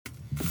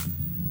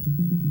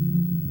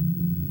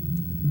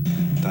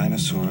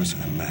Dinosaurs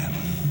and man,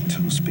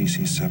 two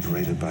species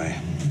separated by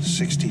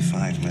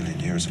 65 million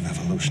years of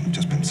evolution, have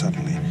just been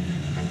suddenly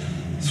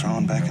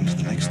thrown back into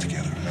the mix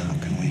together. How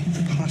can we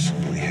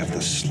possibly have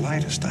the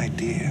slightest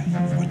idea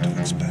of what to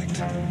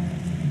expect?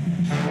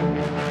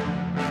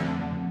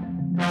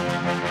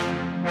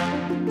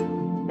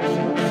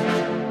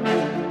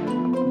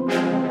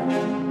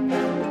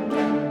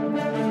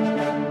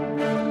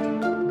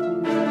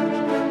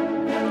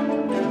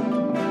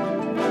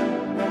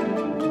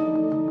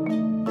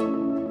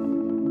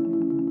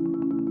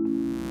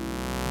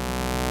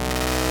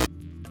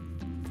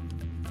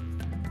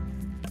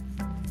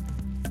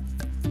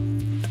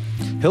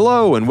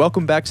 Hello, and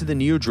welcome back to the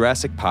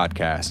NeoJurassic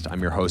podcast.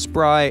 I'm your host,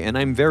 Bri, and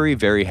I'm very,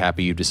 very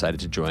happy you decided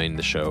to join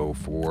the show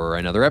for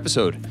another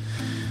episode.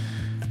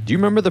 Do you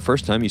remember the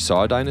first time you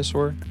saw a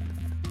dinosaur?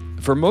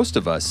 For most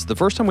of us, the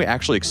first time we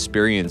actually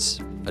experience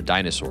a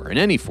dinosaur in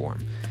any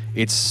form,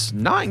 it's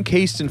not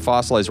encased in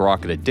fossilized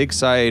rock at a dig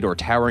site or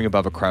towering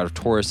above a crowd of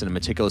tourists in a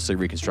meticulously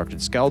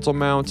reconstructed skeletal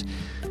mount.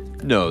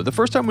 No, the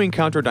first time we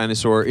encounter a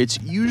dinosaur,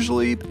 it's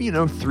usually,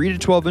 3 to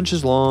 12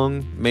 inches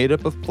long, made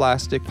up of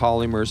plastic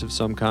polymers of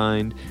some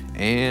kind,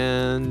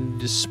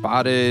 and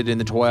spotted in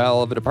the toy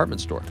aisle of a department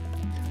store.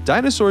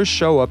 Dinosaurs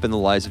show up in the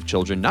lives of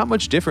children not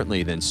much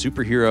differently than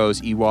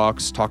superheroes,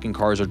 Ewoks, talking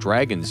cars, or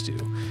dragons do,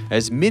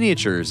 as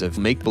miniatures of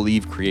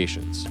make-believe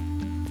creations.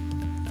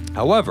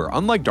 However,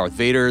 unlike Darth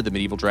Vader, the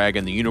medieval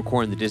dragon, the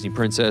unicorn, the Disney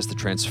princess, the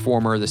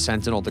Transformer, the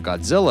Sentinel, the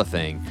Godzilla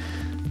thing,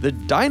 the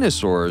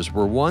dinosaurs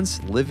were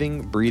once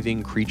living,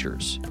 breathing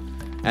creatures.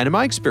 And in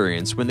my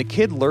experience, when the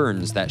kid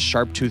learns that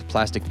sharp-toothed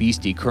plastic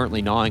beastie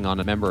currently gnawing on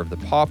a member of the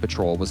Paw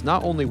Patrol was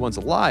not only once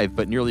alive,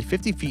 but nearly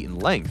 50 feet in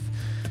length,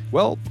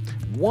 well,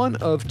 one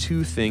of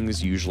two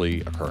things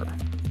usually occur.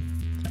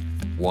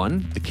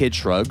 One, the kid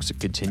shrugs and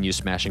continues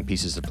smashing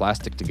pieces of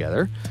plastic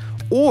together,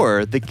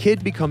 or the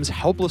kid becomes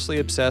helplessly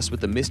obsessed with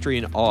the mystery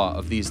and awe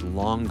of these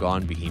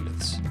long-gone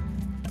behemoths.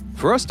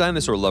 For us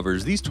dinosaur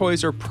lovers, these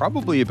toys are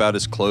probably about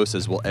as close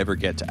as we'll ever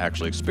get to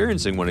actually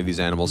experiencing one of these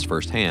animals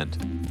firsthand.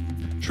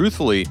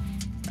 Truthfully,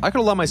 I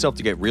could allow myself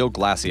to get real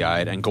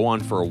glassy-eyed and go on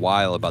for a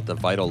while about the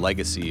vital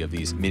legacy of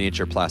these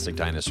miniature plastic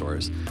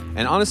dinosaurs.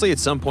 And honestly, at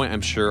some point,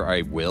 I'm sure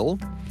I will.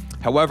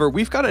 However,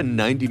 we've got a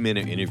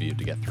 90-minute interview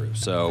to get through,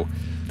 so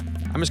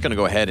I'm just going to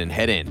go ahead and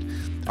head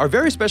in. Our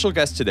very special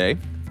guest today,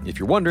 if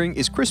you're wondering,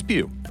 is Chris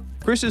Pugh.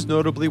 Chris is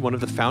notably one of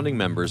the founding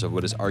members of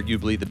what is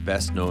arguably the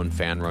best-known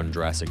fan-run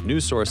Jurassic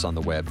news source on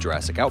the web,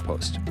 Jurassic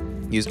Outpost.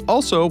 He is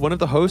also one of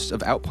the hosts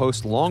of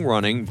Outpost's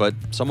long-running but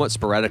somewhat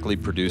sporadically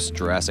produced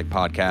Jurassic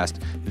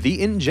podcast,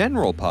 the In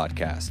General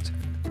podcast,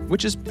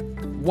 which is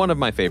one of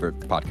my favorite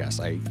podcasts,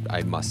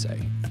 I must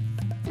say.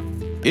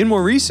 In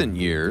more recent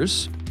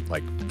years,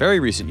 like very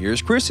recent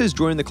years, Chris has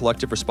joined the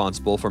collective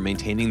responsible for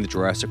maintaining the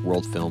Jurassic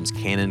World film's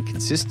canon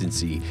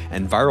consistency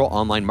and viral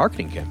online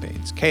marketing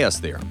campaigns, Chaos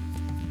Theorem.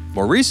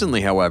 More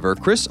recently, however,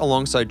 Chris,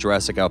 alongside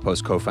Jurassic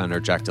Outpost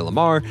co-founder Jack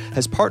DeLamar,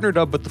 has partnered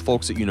up with the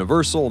folks at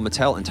Universal,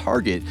 Mattel, and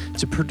Target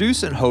to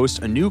produce and host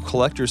a new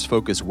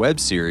collectors-focused web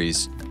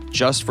series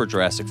just for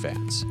Jurassic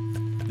fans.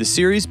 The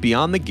series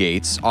Beyond the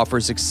Gates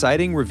offers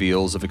exciting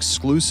reveals of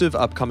exclusive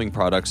upcoming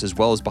products as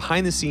well as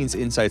behind-the-scenes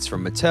insights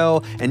from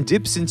Mattel and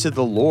dips into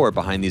the lore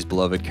behind these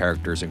beloved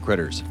characters and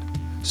critters.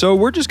 So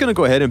we're just going to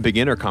go ahead and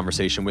begin our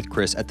conversation with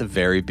Chris at the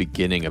very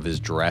beginning of his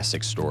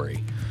Jurassic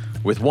story,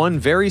 with one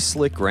very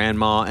slick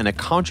grandma and a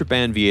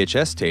contraband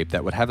VHS tape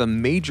that would have a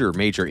major,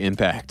 major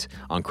impact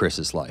on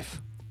Chris's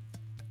life.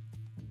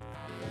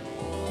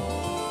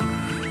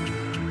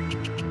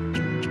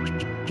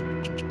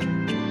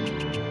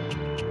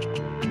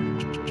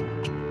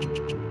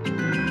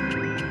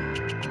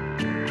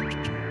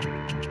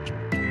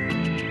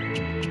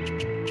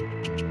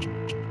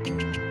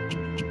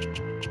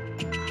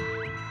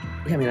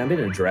 I mean, I've been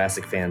a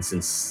Jurassic fan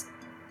since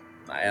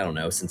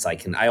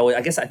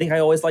I think I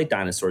always liked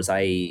dinosaurs.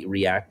 I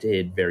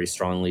reacted very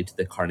strongly to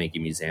the Carnegie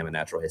Museum of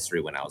Natural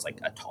History when I was like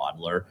a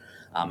toddler.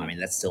 I mean,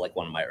 that's still like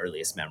one of my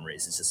earliest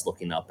memories. Is just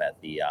looking up at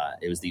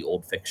it was the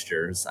old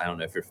fixtures. I don't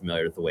know if you're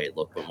familiar with the way it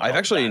looked. But I've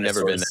actually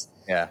never been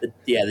there.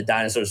 Yeah. The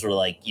dinosaurs were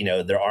like,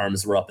 their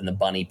arms were up in the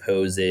bunny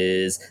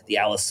poses. The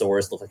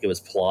Allosaurus looked like it was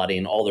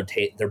plotting. All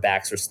their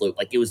backs were sloped.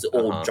 Like it was the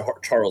old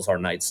Charles R.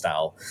 Knight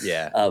style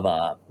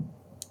of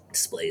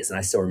displays, and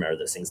I still remember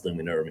those things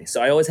looming over me.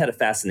 So I always had a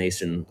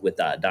fascination with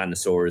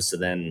dinosaurs. So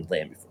then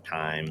Land Before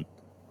Time,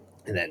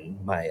 and then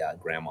my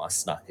grandma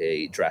snuck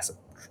me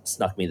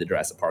the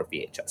Jurassic Park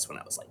VHS when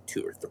I was like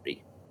 2 or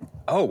 3.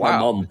 Oh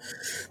wow!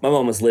 My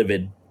mom was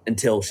livid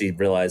until she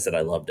realized that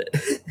I loved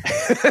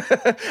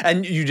it.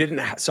 And you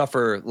didn't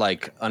suffer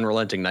like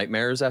unrelenting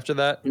nightmares after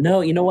that?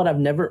 No, you know what?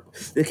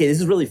 Okay, this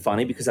is really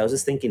funny because I was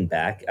just thinking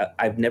back.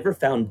 I've never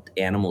found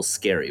animals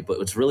scary, but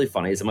what's really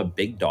funny is I'm a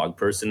big dog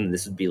person, and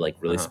this would be like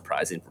really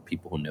surprising for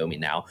people who know me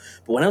now.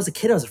 But when I was a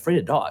kid, I was afraid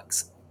of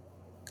dogs.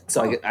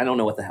 So I don't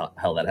know what the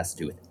hell that has to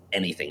do with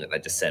anything that I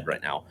just said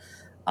right now.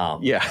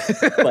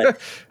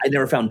 But I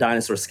never found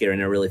dinosaurs scary. I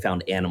never really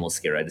found animals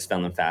scary. I just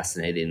found them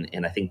fascinating.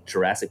 And I think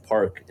Jurassic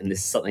Park, and this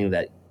is something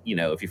that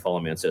if you follow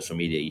me on social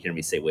media, you hear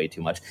me say way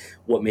too much.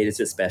 What made it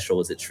so special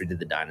was it treated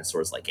the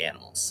dinosaurs like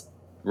animals.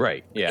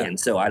 Right. Yeah. And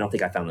so I don't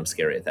think I found them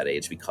scary at that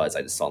age because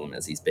I just saw them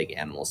as these big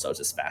animals. So I was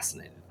just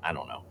fascinated. I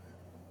don't know.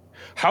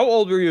 How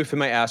old were you, if I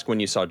may ask,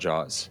 when you saw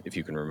Jaws, if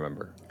you can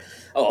remember?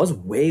 Oh, I was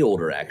way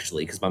older,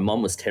 actually, because my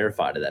mom was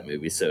terrified of that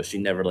movie. So she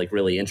never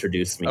really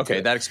introduced me to it.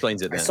 Okay, that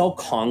explains it then. I saw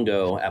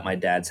Congo at my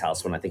dad's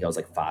house when I think I was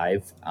like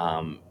 5.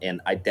 And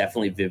I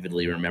definitely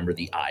vividly remember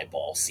the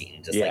eyeball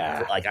scene. Just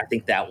like I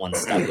think that one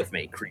stuck with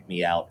me, creeped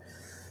me out.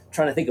 I'm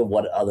trying to think of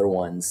what other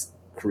ones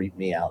creeped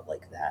me out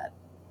like that.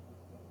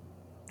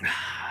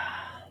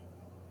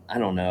 I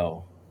don't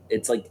know.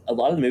 It's like a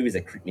lot of the movies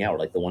that creep me out are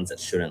like the ones that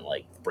shouldn't,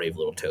 like Brave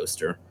Little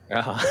Toaster.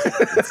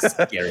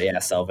 Scary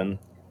ass oven.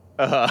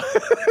 Scary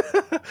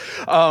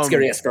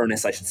ass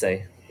furnace, I should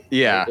say.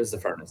 Yeah. It was the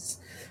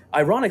furnace.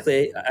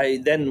 Ironically, I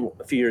then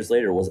a few years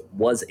later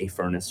was a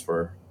furnace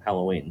for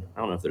Halloween. I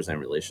don't know if there's any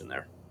relation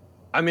there.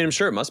 I mean, I'm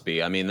sure it must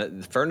be. I mean,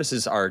 the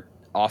furnaces are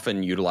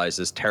often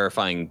utilized as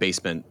terrifying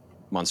basement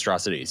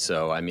monstrosities.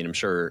 So, I mean, I'm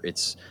sure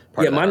it's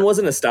part of that. Mine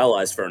wasn't a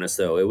stylized furnace,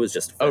 though. It was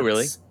just a furnace. Oh,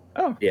 really?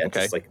 Oh, yeah.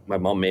 Okay. Just like my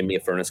mom made me a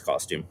furnace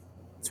costume.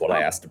 That's what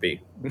I asked to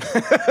be.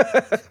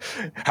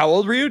 How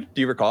old were you? Do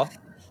you recall?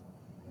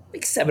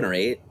 Like 7 or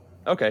 8.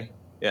 Okay.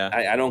 Yeah.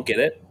 I don't get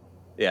it.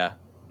 Yeah.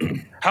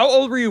 How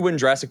old were you when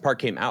Jurassic Park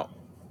came out?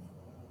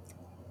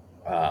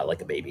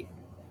 Like a baby.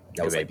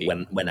 That was like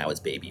when I was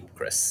baby,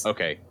 Chris.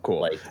 Okay,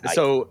 cool. Like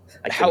so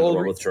how old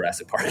were you with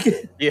Jurassic Park?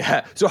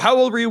 Yeah. So how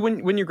old were you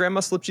when your grandma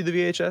slipped you the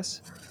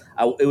VHS?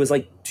 It was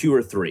like 2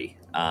 or 3.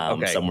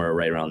 Somewhere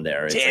right around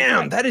there. It's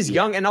Damn, that is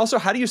young. And also,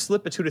 how do you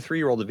slip a 2 to 3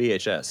 year old a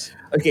VHS?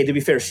 Okay, to be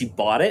fair, she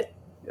bought it.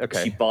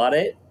 Okay. She bought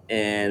it,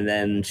 and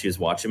then she was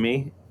watching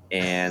me.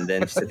 And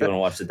then she said, "Do you want to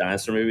watch the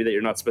dinosaur movie that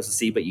you're not supposed to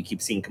see, but you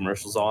keep seeing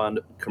commercials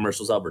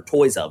of, or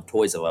toys of?" I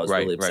was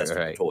really obsessed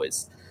with the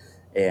toys,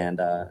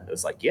 and it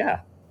was like,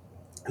 yeah.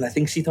 And I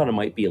think she thought it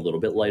might be a little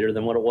bit lighter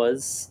than what it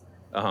was.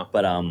 But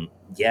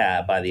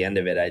by the end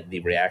of it, the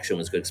reaction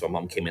was good because my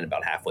mom came in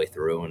about halfway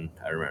through, and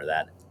I remember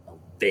that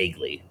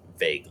vaguely.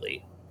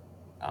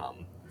 I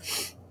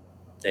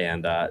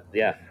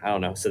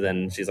don't know. So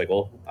then she's like,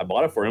 "Well, I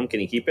bought it for him. Can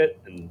you keep it?"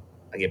 And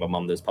I gave my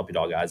mom those puppy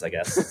dog eyes, I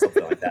guess,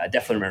 something like that. I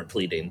definitely remember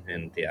pleading,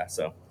 and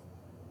so.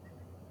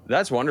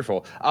 That's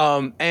wonderful.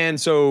 And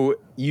so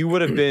you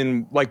would have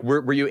been like,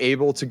 were you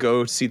able to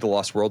go see The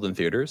Lost World in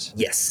theaters?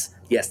 Yes,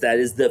 that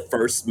is the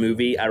first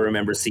movie I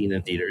remember seeing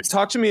in theaters.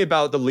 Talk to me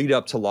about the lead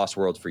up to Lost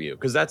World for you,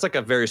 because that's like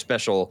a very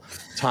special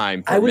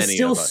time for I was many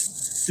still of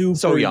us.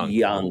 super young.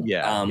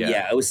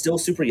 Yeah. I was still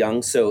super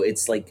young, so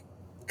it's like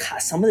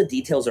some of the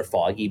details are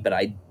foggy, but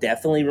I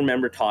definitely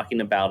remember talking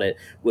about it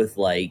with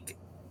like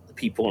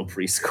people in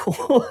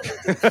preschool.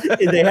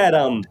 They had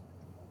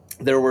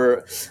there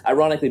were,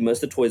 ironically,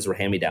 most of the toys were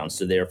hand-me-downs,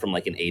 so they're from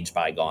like an age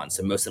bygone.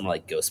 So most of them were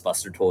like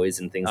Ghostbuster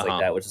toys and things like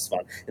that, which is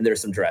fun. And there were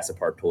some Jurassic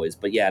Park toys.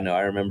 But yeah, no,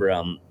 I remember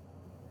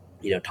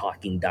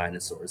talking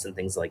dinosaurs and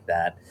things like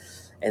that.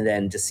 And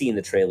then just seeing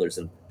the trailers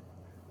and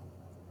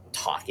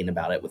talking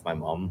about it with my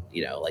mom,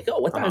 like, oh,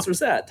 what dinosaur is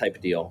that type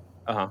of deal.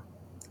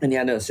 And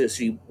yeah, no, so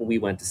we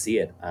went to see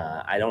it.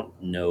 I don't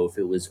know if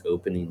it was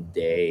opening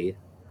day.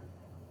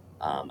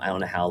 I don't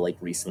know how like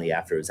recently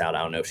after it was out.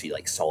 I don't know if she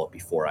like saw it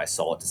before I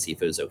saw it to see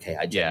if it was okay.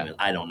 I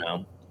don't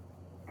know.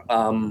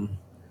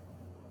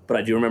 But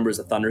I do remember it was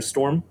a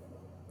thunderstorm,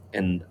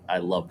 and I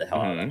loved the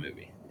hell out of that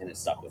movie, and it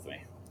stuck with me.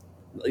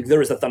 Like there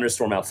was a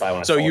thunderstorm outside when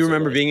I saw it. So you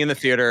remember being in the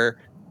theater.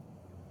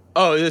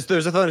 Oh,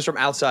 there's a thunderstorm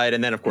outside,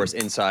 and then of course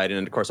inside,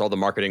 and of course all the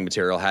marketing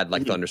material had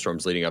like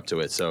thunderstorms leading up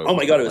to it. So oh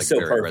my god, it was so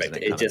perfect.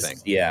 It just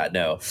it's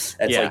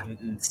like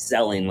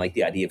selling like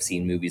the idea of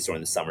seeing movies during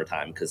the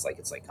summertime, because like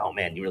it's like, oh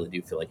man, you really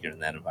do feel like you're in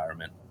that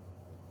environment.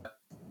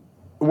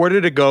 Where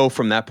did it go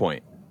from that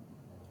point?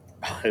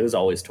 It was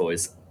always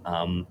toys.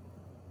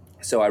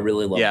 So I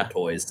really love the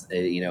toys.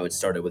 It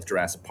started with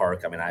Jurassic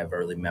Park. I mean, I have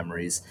early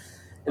memories.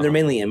 And they're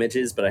mainly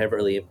images, but I have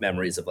early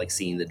memories of like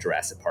seeing the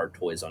Jurassic Park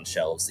toys on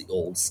shelves, the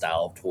old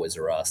style of Toys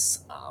R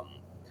Us,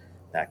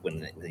 back when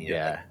like,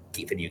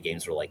 video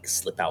games were like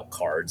slip out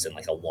cards and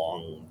like a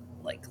long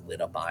like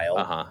lit up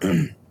aisle.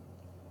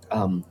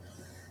 But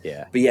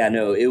yeah,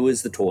 no, it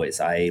was the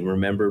toys. I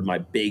remember my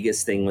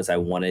biggest thing was I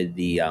wanted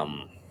the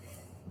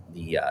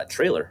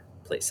trailer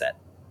playset.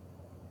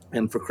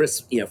 And for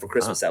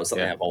Christmas, that was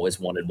something I've always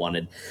wanted.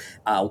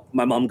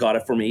 My mom got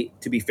it for me.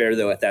 To be fair,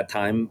 though, at that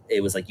time, it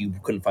was like you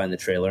couldn't find the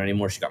trailer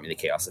anymore. She got me the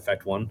Chaos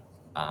Effect one.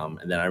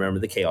 And then I remember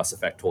the Chaos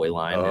Effect toy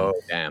line. Oh,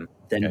 damn.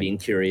 Then being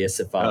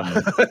curious if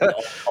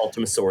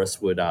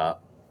Ultimasaurus would,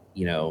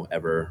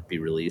 ever be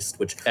released.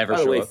 Which, by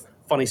the way,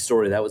 funny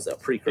story, that was a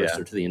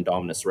precursor to the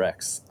Indominus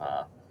Rex.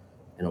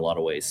 In a lot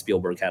of ways,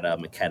 Spielberg had a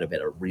maquette of it,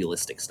 a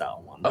realistic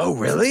style one. Oh,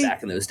 really?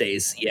 Back in those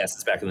days. Yes,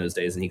 it's back in those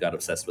days, and he got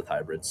obsessed with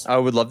hybrids. I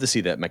would love to see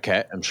that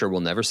maquette. I'm sure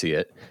we'll never see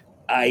it.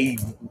 I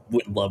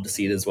would love to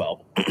see it as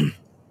well.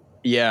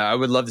 Yeah, I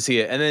would love to see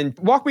it. And then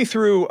walk me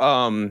through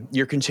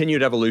your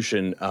continued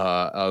evolution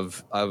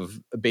of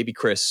Baby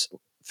Chris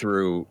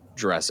through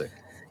Jurassic.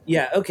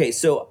 Yeah. Okay.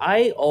 So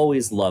I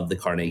always loved the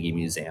Carnegie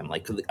Museum,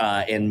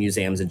 and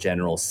museums in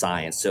general,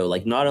 science. So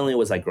like, not only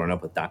was I growing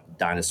up with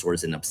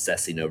dinosaurs and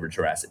obsessing over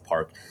Jurassic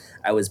Park,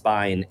 I was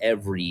buying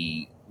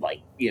every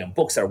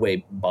books that are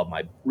way above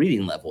my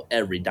reading level.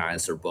 Every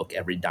dinosaur book,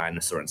 every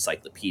dinosaur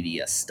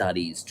encyclopedia,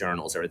 studies,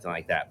 journals, everything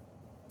like that.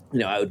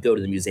 I would go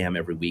to the museum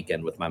every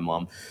weekend with my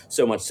mom,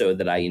 so much so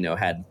that I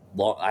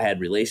had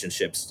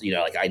relationships,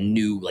 I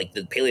knew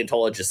the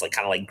paleontologists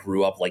kind of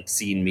grew up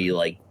seeing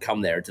me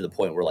come there, to the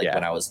point where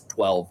when I was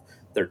 12,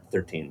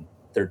 13,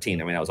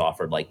 I mean, I was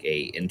offered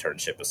a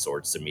internship of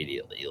sorts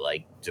immediately,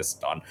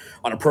 just on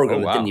a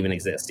program that didn't even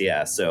exist.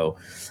 Yeah. So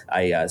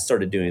I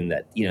started doing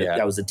that.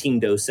 I was a teen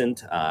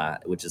docent,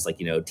 which is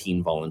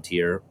teen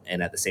volunteer.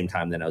 And at the same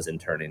time, then I was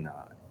interning,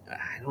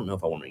 I don't know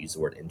if I want to use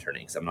the word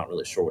interning because I'm not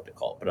really sure what to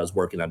call it, but I was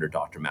working under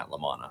Dr. Matt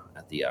Lamana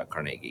at the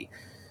Carnegie,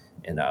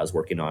 and I was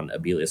working on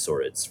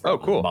abelisaurids from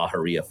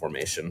Bahariya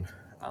Formation,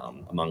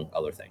 among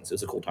other things. It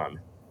was a cool time.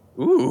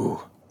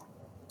 Ooh.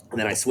 And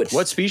then I switched.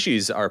 What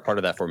species are part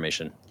of that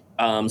formation?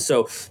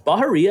 So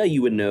Bahariya,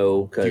 you would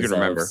know because you can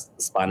remember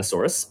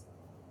Spinosaurus,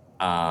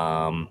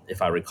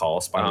 if I recall,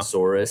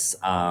 Spinosaurus,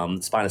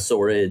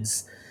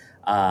 Spinosaurids.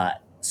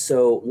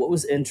 So what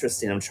was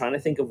interesting, I'm trying to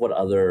think of what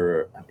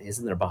other,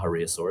 isn't there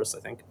Bahariasaurus,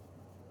 I think?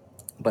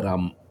 But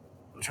I'm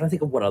trying to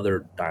think of what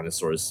other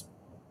dinosaurs.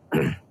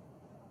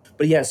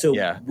 But yeah, so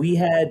we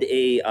had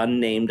a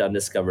unnamed,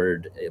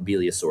 undiscovered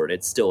abeliosaurid.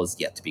 It still is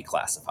yet to be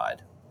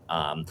classified.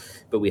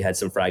 But we had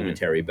some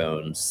fragmentary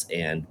bones,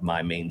 and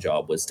my main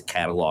job was to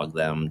catalog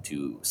them,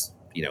 to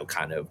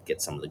kind of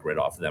get some of the grit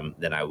off of them.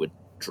 Then I would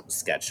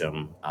sketch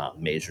them,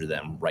 measure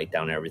them, write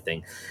down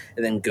everything,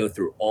 and then go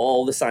through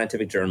all the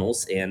scientific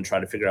journals and try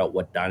to figure out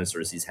what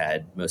dinosaurs these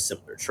had most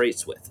similar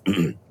traits with.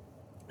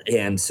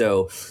 And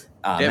so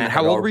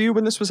how old were you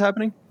when this was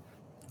happening?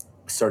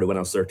 Started when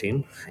I was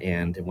 13,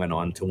 and it went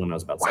on to when I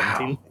was about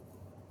 17.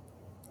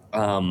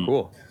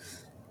 Cool.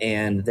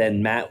 And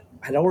then Matt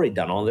had already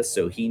done all this,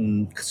 so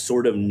he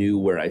sort of knew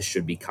where I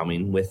should be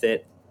coming with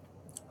it.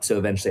 So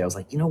eventually I was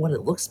like, you know what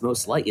it looks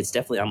most like? It's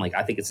definitely,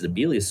 I think it's an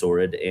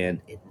abeliosaurid,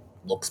 and it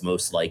looks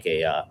most like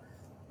a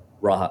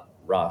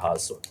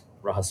Rahasaurus.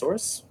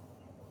 Rahasaurus?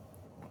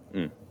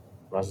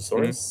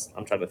 Mm-hmm.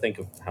 I'm trying to think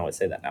of how I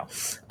say that now.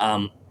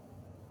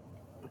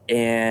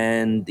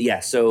 And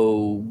yeah,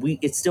 so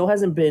it still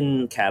hasn't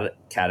been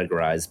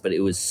categorized, but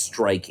it was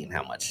striking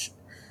how much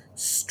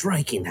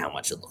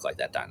it looked like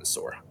that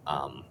dinosaur.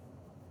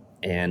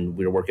 And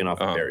we were working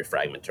off of very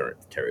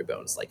fragmentary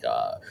bones, like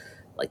the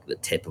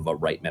tip of a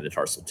right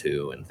metatarsal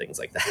too, and things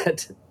like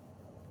that.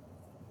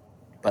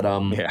 But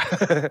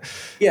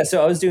yeah,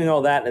 so I was doing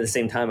all that, and at the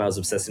same time I was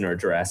obsessing over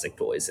Jurassic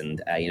toys,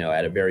 and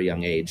at a very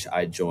young age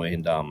I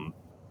joined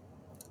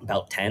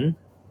about 10.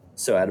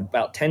 So at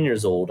about 10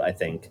 years old, I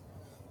think.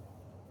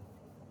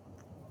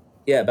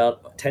 Yeah,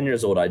 about 10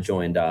 years old I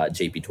joined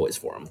JP Toys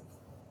Forum.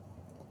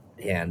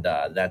 And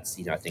that's,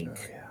 I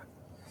think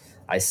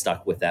I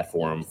stuck with that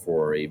forum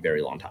for a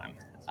very long time.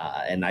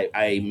 And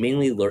I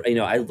mainly learned,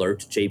 I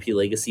lurked JP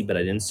Legacy, but I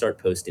didn't start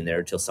posting there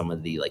until some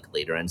of the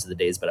later ends of the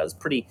days. But I was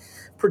pretty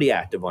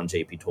active on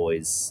JP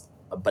Toys,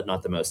 but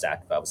not the most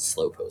active. I was a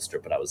slow poster,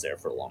 but I was there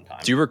for a long time.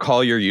 Do you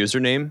recall your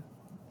username?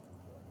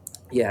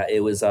 Yeah, it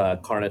was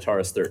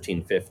Carnotaurus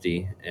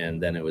 1350,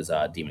 and then it was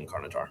Demon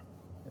Carnotaur.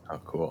 Oh,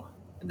 cool.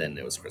 And then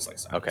it was Chris Like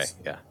Okay,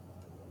 yeah.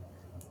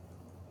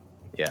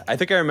 Yeah, I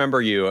think I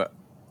remember you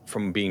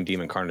from being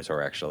Demon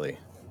Carnotaur, actually,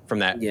 from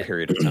that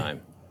period of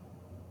time.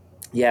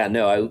 Yeah,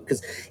 no,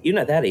 because even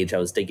at that age, I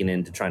was digging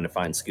into trying to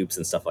find scoops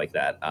and stuff like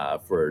that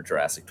for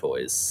Jurassic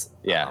toys.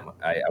 Yeah,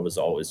 I was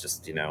always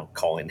just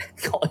calling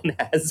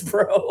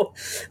Hasbro.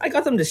 I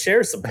got them to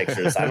share some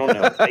pictures. I don't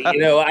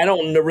know, I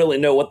don't really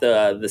know what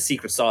the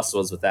secret sauce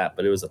was with that,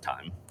 but it was a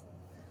time.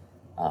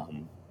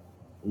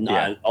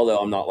 Although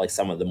I'm not like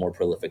some of the more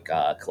prolific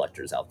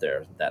collectors out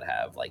there that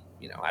have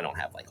I don't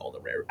have all the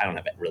rare. I don't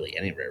have really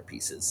any rare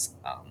pieces.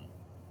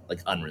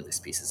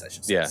 Unreleased pieces, I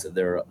should say. Yeah. So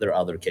there are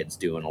other kids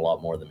doing a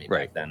lot more than me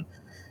back then.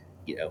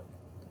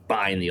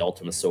 Buying the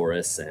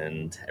Ultimasaurus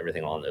and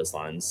everything along those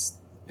lines.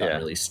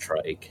 Unreleased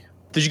trike.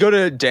 Did you go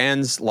to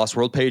Dan's Lost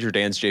World page or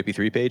Dan's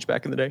JP3 page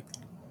back in the day?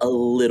 A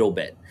little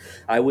bit.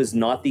 I was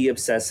not the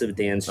obsessive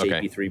Dan's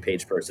JP3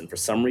 page person. For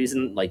some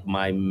reason,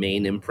 my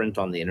main imprint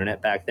on the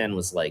internet back then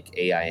was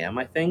AIM,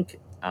 I think.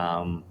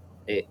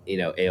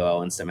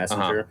 AOL Instant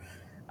Messenger.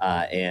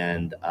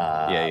 And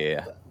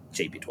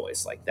JP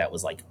Toys. That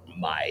was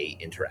my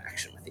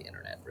interaction with the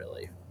internet,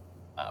 really,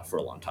 for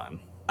a long time.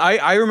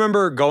 I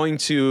remember going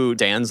to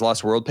Dan's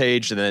Lost World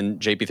page and then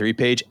JP3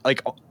 page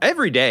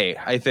every day,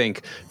 I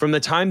think, from the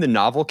time the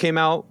novel came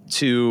out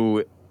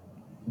to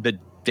the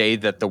day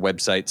that the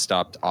website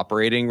stopped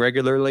operating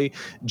regularly,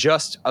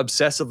 just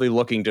obsessively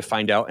looking to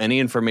find out any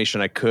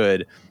information I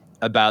could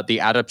about the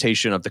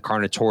adaptation of the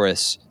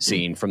Carnotaurus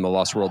scene from the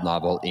Lost World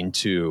novel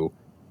into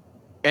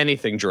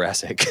anything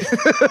Jurassic.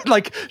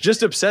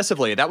 Just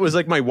obsessively. That was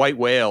my white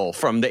whale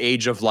from the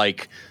age of I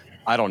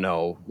don't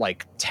know,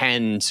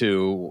 10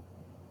 to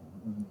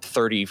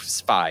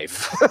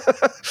 35.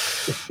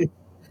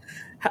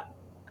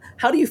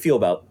 How do you feel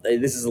about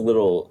this? Is a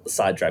little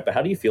sidetrack, but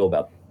how do you feel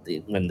about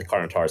when the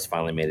Carnotaurus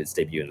finally made its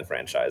debut in the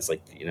franchise?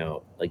 Like,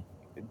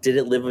 did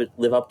it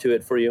live up to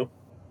it for you?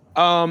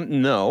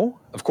 No,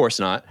 of course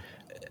not.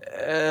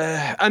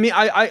 I mean,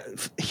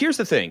 here's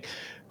the thing.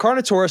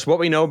 Carnotaurus, what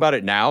we know about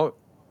it now,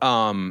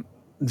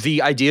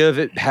 the idea of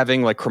it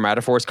having like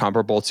chromatophores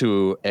comparable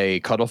to a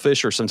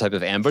cuttlefish or some type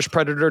of ambush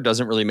predator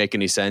doesn't really make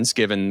any sense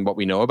given what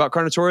we know about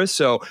Carnotaurus.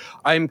 So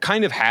I'm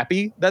kind of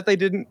happy that they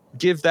didn't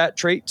give that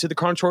trait to the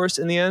Carnotaurus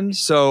in the end.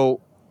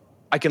 So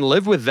I can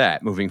live with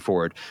that moving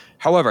forward.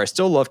 However, I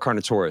still love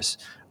Carnotaurus.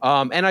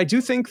 And I do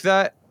think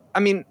that,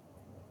 I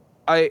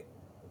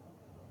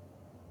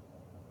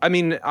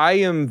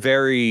am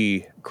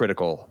very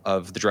critical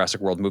of the Jurassic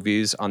World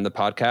movies on the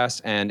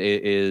podcast, and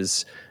it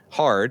is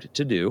hard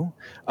to do.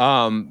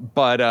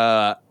 But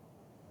I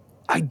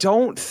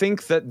don't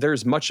think that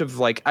there's much of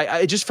like,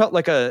 I just felt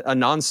like a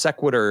non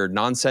sequitur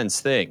nonsense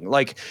thing.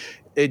 Like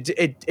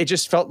it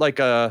just felt like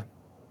a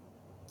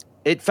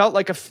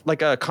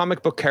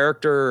comic book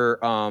character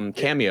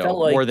cameo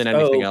more than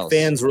anything else.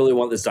 Fans really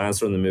want this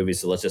dinosaur in the movie,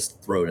 so let's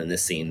just throw it in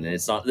this scene. And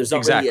there's not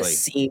really a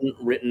scene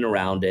written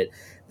around it.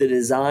 The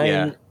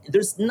design,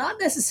 there's not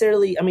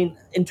necessarily,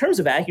 in terms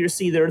of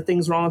accuracy, there are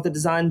things wrong with the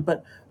design,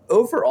 but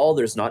overall,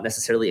 there's not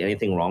necessarily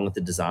anything wrong with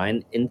the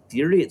design. In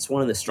theory, it's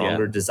one of the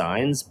stronger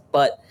designs,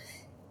 but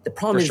the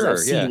problem is I've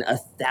seen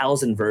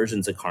 1,000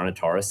 versions of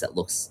Carnotaurus that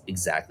looks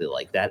exactly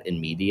like that in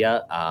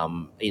media.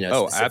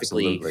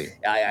 Specifically,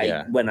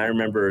 absolutely. When I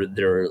remember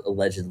their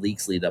alleged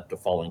leaks lead up to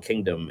Fallen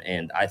Kingdom,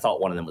 and I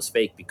thought one of them was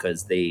fake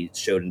because they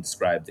showed and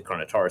described the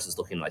Carnotaurus as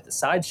looking like the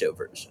sideshow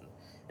version.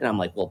 And I'm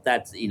like, well,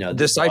 that's,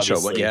 the sideshow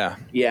one, yeah.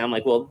 I'm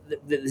like, well,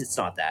 it's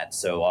not that.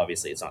 So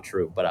obviously it's not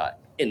true. But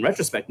in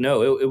retrospect,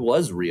 no, it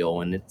was real.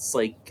 And it's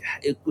like,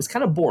 it was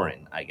kind of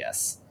boring, I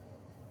guess.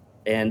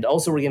 And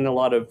also we're getting a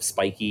lot of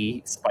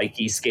spiky,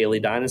 scaly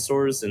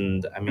dinosaurs.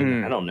 And I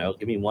don't know,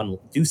 give me one,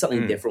 do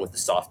something different with the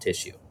soft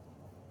tissue.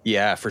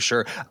 Yeah, for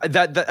sure.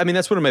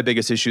 That's one of my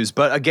biggest issues.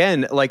 But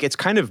again, like it's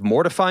kind of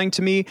mortifying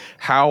to me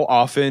how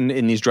often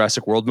in these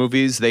Jurassic World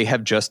movies they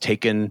have just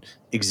taken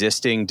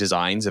existing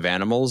designs of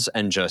animals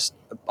and just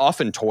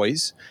often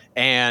toys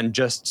and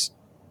just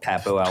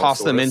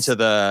toss them into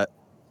the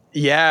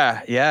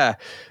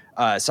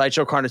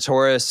sideshow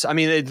Carnotaurus.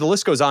 The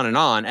list goes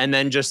on, and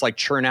then just like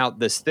churn out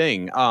this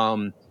thing.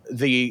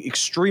 The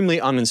extremely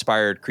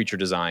uninspired creature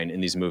design in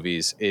these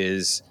movies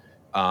is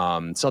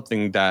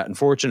something that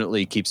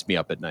unfortunately keeps me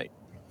up at night.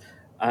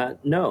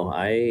 No,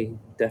 I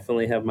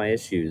definitely have my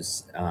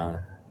issues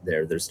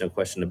there's no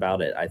question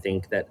about it. I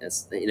think that,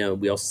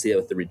 we also see it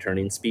with the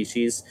returning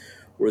species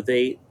where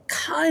they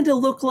kind of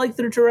look like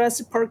their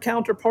Jurassic Park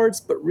counterparts,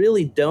 but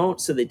really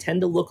don't. So they tend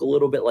to look a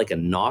little bit like a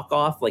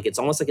knockoff. Like it's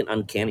almost like an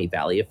uncanny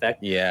valley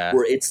effect. Yeah.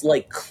 Where it's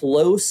like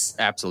close,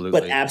 absolutely,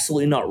 but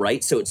absolutely not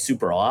right. So it's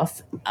super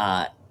off.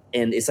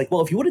 And it's like,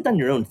 well, if you would have done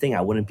your own thing,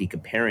 I wouldn't be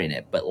comparing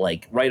it. But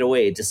like right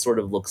away, it just sort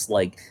of looks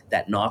like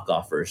that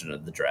knockoff version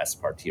of the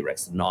Jurassic Park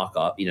T-Rex, the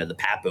knockoff, the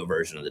Papo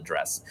version of the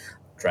Jurassic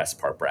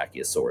Park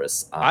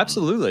Brachiosaurus.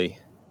 Absolutely.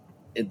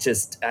 It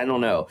just, I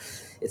don't know.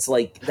 It's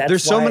like,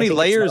 there's so many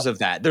layers of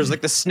that. There's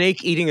like the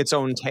snake eating its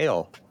own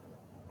tail.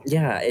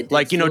 Yeah.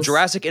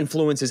 Jurassic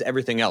influences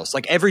everything else.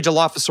 Like every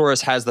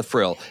Dilophosaurus has the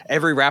frill.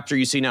 Every raptor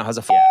you see now has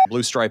a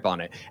blue stripe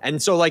on it.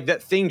 And so like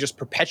that thing just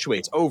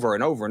perpetuates over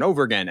and over and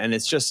over again. And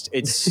it's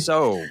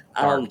so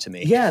dark to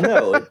me. Yeah,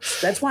 no.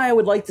 That's why I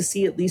would like to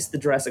see at least the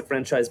Jurassic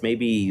franchise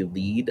maybe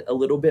lead a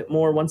little bit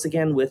more once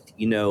again with,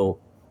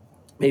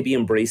 maybe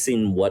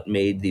embracing what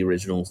made the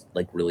original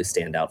like really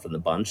stand out from the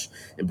bunch,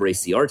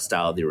 embrace the art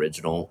style of the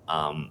original,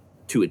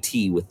 to a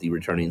T with the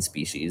returning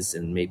species.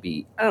 And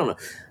maybe, I don't know,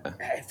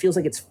 it feels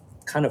like it's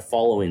kind of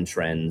following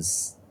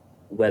trends,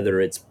 whether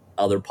it's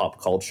other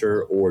pop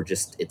culture or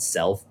just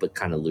itself, but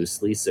kind of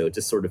loosely. So it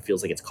just sort of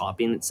feels like it's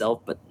copying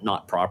itself, but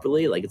not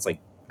properly. Like, it's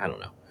like, I don't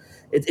know.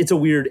 It's a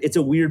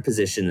weird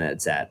position that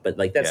it's at, but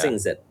like that's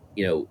things that,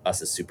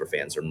 us as super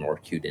fans are more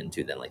cued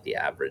into than like the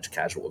average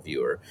casual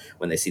viewer.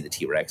 When they see the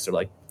T-Rex, they're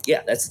like,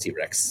 yeah, that's the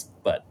T-Rex.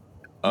 But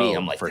me,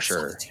 I'm like, for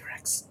sure, the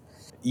T-Rex.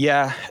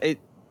 Yeah,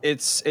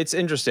 it's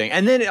interesting.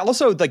 And then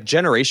also like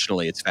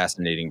generationally, it's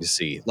fascinating to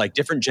see like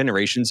different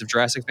generations of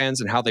Jurassic fans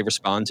and how they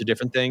respond to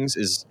different things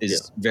is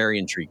very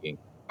intriguing.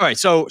 All right,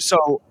 so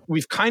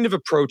we've kind of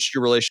approached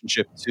your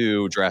relationship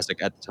to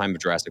Jurassic at the time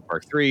of Jurassic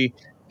Park 3.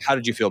 How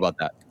did you feel about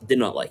that? Did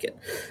not like it.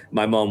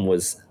 My mom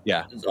was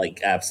like,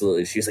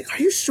 absolutely. She was like,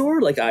 "Are you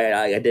sure?" Like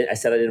I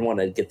said I didn't want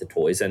to get the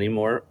toys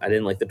anymore. I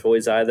didn't like the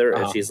toys either.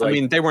 And she's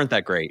like, they weren't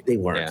that great. They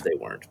weren't.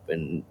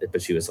 But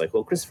she was like,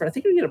 "Well, Christopher, I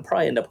think you're gonna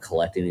probably end up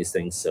collecting these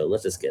things, so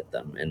let's just get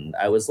them." And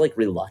I was like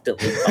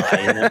reluctantly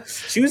buying them.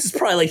 She was just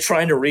probably like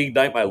trying to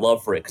reignite my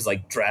love for it because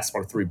like Jurassic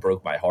Park 3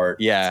 broke my heart.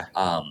 Yeah.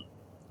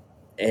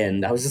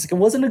 And I was just like,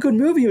 it wasn't a good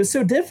movie. It was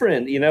so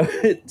different,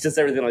 just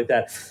everything like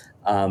that.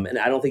 And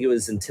I don't think it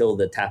was until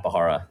the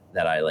Tapahara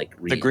that I like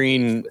the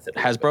green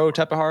Hasbro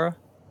Tapahara.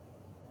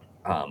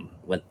 Then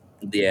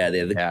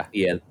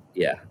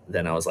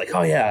I was like,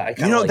 oh yeah,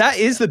 that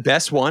is the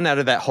best one out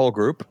of that whole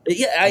group.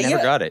 Yeah, I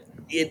never got it.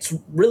 It's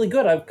really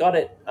good. I've got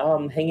it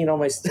hanging on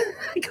my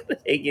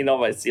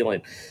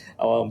ceiling.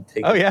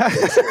 Take oh yeah. a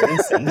picture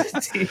and send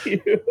it to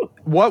you.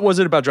 What was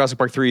it about Jurassic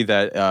Park 3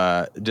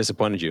 that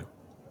disappointed you?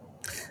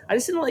 I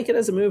just didn't like it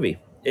as a movie.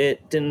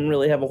 It didn't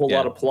really have a whole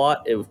lot of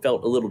plot. It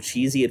felt a little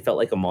cheesy. It felt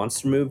like a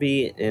monster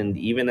movie. And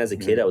even as a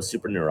kid, I was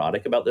super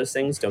neurotic about those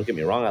things. Don't get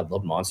me wrong. I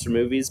love monster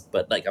movies.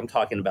 But like I'm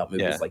talking about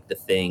movies like The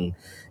Thing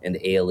and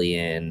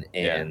Alien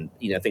and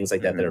things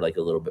like that that are like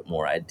a little bit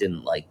more. I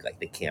didn't like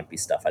the campy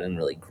stuff. I didn't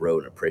really grow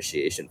an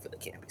appreciation for the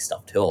campy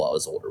stuff till I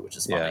was older, which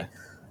is funny.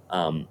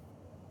 But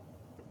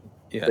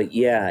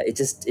yeah, I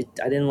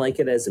didn't like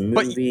it as a movie.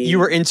 But you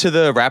were into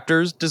the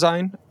Raptors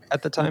design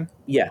at the time?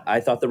 Yeah,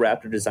 I thought the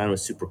Raptor design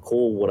was super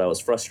cool. What I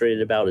was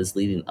frustrated about is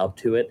leading up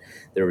to it,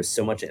 there was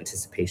so much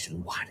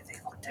anticipation. Why do they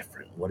look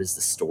different? What is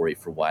the story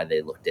for why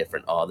they look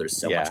different? Oh, there's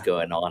so much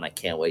going on. I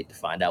can't wait to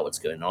find out what's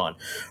going on.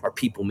 Are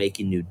people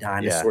making new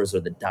dinosaurs? Are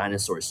the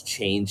dinosaurs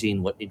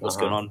changing? What's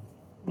going on?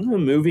 In the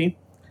movie,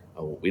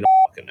 we don't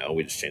fucking know.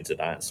 We just changed the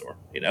dinosaur,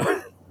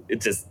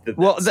 It just it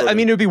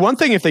would be one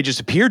thing if they just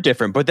appeared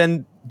different, but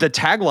then the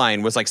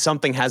tagline was like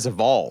something has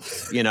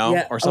evolved,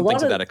 or something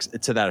to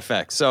that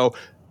effect. So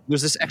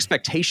there's this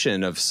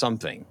expectation of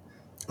something.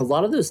 A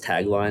lot of those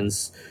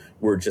taglines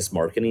were just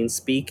marketing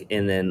speak,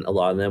 and then a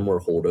lot of them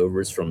were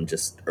holdovers from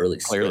just early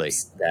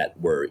scripts that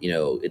were,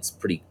 it's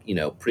pretty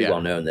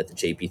well known that the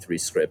JP3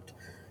 script,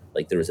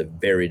 like there was a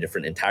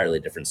entirely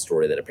different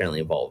story that apparently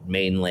involved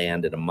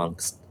mainland and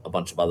amongst a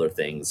bunch of other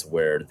things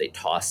where they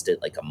tossed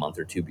it like a month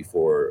or two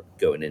before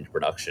going into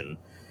production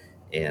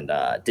and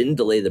didn't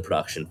delay the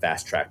production,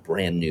 fast track,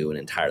 brand new and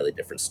entirely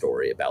different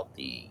story about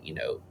the,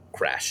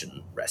 crash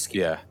and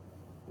rescue. Yeah.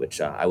 Which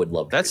I would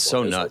love to. That's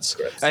so nuts.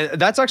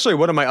 That's actually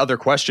one of my other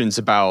questions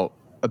about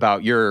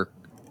your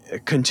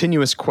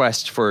continuous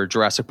quest for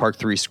Jurassic Park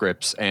 3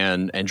 scripts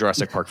and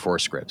Jurassic Park 4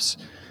 scripts.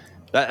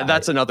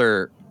 That's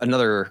another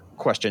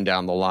question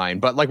down the line,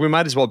 but like we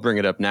might as well bring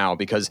it up now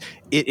because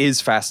it is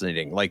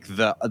fascinating. Like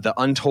the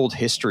untold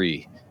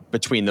history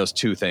between those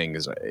two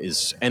things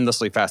is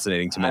endlessly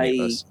fascinating to many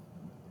of us.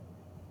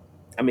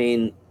 I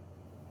mean,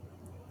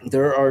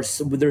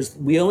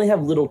 we only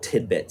have little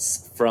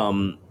tidbits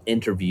from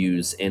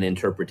interviews and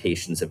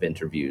interpretations of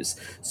interviews.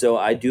 So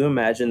I do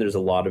imagine there's a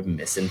lot of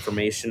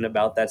misinformation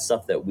about that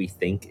stuff that we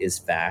think is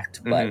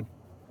fact, but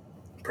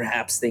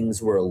perhaps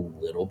things were a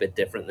little bit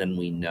different than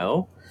we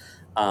know.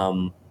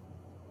 But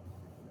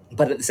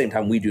at the same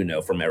time, we do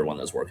know from everyone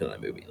that was working on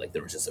that movie, like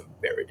there was just a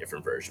very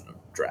different version of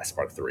Jurassic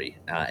Park 3.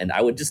 And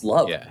I would just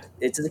love it.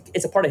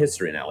 It's a part of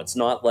history now. It's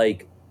not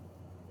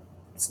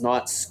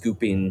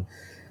scooping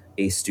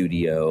a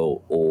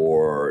studio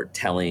or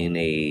telling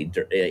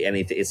anything.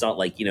 It's not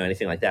like,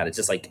 anything like that. It's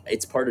just like,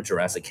 it's part of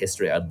Jurassic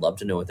history. I'd love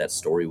to know what that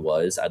story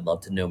was. I'd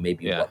love to know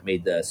maybe what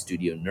made the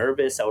studio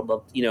nervous. I would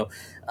love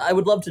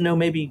to know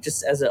maybe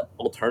just as an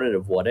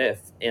alternative what if,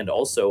 and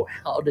also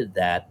how did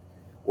that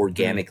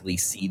organically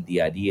seed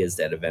the ideas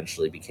that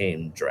eventually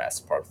became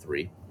Jurassic Park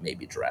 3,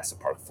 maybe Jurassic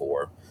Park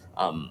 4,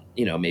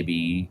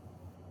 maybe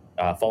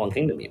Fallen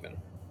Kingdom even.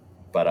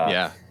 But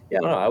I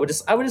don't know. I would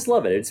just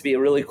love it. It'd be a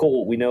really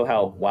cool. We know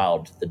how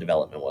wild the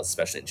development was,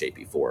 especially in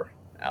JP4.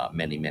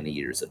 Many, many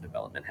years of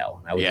development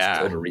hell. I was just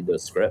told to read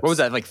those scripts. What was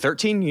that, like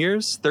 13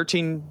 years?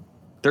 13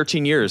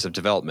 years of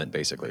development,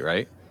 basically,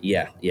 right?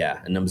 Yeah.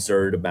 An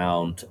absurd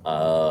amount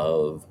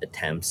of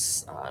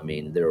attempts.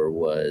 There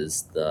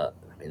was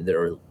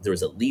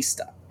at least,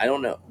 I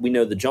don't know. We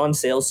know the John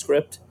Sayles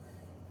script,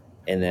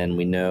 and then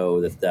we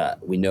know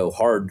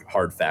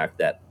hard fact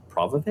that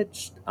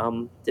Provovich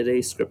did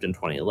a script in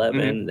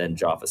 2011, then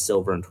Jaffa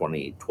Silver in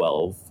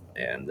 2012,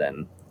 and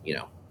then we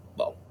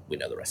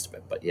know the rest of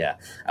it. But yeah,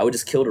 I would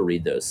just kill to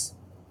read those.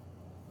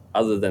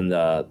 Other than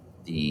the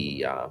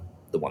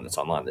one that's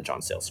online, the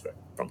John Sayles script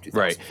from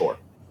 2004. Right.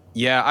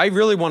 Yeah, I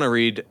really want to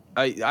read.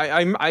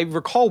 I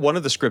recall one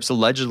of the scripts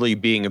allegedly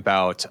being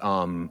about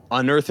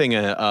unearthing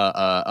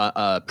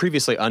a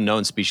previously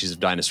unknown species of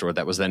dinosaur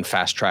that was then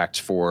fast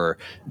tracked for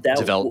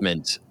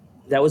development.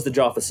 That was the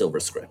Jaffa Silver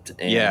script,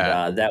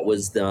 and that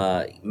was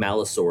the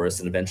Malosaurus,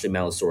 and eventually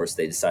Malosaurus.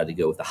 They decided to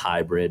go with a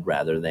hybrid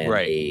rather than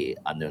a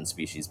unknown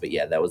species. But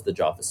yeah, that was the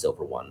Jaffa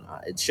Silver one.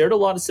 It shared a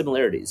lot of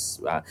similarities.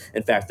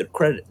 In fact,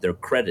 they're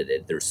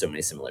credited. There's so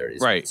many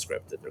similarities with the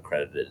script that they're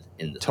credited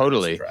in the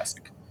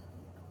Jurassic.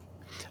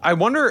 I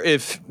wonder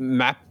if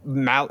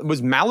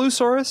was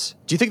Malosaurus?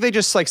 Do you think they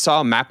just like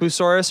saw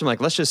Mapusaurus and like,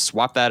 let's just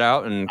swap that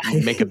out and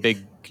make a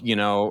big,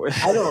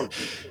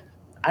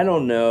 I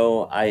don't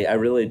know. I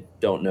really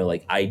don't know.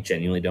 Like, I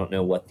genuinely don't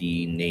know what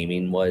the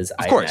naming was.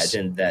 Of course.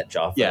 Imagine that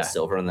Jaffa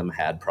Silver and them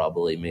had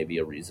probably maybe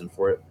a reason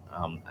for it.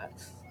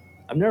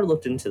 I've never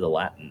looked into the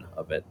Latin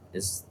of it.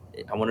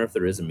 I wonder if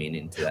there is a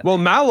meaning to that. Well,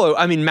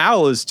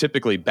 mal is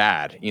typically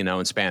bad,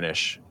 in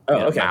Spanish.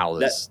 Oh, okay. Mal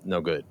is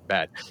no good,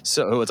 bad.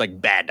 So it's like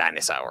bad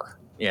dinosaur.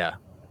 Yeah.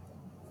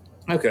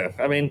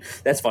 Okay.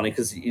 That's funny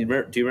because do you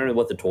remember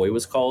what the toy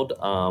was called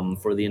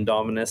for the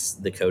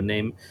Indominus, the code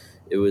name?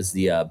 It was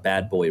the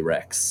Bad Boy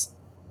Rex.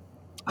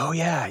 Oh,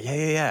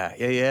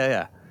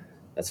 yeah.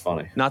 That's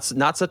funny. Not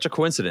such a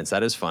coincidence.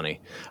 That is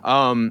funny.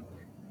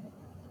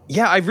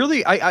 Yeah,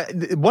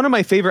 one of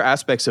my favorite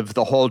aspects of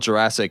the whole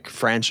Jurassic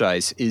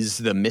franchise is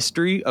the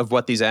mystery of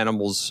what these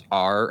animals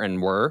are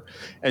and were.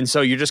 And so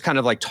you're just kind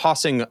of like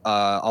tossing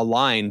a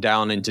line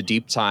down into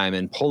deep time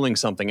and pulling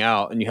something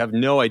out, and you have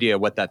no idea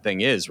what that thing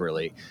is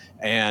really.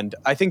 And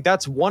I think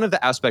that's one of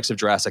the aspects of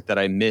Jurassic that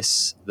I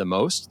miss the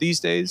most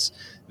these days,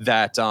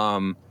 that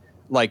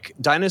like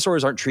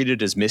dinosaurs aren't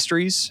treated as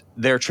mysteries.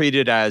 They're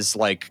treated as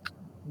like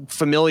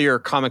familiar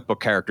comic book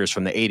characters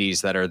from the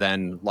 80s that are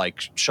then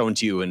like shown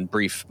to you in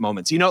brief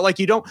moments. Like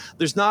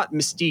there's not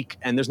mystique,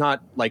 and there's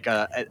not like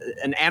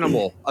an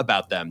animal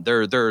about them.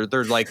 They're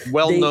like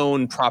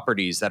well-known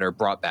properties that are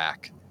brought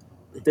back.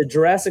 The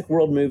Jurassic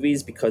World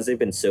movies, because they've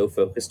been so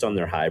focused on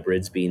their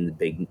hybrids being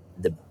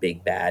the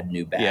big bad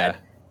new bad,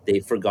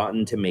 they've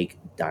forgotten to make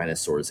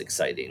dinosaurs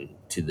exciting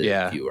to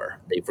the viewer.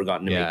 They've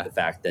forgotten to make the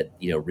fact that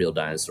real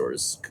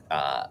dinosaurs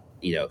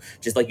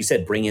just like you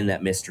said, bring in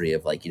that mystery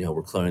of like,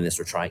 we're cloning this,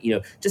 we're trying,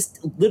 just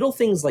little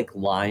things like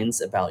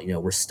lines about,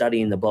 we're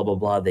studying the blah, blah,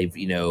 blah. They've,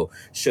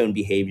 shown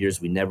behaviors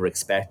we never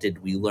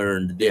expected. We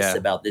learned this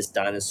about this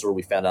dinosaur.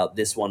 We found out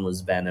this one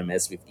was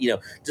venomous. We've,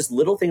 just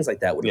little things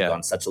like that would have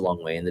gone such a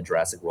long way in the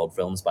Jurassic World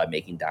films by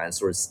making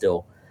dinosaurs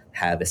still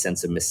have a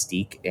sense of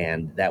mystique.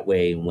 And that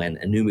way, when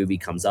a new movie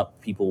comes up,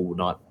 people will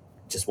not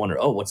just wonder,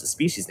 oh, what's the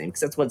species name?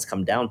 Because that's what it's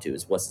come down to,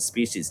 is what's the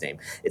species name.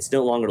 It's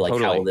no longer like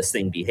how will this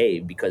thing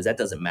behave, because that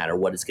doesn't matter.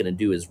 What it's going to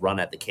do is run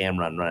at the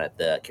camera and run at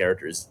the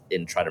characters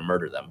and try to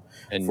murder them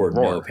and for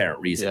no apparent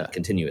reason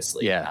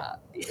continuously.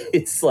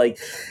 It's like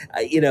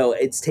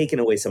it's taken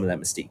away some of that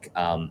mystique.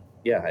 I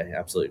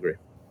absolutely agree.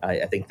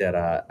 I think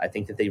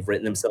that they've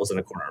written themselves in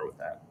a corner with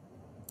that.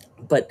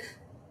 But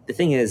the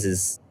thing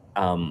is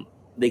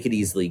they could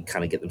easily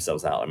kind of get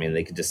themselves out. I mean,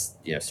 they could just,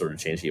 sort of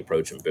change the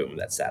approach and boom,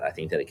 that's that. I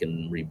think that it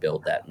can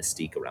rebuild that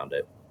mystique around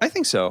it. I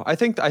think so. I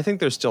think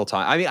there's still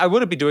time. I mean, I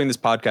wouldn't be doing this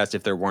podcast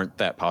if there weren't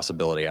that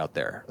possibility out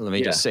there. Let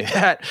me just say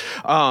that.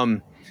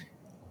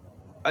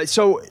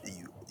 So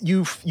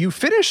you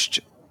finished.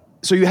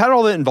 So you had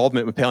all the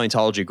involvement with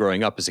paleontology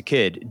growing up as a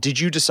kid. Did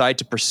you decide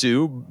to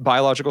pursue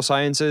biological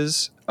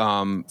sciences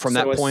from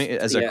that point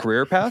as a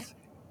career path?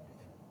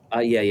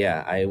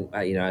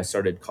 I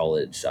started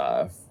college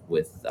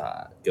with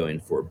going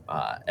for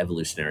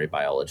evolutionary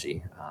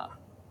biology,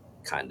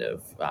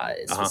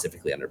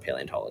 specifically under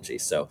paleontology.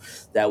 So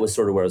that was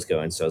sort of where I was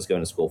going. So I was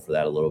going to school for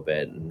that a little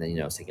bit, and then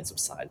I was taking some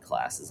side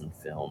classes in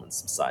film and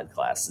some side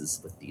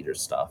classes with theater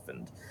stuff,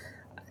 and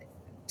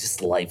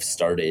just life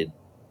started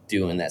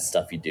doing that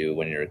stuff you do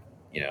when you're,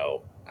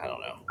 I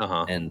don't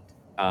know. And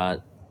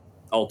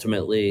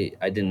ultimately,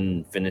 I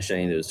didn't finish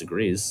any of those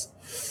degrees,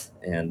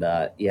 and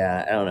I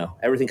don't know.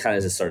 Everything kind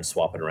of just started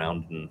swapping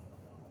around, and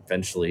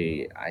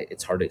eventually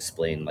it's hard to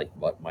explain like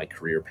what my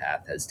career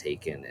path has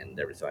taken and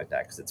everything like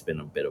that, because it's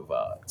been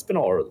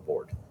all over the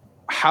board.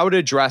 How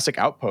did Jurassic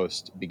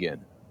Outpost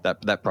begin,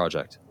 that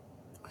project?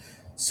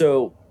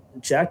 So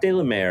Jack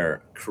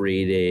DeLaMare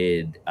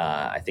created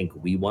I think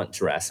we want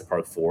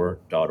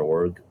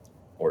JurassicPark4.org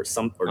or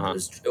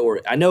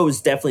I know it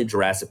was definitely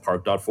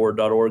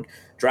JurassicPark.4.org,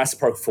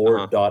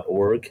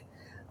 JurassicPark4.org.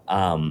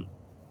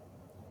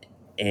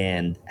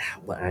 And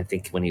I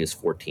think when he was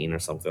 14 or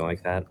something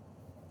like that.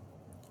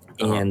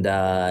 And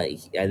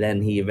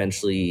then he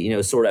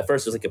eventually, sort of at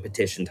first it was like a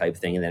petition type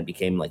thing, and then it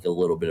became like a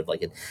little bit of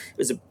like it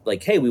was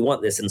like, hey, we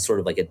want this, and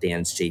sort of like a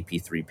Dan's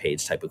JP3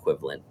 page type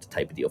equivalent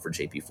type of deal for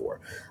JP4.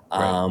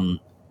 Right.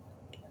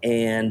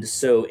 And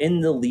so in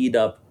the lead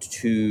up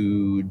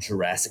to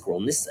Jurassic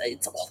World, and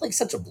it's all like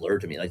such a blur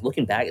to me. Like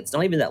looking back, it's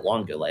not even that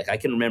long ago. Like I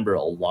can remember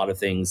a lot of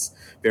things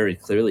very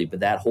clearly, but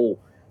that whole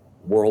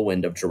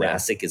whirlwind of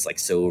Jurassic is like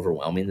so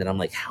overwhelming that I'm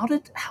like, how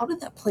did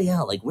that play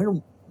out? Like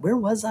where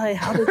was I?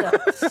 How did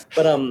that?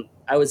 But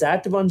I was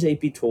active on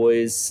JP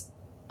Toys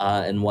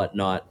and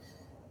whatnot,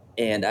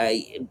 and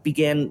I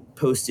began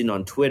posting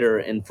on Twitter.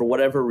 And for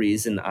whatever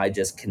reason, I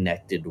just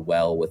connected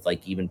well with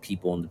like even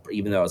people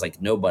even though I was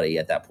like nobody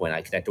at that point,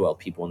 I connected well with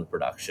people in the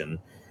production,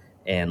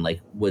 and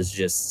like was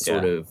just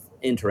sort of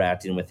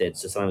interacting with it.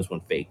 So sometimes when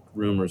fake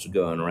rumors were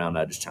going around,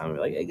 I'd just chime in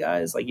like, hey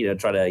guys, like,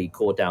 try to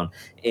cool it down.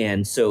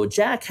 And so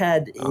Jack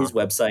had his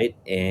website,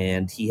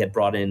 and he had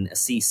brought in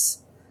Assis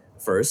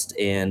first,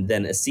 and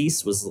then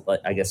Assis was like,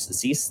 I guess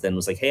Assis then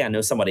was like, hey, I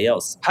know somebody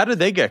else. How did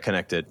they get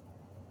connected?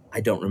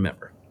 I don't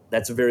remember.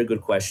 That's a very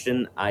good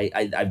question.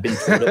 I've been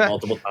told it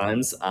multiple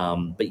times,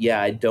 but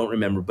I don't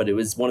remember. But it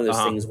was one of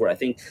those things where I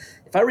think,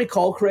 if I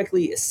recall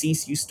correctly,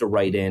 Assis used to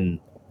write in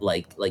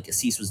like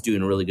Assis was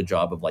doing a really good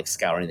job of like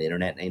scouring the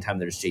internet. And anytime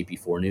there's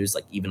JP4 news,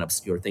 like even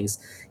obscure things,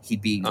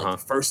 he'd be like the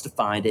first to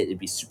find it. It'd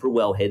be super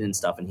well hidden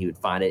stuff, and he would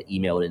find it,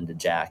 email it into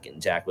Jack,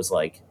 and Jack was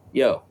like,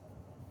 yo,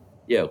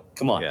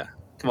 come on. Yeah.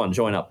 Come on,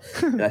 join up.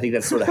 And I think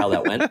that's sort of how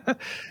that went,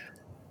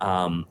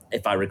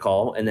 if I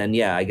recall. And then,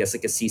 I guess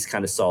like Assis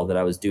kind of saw that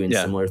I was doing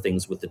similar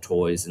things with the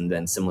toys, and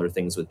then similar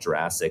things with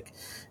Jurassic,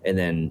 and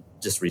then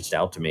just reached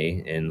out to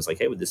me and was like,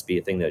 hey, would this be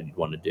a thing that you'd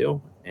want to do?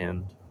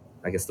 And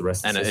I guess the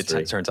rest is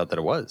history. It turns out that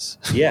it was.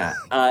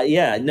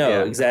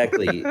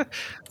 Exactly.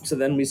 So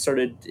then we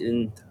started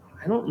in,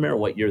 I don't remember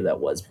what year that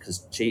was,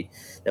 because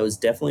that was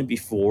definitely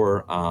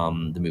before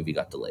the movie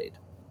got delayed.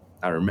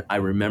 I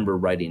remember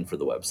writing for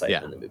the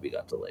website when the movie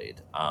got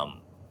delayed.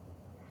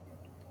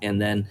 And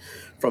then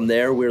from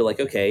there, we were like,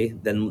 okay,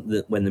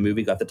 then when the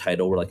movie got the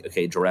title, we're like,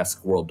 okay,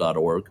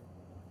 JurassicWorld.org.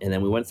 And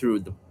then we went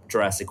through the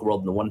Jurassic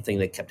World, and the one thing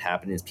that kept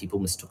happening is people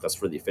mistook us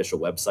for the official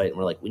website, and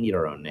we're like, we need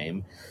our own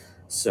name.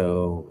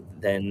 So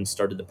then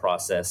started the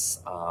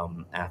process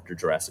after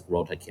Jurassic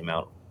World had came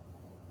out.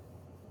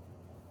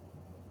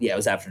 Yeah, it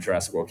was after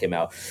Jurassic World came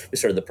out. We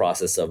started the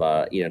process of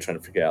trying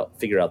to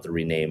figure out the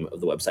rename of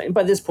the website. And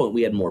by this point,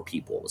 we had more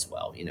people as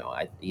well.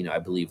 I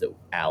believe that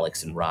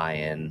Alex and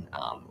Ryan,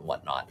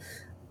 whatnot.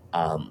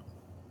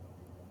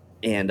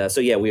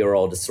 We were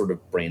all just sort of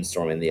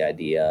brainstorming the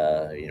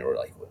idea. We're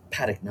like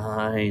Paddock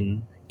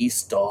 9,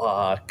 East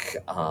Dock,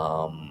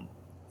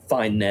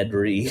 Find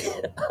Nedry.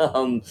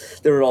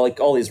 There were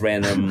all these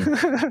random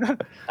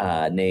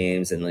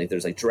names, and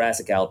there's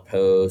Jurassic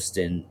Outpost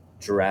and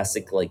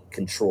Jurassic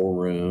Control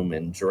Room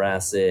and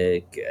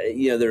Jurassic.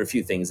 There were a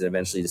few things, and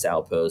eventually just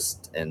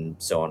Outpost and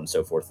so on and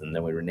so forth. And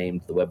then we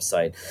renamed the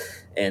website,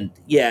 and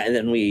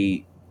then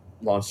we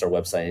launched our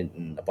website,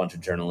 and a bunch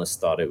of journalists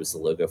thought it was the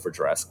logo for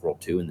Jurassic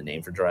World 2 and the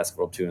name for Jurassic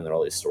World 2, and there are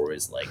all these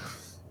stories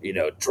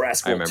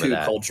Jurassic World 2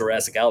 called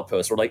Jurassic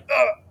Outpost. We're like,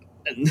 ugh.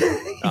 And,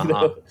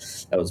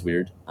 that was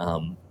weird.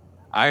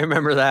 I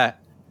remember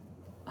that.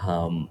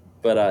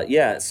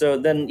 So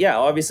then,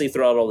 obviously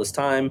throughout all this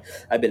time,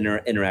 I've been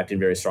interacting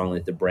very strongly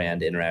with the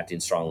brand, interacting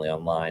strongly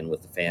online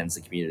with the fans,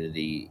 the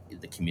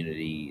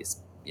community,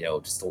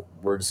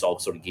 we're just all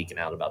sort of geeking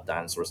out about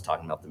dinosaurs,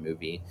 talking about the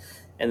movie,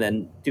 and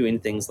then doing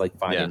things like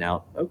finding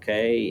out,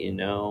 okay,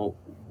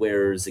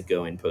 where is it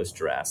going post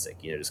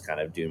Jurassic? Just kind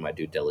of doing my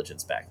due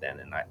diligence back then.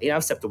 And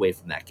I've stepped away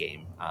from that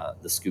game,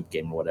 the scoop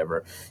game or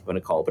whatever you want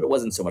to call it. But it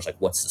wasn't so much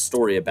what's the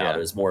story about. It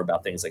was more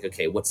about things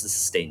okay, what's the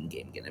sustained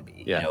game going to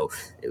be?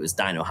 It was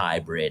Dino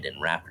Hybrid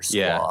and Raptor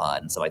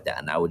Squad and stuff like that.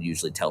 And I would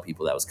usually tell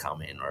people that was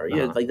coming, or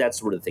that's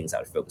sort of the things I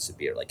would focus would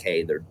be, or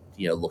hey, they're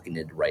looking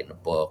into writing a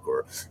book,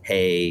 or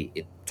hey,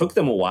 it took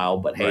them a while,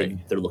 but hey,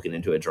 they're looking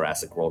into a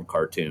Jurassic World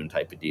cartoon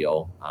type of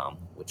deal,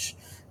 which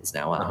is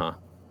now out.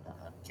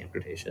 Camp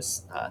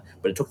Cretaceous,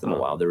 but it took them a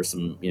while. There were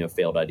some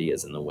failed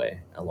ideas in the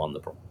way along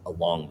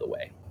the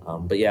way.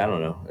 But I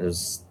don't know. It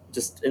was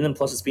just, and then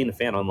plus it's being a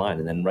fan online,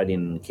 and then writing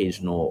an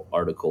occasional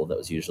article that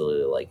was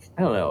usually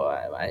I don't know.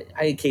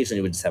 I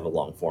occasionally would just have a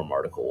long form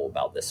article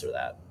about this or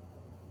that,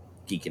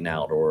 geeking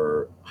out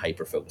or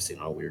hyper focusing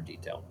on a weird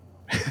detail.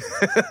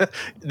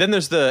 Then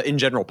there's the In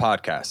General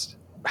podcast.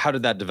 How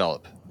did that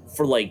develop?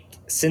 For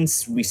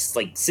since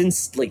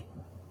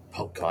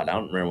oh God, I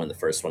don't remember when the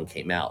first one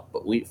came out,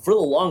 but for the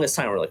longest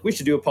time, we're we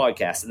should do a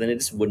podcast, and then it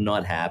just would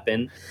not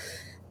happen.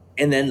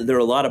 And then there are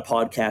a lot of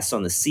podcasts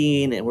on the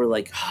scene, and we're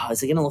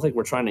is it going to look like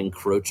we're trying to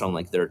encroach on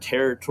their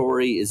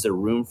territory? Is there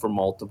room for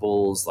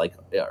multiples?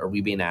 Are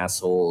we being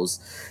assholes?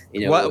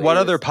 What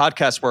other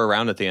podcasts were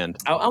around at the end?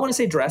 I want to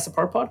say Jurassic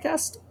Park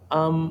podcast.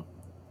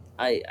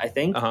 I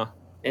think.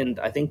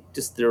 And I think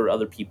just there were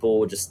other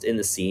people just in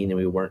the scene, and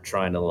we weren't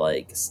trying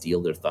to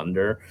steal their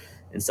thunder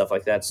and stuff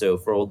like that. So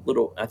for a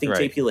little, I think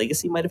JP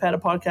Legacy might have had a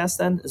podcast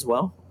then as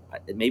well.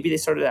 Maybe they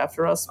started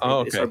after us.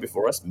 Maybe they started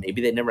before us.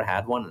 Maybe they never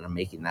had one, and I'm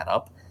making that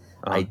up.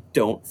 I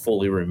don't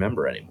fully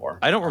remember anymore.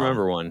 I don't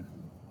remember one.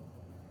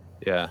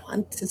 Yeah.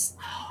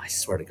 I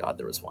swear to God,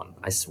 there was one.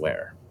 I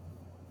swear.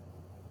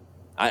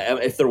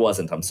 If there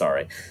wasn't, I'm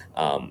sorry.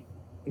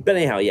 But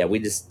anyhow, we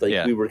just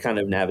we were kind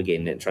of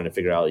navigating it and trying to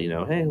figure out,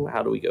 hey,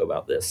 how do we go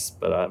about this?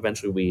 But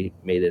eventually we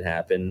made it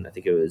happen. I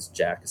think it was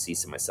Jack,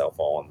 Assis, and myself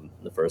all on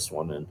the first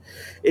one, and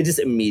it just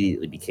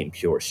immediately became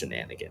pure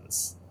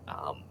shenanigans.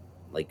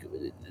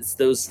 It's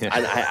those.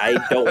 I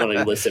don't want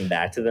to listen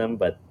back to them,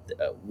 but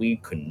we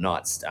could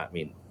not.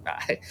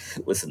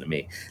 Listen to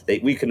me.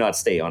 We could not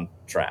stay on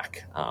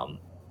track.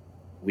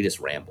 We just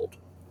rambled.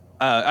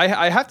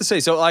 I have to say,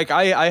 so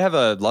I have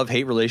a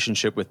love-hate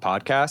relationship with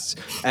podcasts,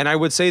 and I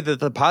would say that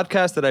the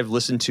podcast that I've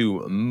listened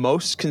to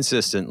most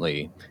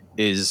consistently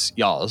is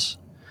y'all's,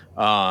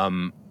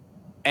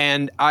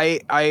 and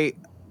I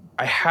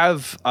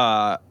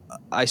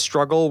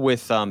struggle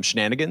with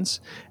shenanigans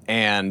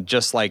and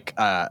just what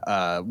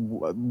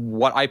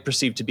I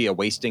perceive to be a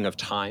wasting of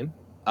time.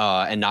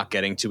 And not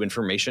getting to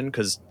information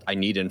because I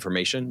need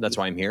information. That's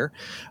why I'm here.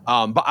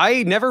 But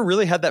I never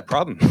really had that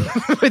problem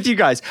with you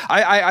guys.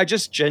 I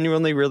just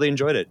genuinely really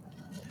enjoyed it.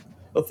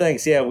 Well,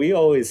 thanks. Yeah, we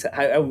always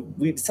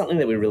something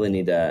that we really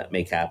need to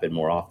make happen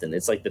more often.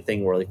 It's the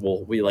thing where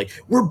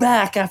we're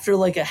back after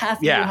a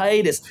half year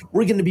hiatus.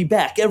 We're going to be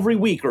back every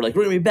week, or we're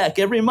going to be back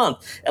every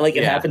month, and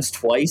it happens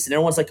twice, and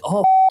everyone's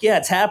oh yeah,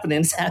 it's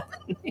happening, and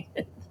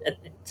it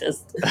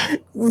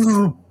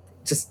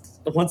just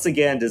once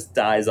again just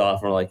dies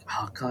off, and we're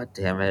oh God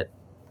damn it.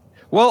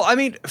 Well,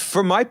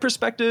 from my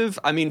perspective,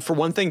 for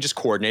one thing, just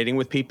coordinating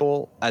with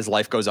people as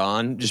life goes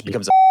on just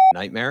becomes a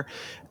nightmare.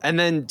 And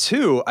then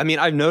two,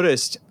 I've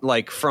noticed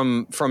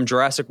from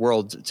Jurassic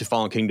World to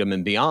Fallen Kingdom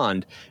and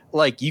beyond,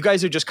 you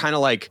guys are just kind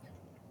of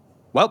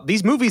well,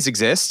 these movies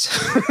exist.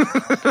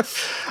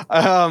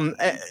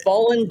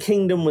 Fallen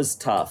Kingdom was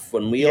tough.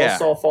 When we all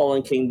saw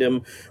Fallen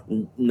Kingdom,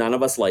 none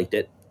of us liked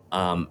it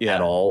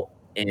at all.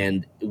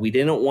 And we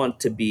didn't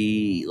want to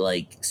be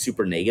like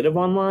super negative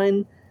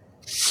online.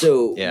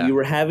 So we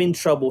were having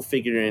trouble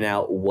figuring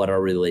out what our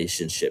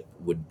relationship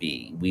would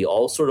be. We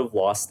all sort of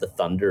lost the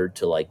thunder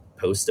to like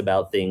post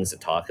about things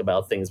and talk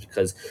about things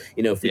because,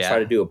 you know, if we try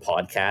to do a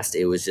podcast,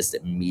 it was just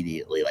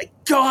immediately like,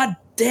 God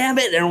damn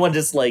it. Everyone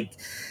just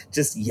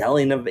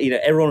yelling, you know,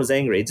 everyone was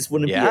angry. It just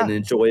wouldn't be an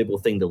enjoyable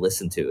thing to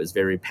listen to. It was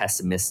very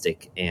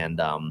pessimistic.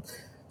 And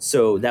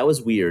so that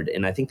was weird.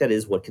 And I think that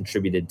is what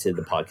contributed to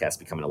the podcast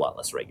becoming a lot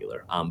less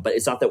regular. But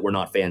it's not that we're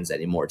not fans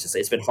anymore. It's just,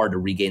 it's been hard to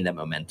regain that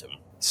momentum.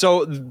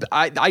 So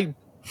I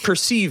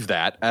perceive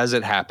that as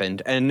it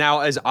happened. And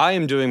now as I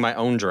am doing my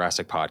own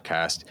Jurassic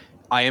podcast,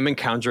 I am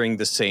encountering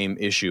the same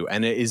issue.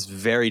 And it is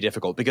very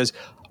difficult because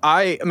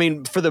I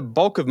mean, for the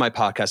bulk of my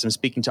podcast, I'm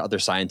speaking to other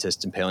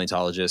scientists and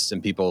paleontologists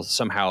and people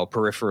somehow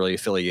peripherally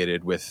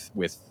affiliated with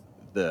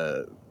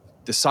the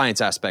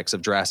science aspects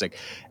of Jurassic.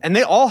 And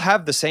they all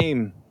have the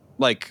same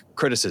like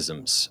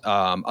criticisms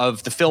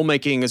of the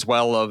filmmaking as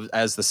well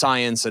as the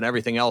science and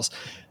everything else.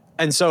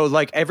 And so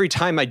like every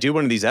time I do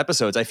one of these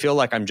episodes, I feel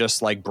like I'm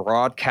just like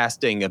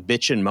broadcasting a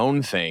bitch and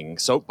moan thing,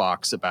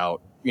 soapbox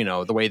about, you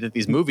know, the way that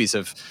these movies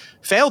have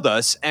failed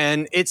us.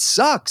 And it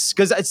sucks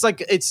because it's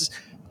like,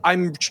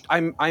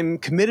 I'm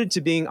committed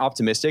to being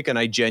optimistic and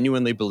I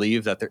genuinely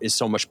believe that there is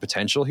so much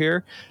potential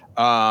here.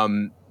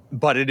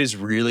 But it is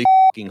really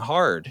fucking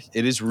hard.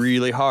 It is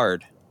really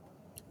hard.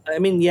 I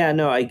mean, yeah,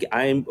 no,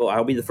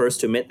 I'll be the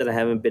first to admit that I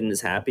haven't been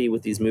as happy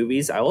with these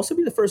movies. I'll also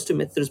be the first to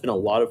admit there's been a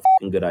lot of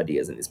fucking good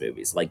ideas in these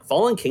movies. Like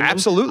Fallen Kingdom,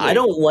 absolutely. I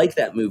don't like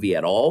that movie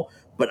at all,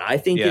 but I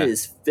think it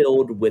is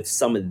filled with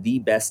some of the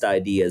best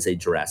ideas a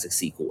Jurassic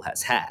sequel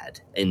has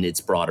had in its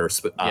broader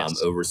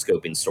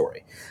overscoping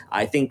story.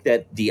 I think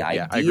that the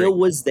idea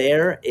was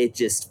there. It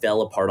just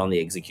fell apart on the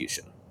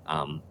execution.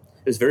 It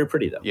was very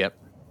pretty, though. Yep.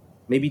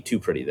 Maybe too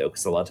pretty, though,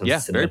 because a lot of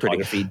times the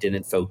cinematography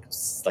didn't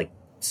focus, like,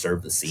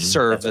 serve the scene.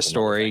 Serve the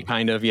story,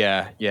 kind of.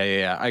 Yeah.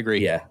 I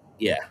agree.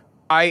 Yeah.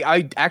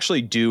 I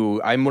actually do.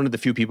 I'm one of the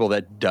few people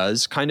that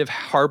does kind of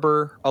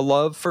harbor a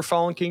love for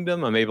Fallen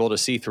Kingdom. I'm able to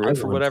see through it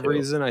for whatever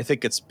reason. I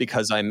think it's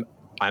because I'm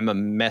a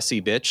messy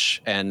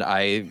bitch and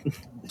I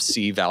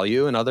see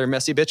value in other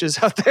messy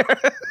bitches out there.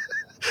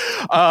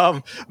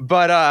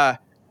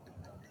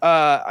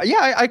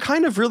 I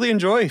kind of really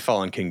enjoy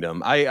Fallen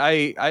Kingdom.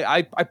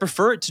 I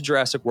prefer it to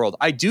Jurassic World.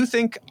 I do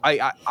think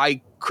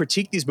I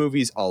critique these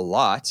movies a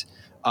lot.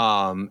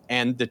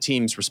 And the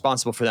teams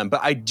responsible for them.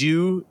 But I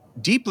do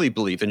deeply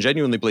believe and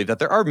genuinely believe that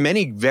there are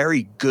many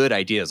very good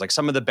ideas, like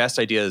some of the best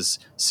ideas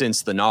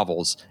since the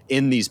novels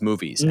in these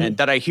movies. And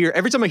that I hear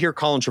every time I hear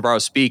Colin Trevorrow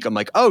speak, I'm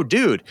like, oh,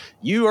 dude,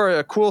 you are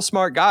a cool,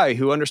 smart guy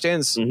who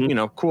understands, you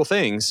know, cool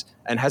things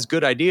and has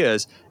good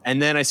ideas.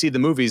 And then I see the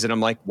movies and I'm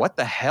like, what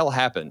the hell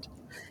happened?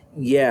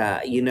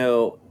 Yeah, you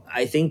know,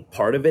 I think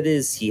part of it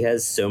is he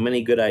has so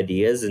many good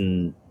ideas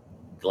and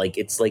like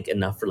it's like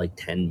enough for like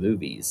 10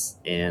 movies.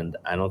 And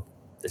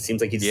it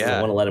seems like he just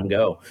doesn't want to let them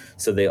go.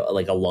 So they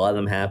like a lot of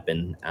them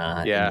happen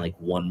in like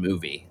one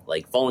movie.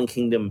 Like Fallen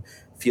Kingdom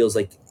feels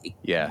like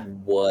it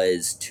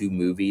was 2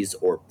 movies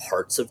or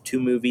parts of 2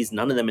 movies.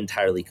 None of them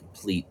entirely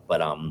complete,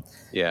 but I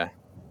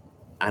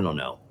don't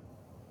know.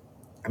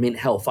 I mean,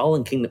 hell,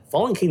 Fallen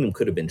Kingdom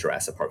could have been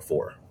Jurassic Park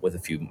 4 with a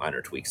few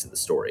minor tweaks to the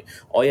story.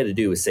 All you had to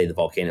do was say the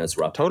volcanoes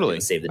erupted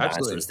and save the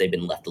dinosaurs. They've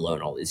been left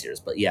alone all these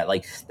years. But yeah,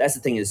 like that's the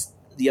thing is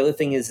the other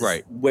thing is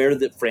where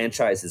the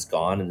franchise has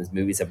gone and the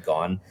movies have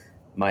gone.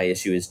 My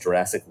issue is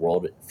Jurassic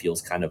World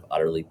feels kind of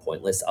utterly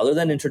pointless, other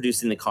than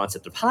introducing the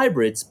concept of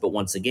hybrids. But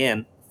once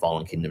again,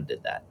 Fallen Kingdom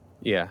did that.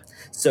 Yeah.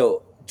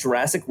 So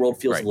Jurassic World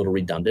feels a little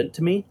redundant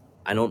to me.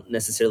 I don't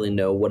necessarily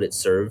know what it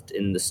served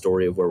in the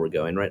story of where we're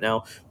going right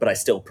now, but I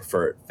still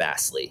prefer it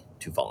vastly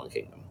to Fallen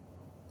Kingdom.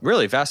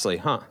 Really? Vastly,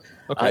 huh?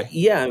 Okay.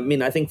 Yeah, I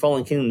mean, I think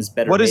Fallen Kingdom is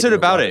better. What is it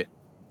about it?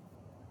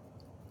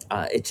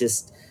 It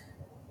just...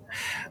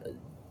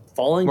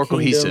 Fallen more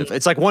Kingdom, cohesive.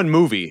 It's like one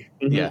movie.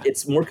 Yeah,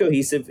 it's more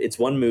cohesive. It's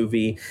one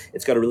movie.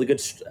 It's got a really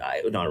good,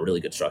 not a really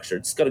good structure.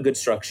 It's got a good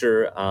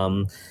structure.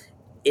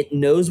 It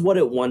knows what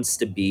it wants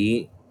to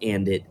be,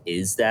 and it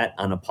is that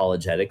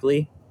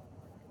unapologetically.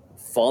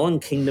 Fallen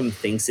Kingdom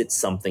thinks it's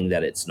something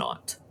that it's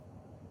not.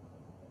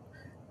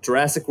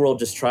 Jurassic World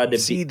just tried to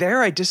see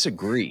there. I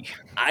disagree.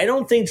 I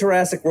don't think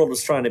Jurassic World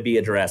was trying to be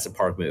a Jurassic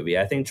Park movie.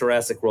 I think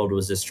Jurassic World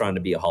was just trying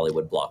to be a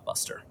Hollywood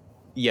blockbuster.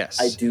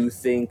 Yes. I do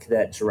think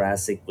that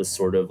Jurassic was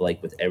sort of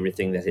like with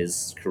everything that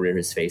his career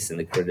has faced and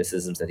the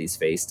criticisms that he's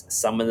faced,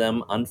 some of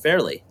them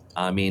unfairly.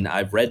 I mean,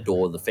 I've read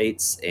Duel of the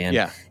Fates, and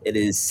it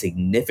is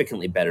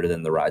significantly better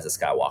than The Rise of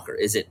Skywalker.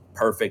 Is it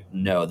perfect?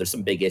 No. There's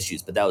some big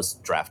issues, but that was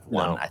draft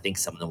 1. No. I think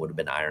some of them would have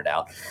been ironed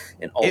out.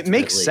 And it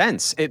makes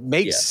sense. It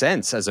makes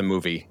sense as a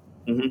movie.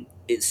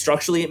 Mm-hmm.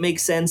 Structurally, it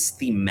makes sense.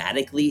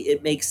 Thematically,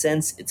 it makes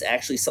sense. It's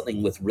actually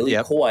something with really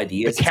cool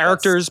ideas. The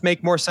characters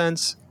make more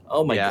sense.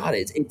 Oh my God,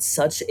 it's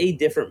such a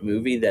different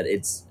movie that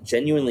it's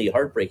genuinely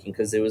heartbreaking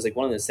because it was like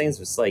one of those things.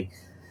 It's like,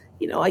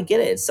 I get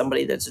it. It's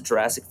somebody that's a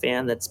Jurassic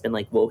fan that's been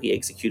like, well, he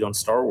execute on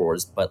Star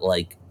Wars, but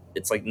like,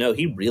 it's like, no,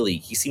 he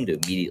seemed to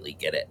immediately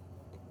get it.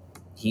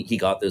 He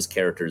got those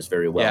characters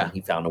very well, and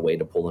he found a way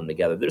to pull them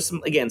together. There's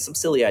some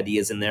silly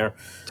ideas in there,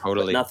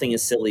 totally, but nothing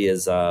as silly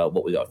as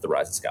what we got with The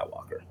Rise of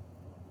Skywalker.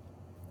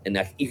 And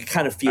you can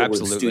kind of feel where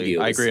the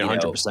studio I is, agree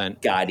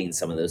 100%. Guiding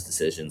some of those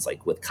decisions,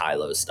 like with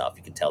Kylo's stuff.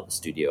 You can tell the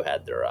studio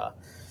had their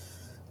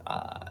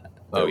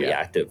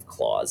reactive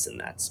clause in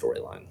that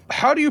storyline.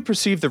 How do you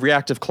perceive the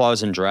reactive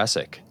clause in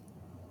Jurassic?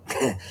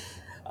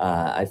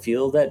 I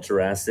feel that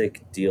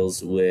Jurassic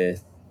deals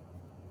with,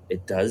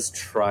 it does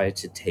try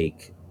to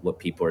take what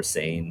people are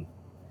saying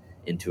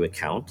into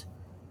account,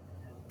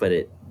 but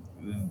it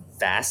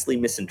vastly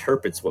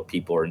misinterprets what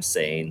people are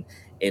saying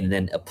and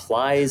then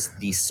applies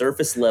the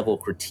surface level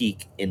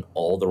critique in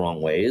all the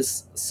wrong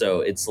ways.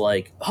 So it's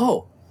like,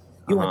 oh,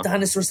 you want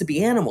dinosaurs to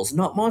be animals,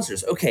 not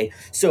monsters. Okay,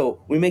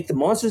 so we make the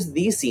monsters in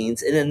these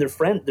scenes, and then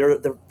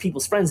they're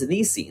people's friends in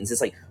these scenes. It's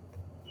like,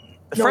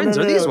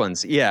 these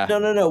ones. Yeah.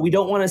 No. We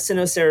don't want a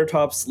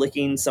Sinoceratops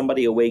licking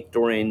somebody awake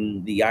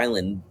during the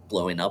island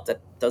blowing up.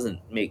 That doesn't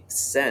make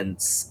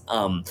sense.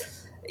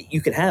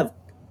 You could have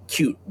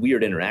cute,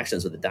 weird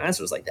interactions with the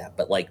dinosaurs like that,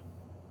 but like,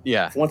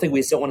 for one thing,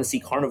 we just don't want to see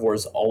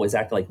carnivores always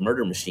acting like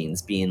murder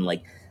machines, being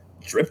like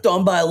dripped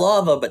on by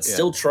lava, but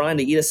still trying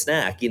to eat a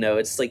snack.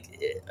 It's like,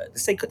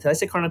 did I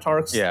say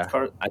Carnotaurus? Yeah.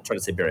 I tried to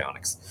say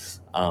Baryonyx.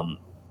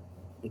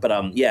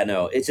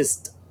 No, it's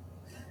just,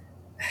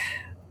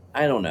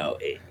 I don't know.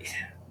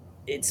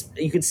 It's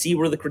you could see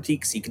where the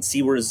critiques, you could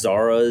see where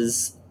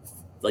Zara's,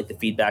 like the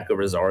feedback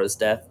over Zara's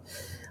death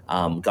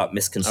got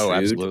misconstrued. Oh,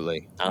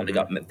 absolutely. They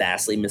got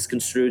vastly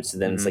misconstrued. So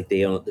then it's like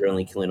they're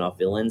only killing off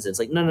villains. It's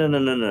like,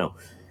 no.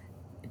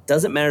 It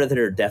doesn't matter that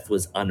her death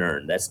was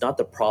unearned. That's not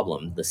the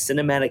problem. The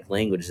cinematic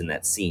language in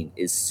that scene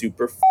is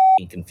super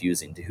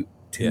confusing to who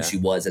she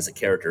was as a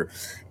character.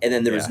 And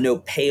then there was no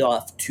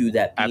payoff to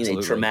that being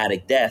a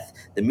traumatic death.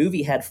 The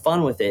movie had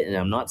fun with it, and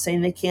I'm not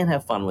saying they can't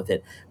have fun with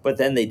it, but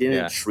then they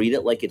didn't treat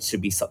it like it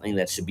should be something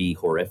that should be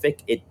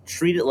horrific. It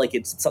treated it like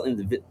it's something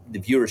the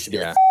viewer should be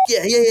like,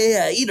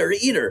 yeah, eat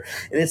her.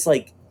 And it's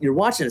like, you're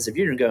watching this, if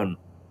you're going,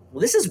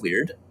 well, this is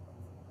weird.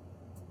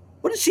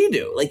 What did she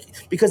do? Like,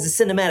 because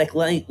the cinematic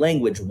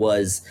language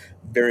was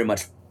very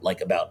much like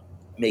about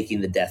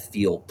making the death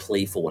feel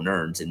playful and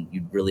earned, and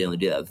you really only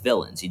do that with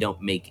villains. You don't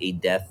make a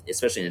death,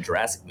 especially in a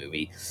Jurassic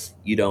movie,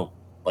 you don't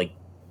like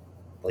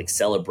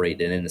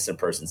celebrate an innocent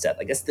person's death.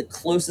 I guess the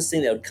closest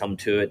thing that would come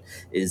to it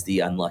is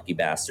the unlucky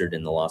bastard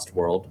in The Lost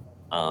World.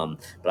 But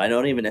I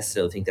don't even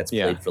necessarily think that's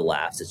played for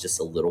laughs. It's just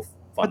a little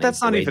funny. But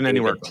that's not even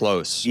anywhere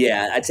close.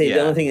 Yeah, I'd say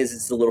the only thing is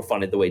it's a little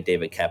funny the way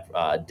David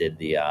Koepp did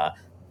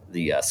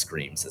the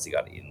screams as he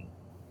got eaten.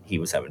 He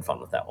was having fun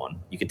with that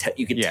one. You could tell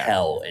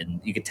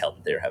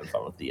that they were having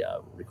fun with the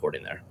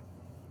recording there.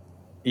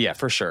 Yeah,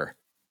 for sure.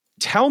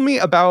 Tell me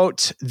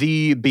about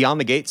the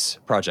Beyond the Gates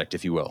project,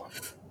 if you will.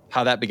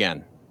 How that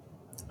began.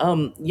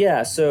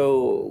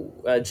 So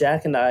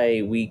Jack and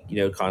I, we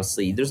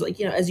constantly, there's like,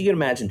 as you can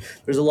imagine,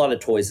 there's a lot of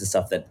toys and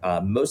stuff that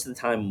most of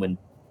the time when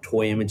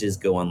toy images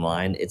go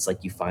online, it's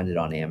like you find it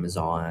on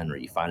Amazon or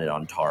you find it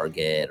on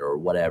Target or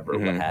whatever,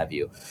 what have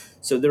you.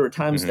 So there were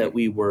times that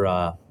we were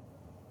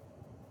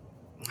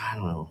I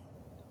don't know.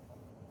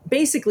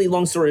 Basically,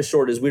 long story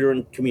short, is we were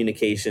in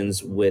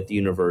communications with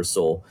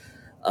Universal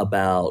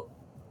about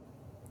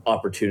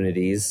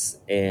opportunities,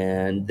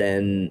 and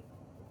then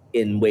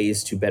in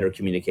ways to better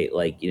communicate,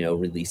 like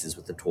releases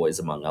with the toys,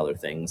 among other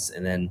things.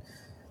 And then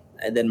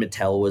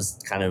Mattel was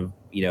kind of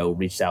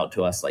reached out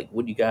to us, like,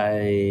 would you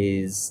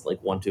guys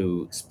like want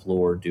to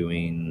explore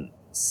doing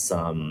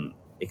some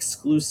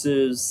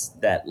exclusives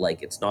that,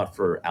 like, it's not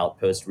for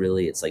Outpost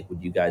really, it's like,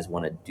 would you guys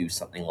want to do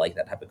something like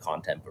that type of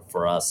content but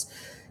for us?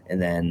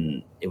 And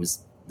then it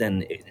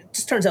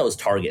just turns out it was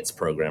Target's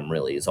program,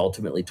 really. Is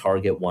ultimately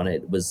Target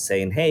was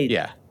saying,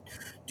 hey,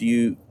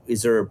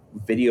 is there a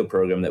video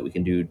program that we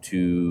can do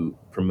to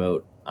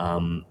promote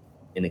and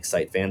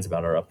excite fans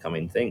about our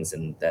upcoming things?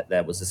 And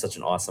that was just such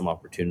an awesome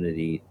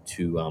opportunity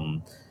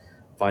to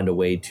find a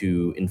way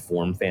to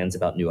inform fans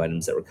about new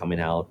items that were coming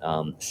out,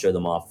 show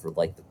them off for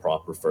like the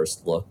proper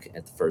first look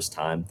at the first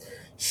time,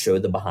 show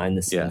the behind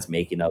the scenes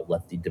making up,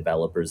 let the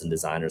developers and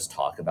designers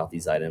talk about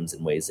these items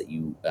in ways that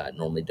you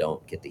normally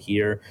don't get to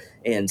hear,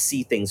 and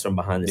see things from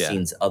behind the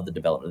scenes of the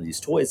development of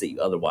these toys that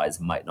you otherwise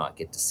might not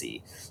get to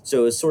see.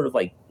 So it's sort of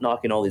like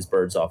knocking all these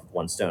birds off with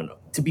one stone.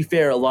 To be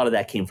fair, a lot of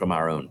that came from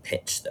our own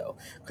pitch, though,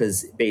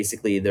 because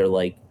basically they're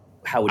like,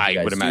 how would you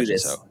guys do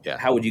this? So. Yeah.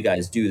 How would you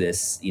guys do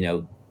this?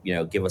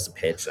 Give us a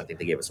pitch. I think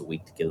they gave us a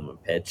week to give them a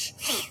pitch.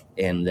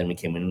 And then we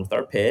came in with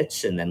our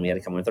pitch, and then we had to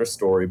come in with our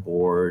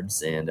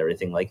storyboards and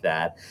everything like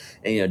that.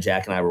 And,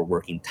 Jack and I were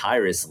working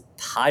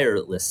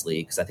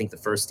tirelessly, because I think the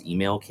first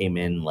email came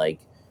in like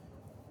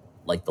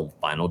the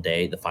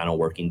final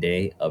working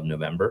day of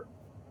November.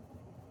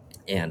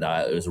 And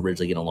it was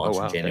originally going to launch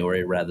in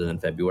January rather than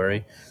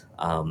February.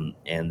 And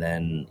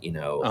then,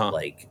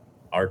 like,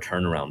 our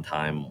turnaround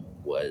time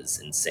was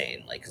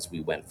insane. Like, because we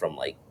went from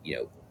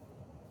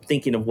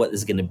thinking of what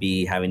is going to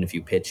be, having a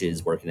few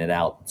pitches, working it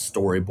out,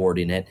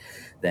 storyboarding it,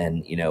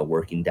 then,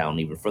 working down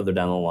even further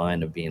down the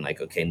line of being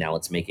like, okay, now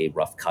let's make a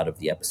rough cut of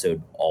the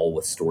episode all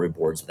with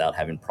storyboards without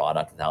having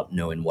product, without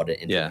knowing what an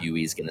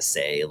interviewee is going to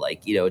say.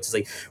 Like, it's just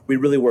like, we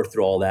really worked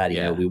through all that.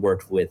 We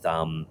worked with,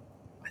 I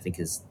think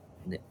his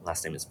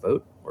last name is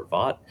Vogt or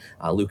Vought,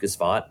 Lucas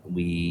Vought.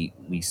 We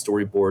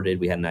storyboarded,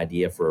 we had an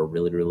idea for a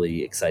really,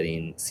 really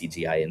exciting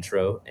CGI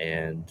intro,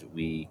 and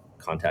we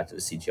contacted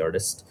a CG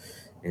artist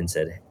and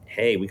said,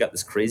 hey, we got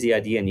this crazy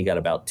idea and you got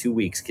about 2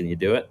 weeks. Can you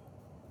do it?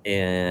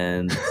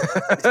 And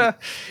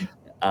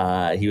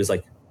he was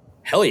like,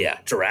 hell yeah.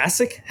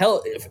 Jurassic?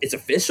 Hell, it's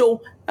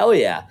official? Hell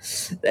yeah.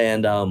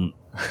 And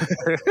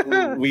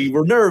we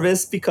were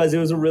nervous because it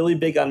was a really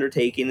big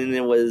undertaking, and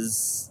it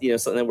was,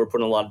 something that we're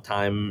putting a lot of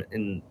time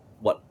in,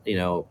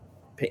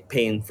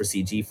 paying for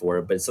CG for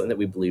it, but it's something that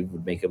we believe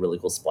would make a really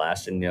cool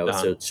splash. And,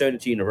 so showing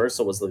it to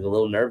Universal was like a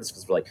little nervous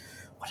because we're like,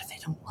 what if they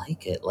don't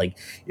like it? Like,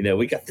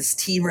 we got this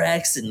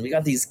T-Rex and we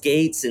got these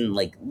gates, and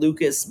like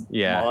Lucas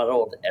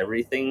modeled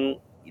everything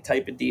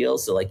type of deal.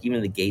 So like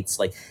even the gates,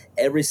 like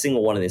every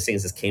single one of these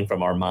things just came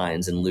from our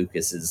minds and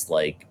Lucas's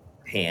like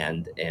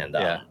hand, and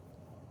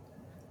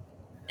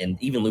and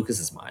even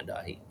Lucas's mind,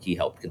 he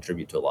helped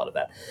contribute to a lot of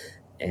that.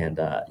 And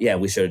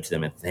we showed it to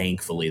them, and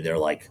thankfully they're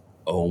like,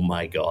 oh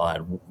my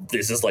God,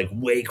 this is like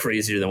way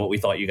crazier than what we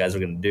thought you guys were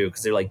going to do.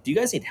 Because they're like, do you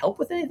guys need help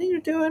with anything you're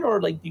doing?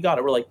 Or like, you got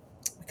it? We're like,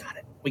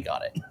 we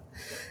got it.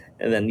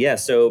 And then,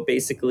 so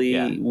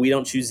basically we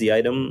don't choose the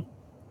item.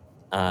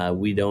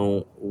 We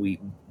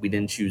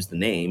didn't choose the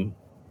name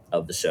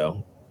of the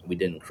show. We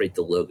didn't create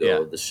the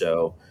logo of the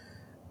show.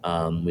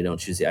 We don't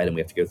choose the item.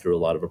 We have to go through a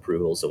lot of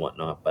approvals and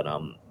whatnot, but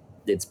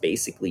it's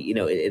basically,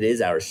 it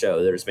is our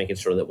show. They're just making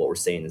sure that what we're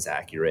saying is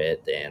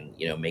accurate and,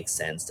 makes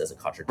sense, doesn't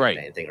contradict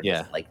anything, or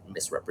doesn't like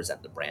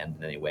misrepresent the brand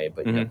in any way.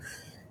 But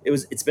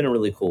it's been a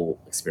really cool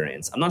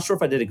experience. I'm not sure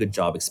if I did a good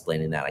job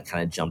explaining that. I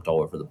kind of jumped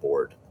all over the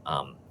board,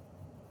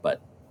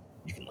 but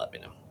you can let me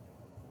know.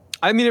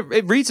 I mean,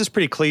 it reads as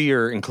pretty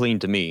clear and clean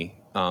to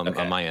me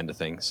on my end of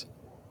things.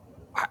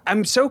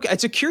 I'm so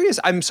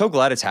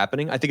glad it's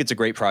happening. I think it's a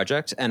great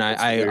project, and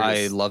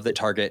I love that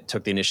Target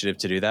took the initiative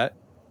to do that.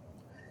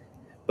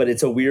 But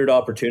it's a weird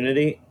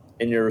opportunity,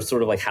 and you're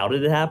sort of like, how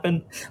did it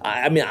happen?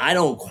 I mean, I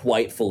don't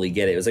quite fully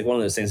get it. It was like one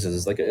of those things.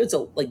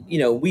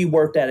 We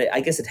worked at it.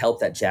 I guess it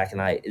helped that Jack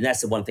and I, and that's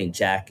the one thing.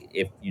 Jack,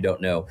 if you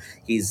don't know,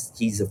 he's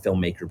a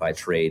filmmaker by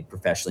trade.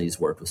 Professionally, he's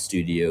worked with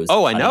studios.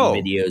 Oh, I know.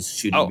 Videos,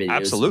 shooting videos,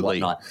 absolutely.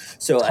 and whatnot.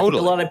 So I think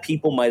a lot of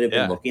people might have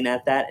been looking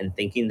at that and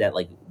thinking that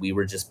like we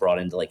were just brought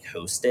in to like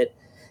host it.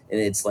 And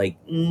it's like,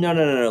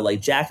 no.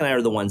 Like, Jack and I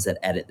are the ones that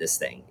edit this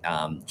thing.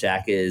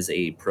 Jack is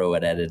a pro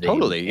at editing.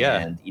 Totally, yeah.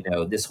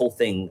 And, this whole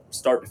thing,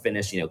 start to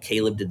finish,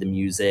 Caleb did the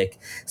music.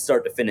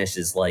 Start to finish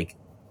is like,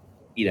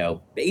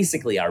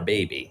 basically our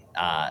baby.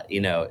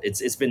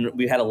 It's been,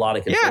 we've had a lot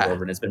of control over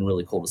it, and it's been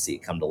really cool to see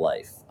it come to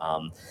life.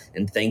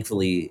 And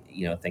thankfully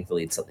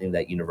it's something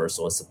that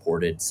Universal has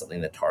supported, something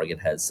that Target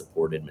has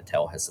supported,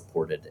 Mattel has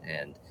supported,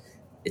 and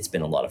it's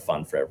been a lot of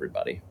fun for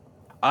everybody.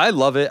 I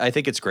love it. I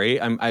think it's great.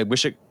 I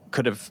wish it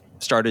could have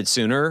started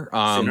sooner,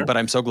 but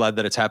I'm so glad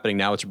that it's happening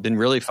now. It's been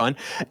really fun.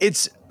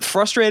 It's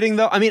frustrating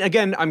though. I mean,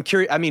 again, I'm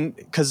curious. I mean,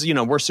 because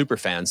we're super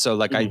fans, so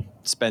like I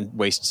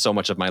waste so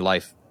much of my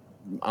life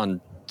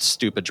on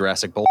stupid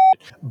Jurassic bullshit.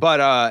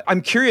 But I'm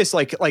curious,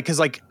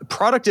 because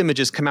product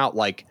images come out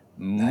like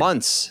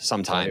months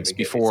sometimes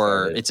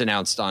before it's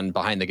announced on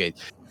Behind the Gate.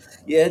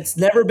 Yeah, it's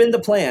never been the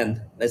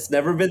plan.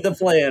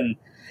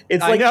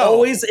 It's like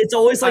always. It's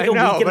always like a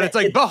week. But it's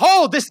like,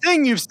 behold, this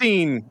thing you've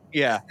seen.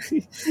 Yeah,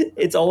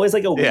 it's always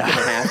like a week and a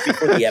half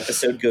before the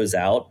episode goes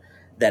out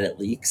that it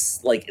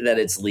leaks, like that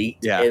it's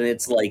leaked, and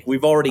it's like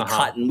we've already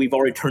cut and we've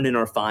already turned in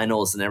our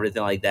finals and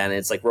everything like that, and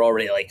it's like we're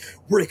already like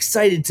we're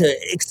excited to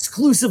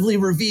exclusively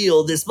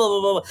reveal this blah blah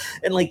blah,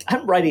 and like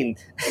I'm writing.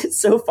 It's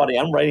so funny.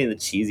 I'm writing the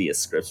cheesiest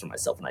scripts for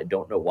myself, and I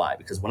don't know why,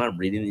 because when I'm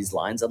reading these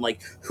lines, I'm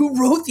like, who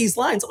wrote these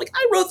lines? I'm like,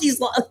 I wrote these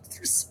lines.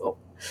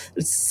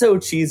 It's so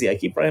cheesy. I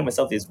keep writing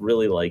myself these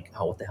really like,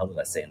 what the hell did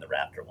I say in the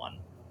Raptor one?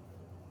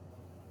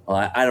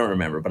 Well, I don't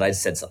remember, but I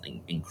said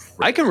something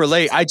incredible. I can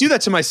relate. I do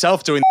that to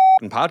myself doing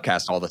the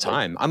podcast all the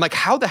time. I'm like,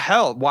 how the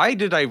hell? Why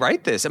did I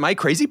write this? Am I a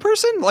crazy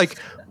person? Like,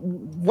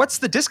 what's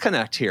the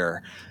disconnect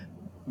here?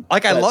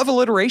 Like, I love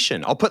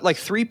alliteration. I'll put like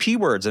 3 P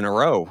words in a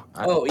row.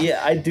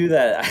 I do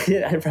that.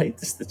 I write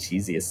the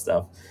cheesiest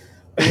stuff.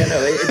 But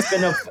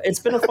it's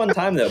been a fun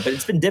time though, but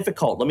it's been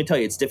difficult. Let me tell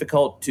you, it's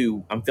difficult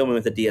I'm filming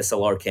with a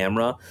DSLR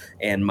camera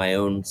and my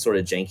own sort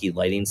of janky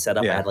lighting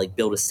setup. I had to like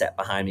build a set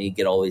behind me,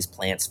 get all these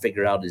plants,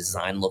 figure out a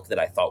design look that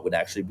I thought would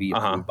actually be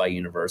approved by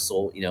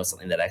Universal,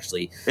 something that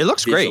actually it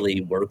looks visually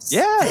great. Works.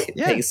 Yeah.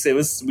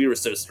 We were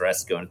so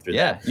stressed going through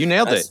that. You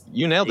nailed it.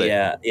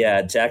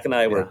 Yeah. Jack and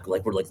I we're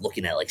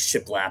looking at like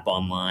shiplap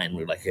online.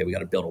 We're like, hey, we got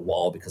to build a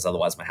wall because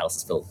otherwise my house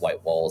is filled with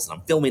white walls, and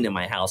I'm filming in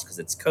my house because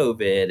it's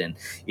COVID, and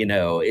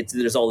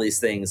there's all these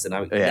things,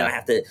 and then I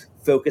have to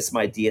focus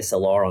my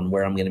DSLR on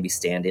where I'm going to be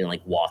standing and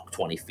like walk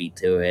 20 feet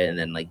to it, and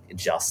then like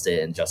adjust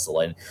the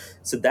light.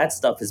 So that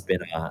stuff has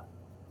been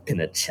been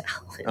a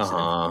challenge.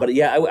 But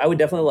yeah, I would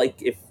definitely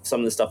like if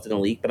some of the stuff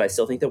didn't leak, but I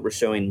still think that we're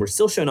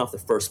still showing off the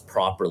first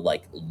proper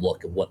like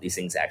look of what these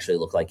things actually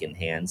look like in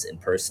hands. And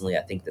personally,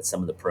 I think that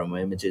some of the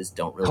promo images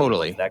don't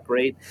really look that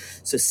great.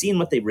 So seeing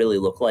what they really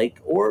look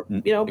like, or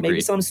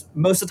maybe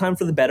most of the time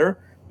for the better,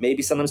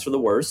 maybe sometimes for the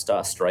worst,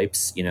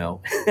 stripes,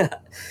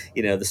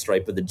 the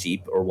stripe of the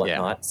Jeep or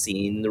whatnot,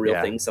 seeing the real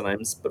thing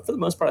sometimes. But for the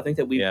most part, I think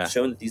that we've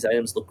shown that these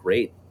items look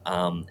great.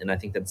 And I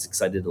think that's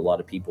excited a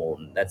lot of people.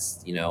 And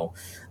that's,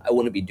 I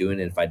wouldn't be doing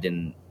it if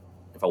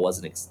I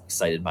wasn't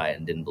excited by it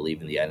and didn't believe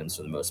in the items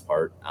for the most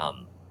part.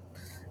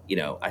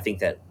 I think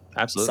that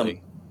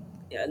absolutely.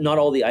 Not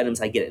all the items,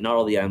 I get it. Not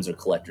all the items are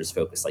collector's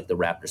focused. Like the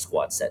Raptor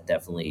Squad set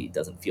definitely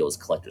doesn't feel as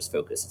collector's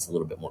focused. It's a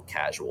little bit more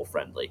casual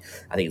friendly.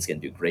 I think it's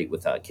going to do great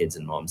with kids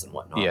and moms and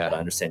whatnot. But I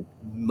understand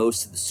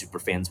most of the super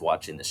fans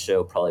watching the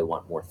show probably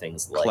want more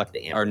things like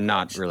the Amber are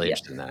not collection. really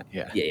interested in that.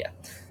 Yeah.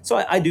 So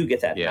I do get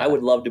that. I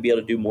would love to be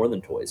able to do more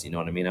than toys. You know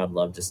what I mean? I'd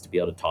love just to be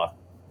able to talk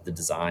the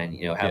design.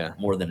 Have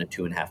more than a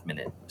 2.5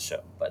 minute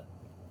show. But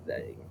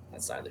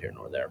that's neither here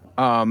nor there.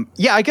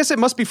 I guess it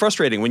must be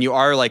frustrating when you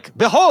are like,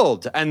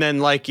 behold, and then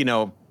like,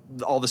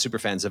 all the super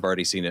fans have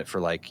already seen it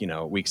for like,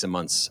 weeks and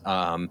months.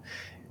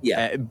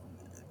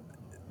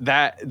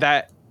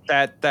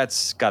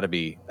 That's gotta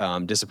be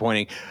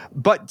disappointing.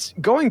 But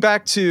going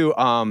back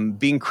to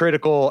being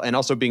critical and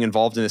also being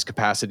involved in this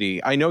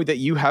capacity, I know that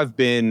you have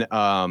been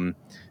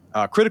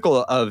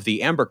critical of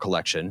the Amber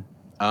collection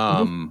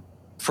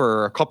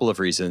for a couple of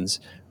reasons,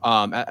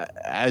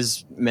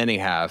 as many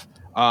have.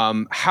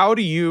 How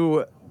do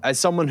you, as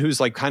someone who's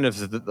like kind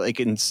of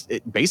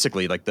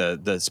basically like the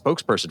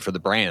spokesperson for the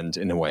brand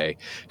in a way,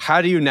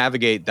 how do you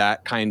navigate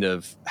that kind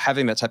of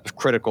having that type of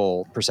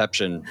critical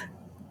perception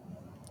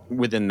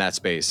within that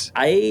space?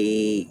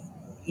 I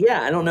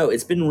don't know.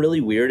 It's been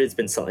really weird. It's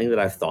been something that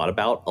I've thought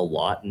about a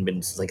lot and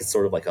been like, it's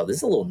sort of like, oh, this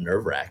is a little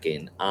nerve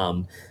wracking.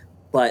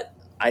 But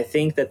I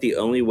think that the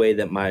only way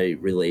that my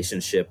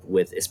relationship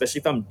with, especially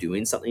if I'm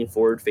doing something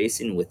forward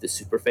facing with the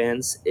super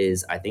fans,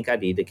 is I think I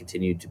need to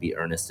continue to be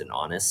earnest and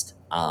honest.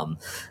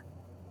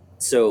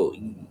 So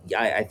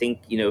I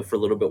think, for a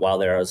little bit while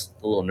there, I was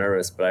a little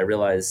nervous, but I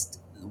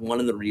realized one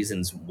of the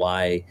reasons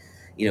why,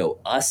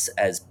 us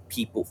as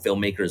people,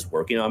 filmmakers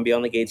working on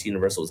Beyond the Gates,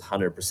 Universal is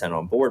 100%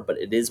 on board, but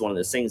it is one of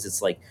those things.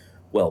 It's like,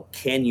 well,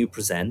 can you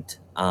present?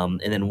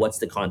 And then what's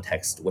the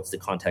context? What's the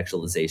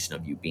contextualization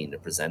of you being a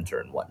presenter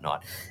and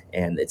whatnot?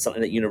 And it's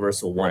something that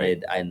Universal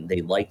wanted, and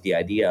they liked the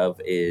idea of.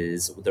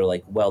 Is they're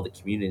like, well, the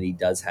community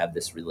does have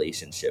this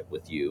relationship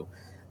with you.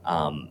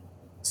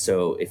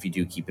 So if you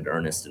do keep it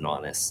earnest and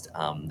honest,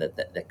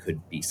 that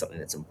could be something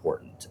that's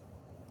important.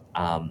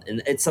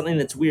 And it's something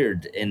that's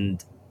weird,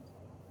 and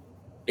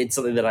it's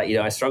something that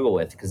I struggle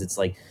with, because it's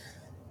like,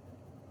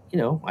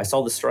 I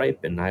saw the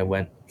stripe and I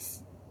went,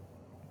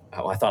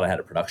 oh, I thought I had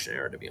a production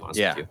error, to be honest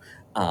with you.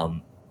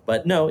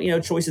 But no,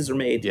 choices are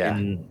made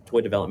in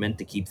toy development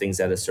to keep things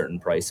at a certain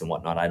price and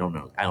whatnot. I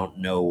don't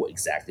know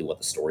exactly what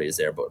the story is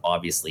there, but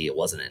obviously it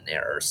wasn't an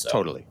error. So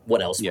totally,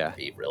 what else would it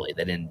be, really?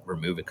 They didn't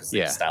remove it because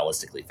they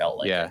stylistically felt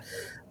like it.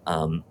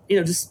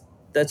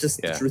 That's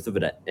just the truth of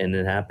it, and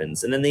it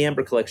happens. And then the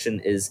Amber collection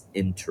is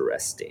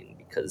interesting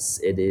because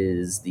it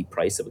is the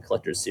price of a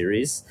collector's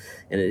series,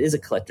 and it is a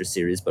collector's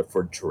series, but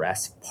for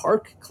Jurassic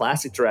Park,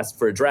 classic Jurassic,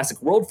 for a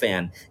Jurassic World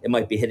fan, it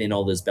might be hitting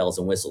all those bells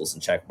and whistles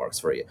and check marks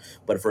for you.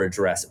 But for a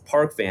Jurassic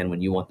Park fan,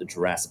 when you want the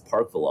Jurassic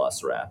Park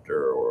Velociraptor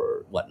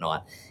or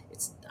whatnot,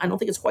 I don't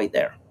think it's quite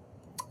there.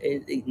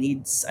 It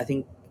needs, I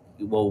think,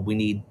 we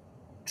need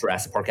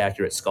Jurassic Park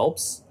accurate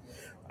sculpts.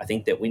 I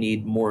think that we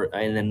need more,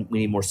 and then we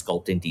need more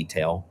sculpting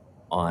detail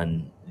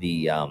on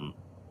the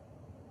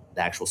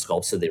actual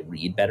sculpts so they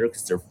read better,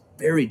 because they're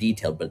very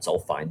detailed, but it's all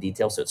fine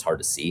detail, so it's hard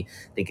to see.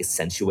 I think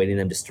accentuating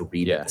them just to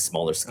read at a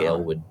smaller scale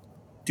would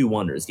do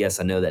wonders. Yes,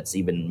 I know that's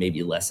even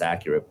maybe less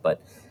accurate,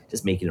 but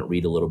just making it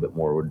read a little bit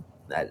more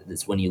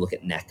it's when you look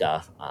at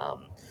NECA,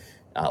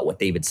 what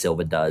David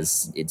Silva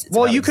does. It's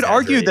well, you could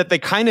argue that they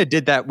kind of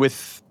did that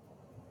with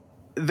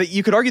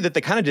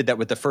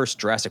the first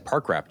Jurassic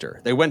Park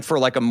Raptor. They went for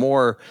like a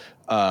more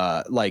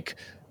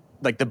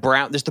like the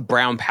brown, just the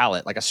brown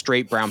palette, like a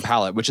straight brown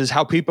palette, which is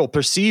how people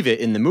perceive it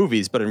in the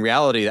movies. But in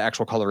reality, the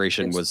actual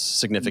coloration was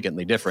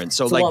significantly different.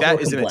 So like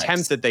that is an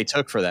attempt that they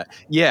took for that.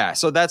 Yeah.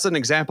 So that's an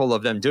example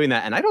of them doing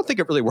that. And I don't think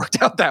it really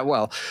worked out that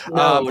well,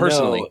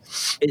 personally.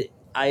 No.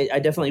 I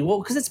definitely,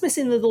 because it's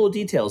missing the little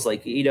details.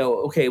 Like,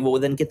 okay, well,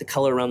 then get the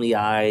color around the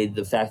eye,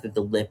 the fact that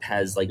the lip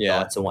has like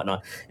dots and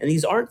whatnot. And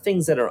these aren't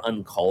things that are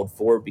uncalled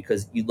for,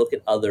 because you look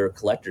at other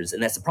collectors,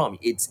 and that's the problem.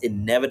 It's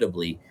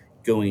inevitably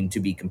going to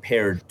be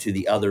compared to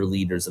the other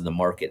leaders of the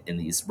market in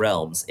these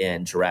realms,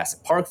 and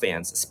Jurassic Park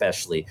fans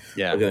especially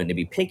are going to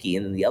be picky.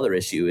 And then the other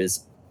issue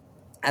is,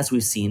 as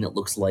we've seen, it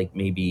looks like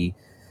maybe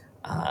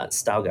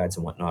style guides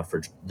and whatnot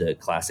for the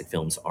classic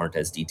films aren't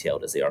as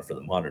detailed as they are for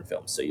the modern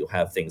films. So you'll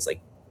have things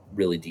like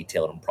really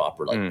detailed and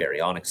proper, like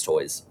Baryonyx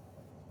toys,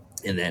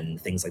 and then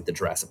things like the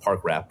Jurassic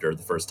Park Raptor.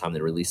 The first time they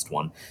released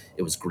one,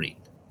 it was green.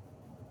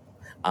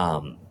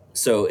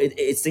 So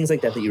it's things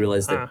like that you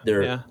realize that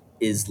they're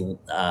is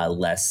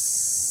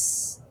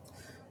less.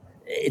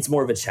 It's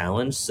more of a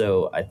challenge.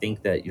 So I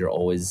think that you're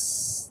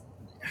always.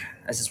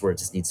 That's just where it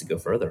just needs to go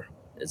further.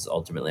 Is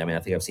ultimately. I mean, I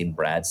think I've seen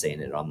Brad saying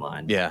it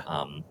online. Yeah.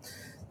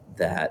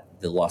 That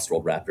the Lost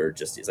World Raptor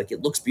just is like,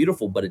 it looks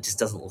beautiful, but it just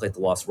doesn't look like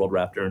the Lost World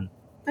Raptor, and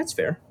that's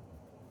fair.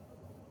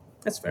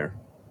 That's fair.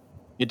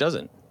 It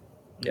doesn't.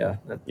 Yeah,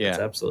 that's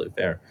absolutely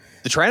fair.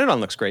 The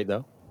Pteranodon looks great,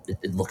 though.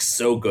 It looks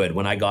so good.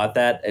 When I got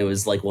that, it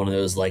was like one of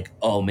those like,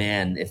 oh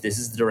man, if this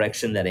is the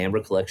direction that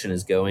Amber Collection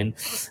is going,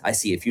 I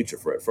see a future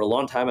for it. For a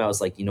long time, I was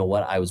like, you know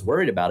what? I was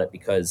worried about it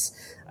because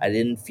I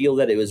didn't feel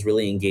that it was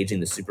really engaging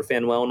the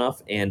superfan well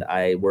enough, and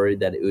I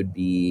worried that it would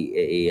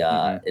be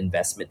a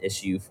investment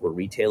issue for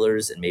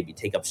retailers and maybe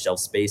take up shelf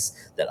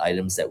space, that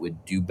items that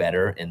would do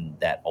better and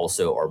that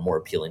also are more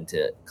appealing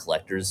to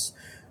collectors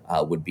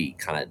would be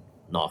kind of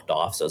knocked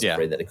off. So I was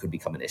afraid that it could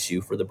become an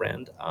issue for the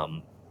brand.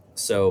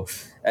 So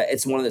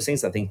it's one of those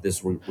things. I think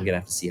we're going to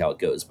have to see how it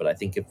goes. But I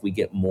think if we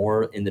get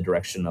more in the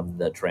direction of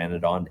the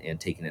Pteranodon and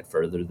taking it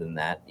further than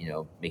that,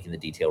 making the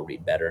detail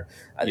read better,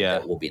 I think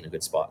that will be in a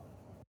good spot.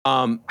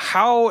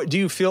 How do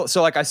you feel?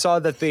 So like I saw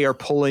that they are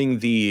pulling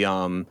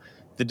the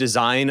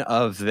design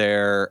of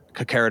their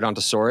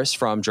Carcharodontosaurus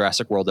from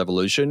Jurassic World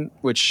Evolution,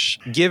 which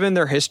given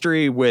their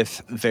history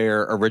with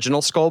their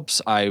original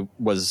sculpts, I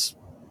was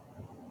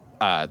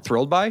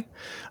thrilled by.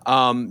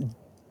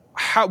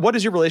 What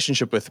is your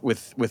relationship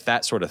with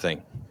that sort of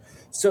thing?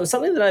 So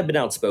something that I've been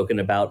outspoken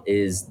about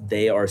is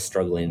they are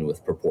struggling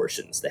with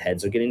proportions. The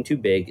heads are getting too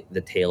big,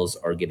 the tails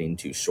are getting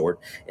too short,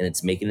 and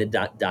it's making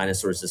the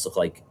dinosaurs just look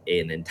like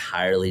an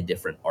entirely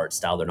different art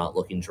style. They're not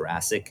looking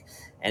Jurassic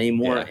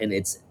anymore, and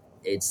it's.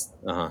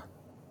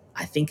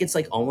 I think it's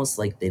like almost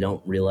like they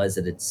don't realize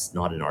that it's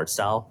not an art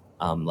style.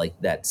 Like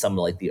that some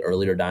like the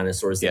earlier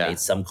dinosaurs, they made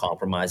some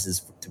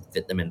compromises to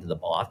fit them into the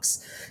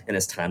box. And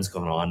as time's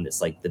gone on, it's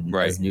like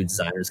as new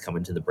designers come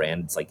into the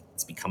brand, it's like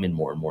it's becoming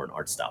more and more an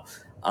art style.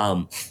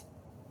 I'm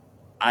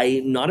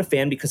not a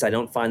fan because I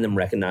don't find them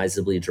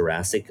recognizably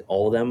Jurassic,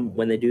 all of them,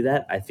 when they do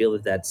that. I feel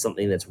that that's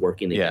something that's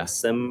working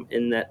against them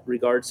in that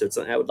regard. So it's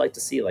something I would like to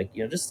see, like,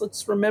 just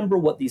let's remember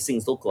what these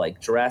things look like.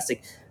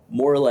 Jurassic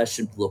more or less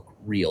should look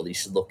real. These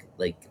should look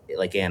like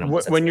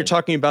animals. When you're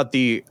talking about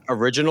the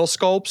original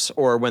sculpts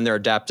or when they're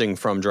adapting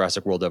from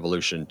Jurassic World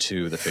Evolution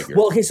to the figure?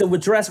 Well, okay, so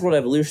with Jurassic World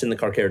Evolution, the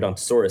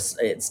Carcharodontosaurus,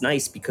 it's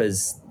nice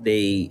because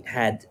they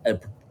had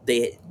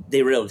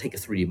they were able to take a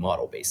 3D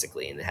model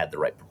basically, and it had the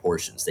right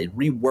proportions. They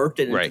reworked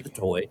it into the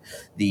toy.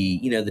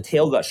 The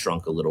tail got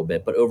shrunk a little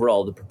bit, but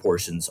overall the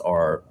proportions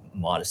are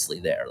modestly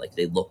there. Like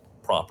they look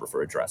proper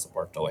for a Jurassic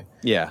Park toy.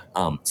 Yeah.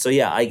 So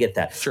yeah, I get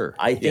that. Sure.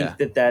 I think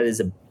that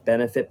is a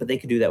benefit, but they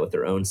could do that with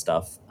their own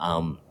stuff.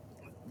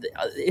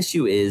 The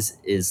issue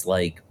is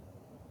like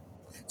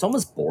it's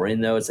almost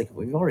boring though. It's like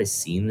we've already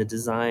seen the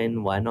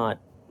design. Why not?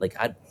 Like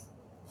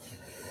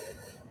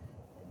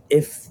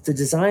if the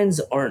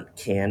designs aren't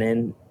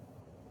canon,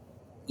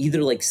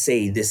 either like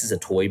say this is a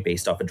toy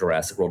based off of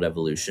Jurassic World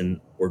Evolution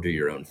or do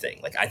your own thing.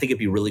 Like I think it'd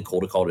be really cool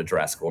to call it a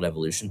Jurassic World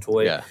Evolution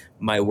toy. Yeah.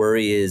 My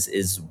worry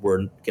is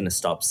we're gonna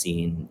stop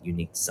seeing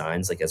unique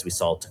designs. Like as we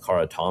saw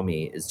Takara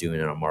Tomy is doing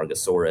an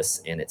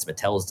Amargasaurus, and it's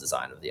Mattel's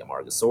design of the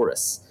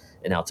Amargasaurus.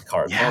 And now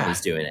Takara Tommy's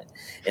doing it.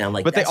 And I'm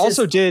like, but they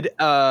also did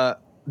a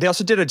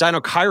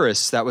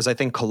Dinochirus that was, I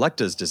think,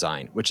 Collecta's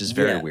design, which is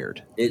very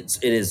weird. It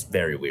is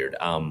very weird.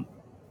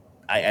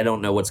 I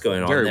don't know what's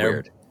going on there.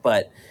 Weird.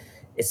 But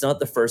it's not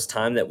the first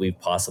time that we've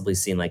possibly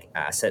seen like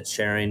asset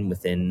sharing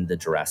within the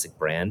Jurassic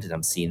brand, and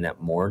I'm seeing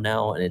that more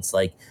now. And it's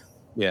like,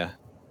 it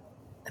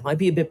might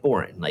be a bit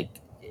boring.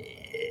 Like,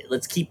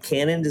 let's keep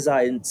canon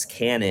designs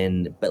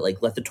canon, but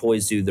like let the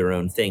toys do their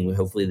own thing.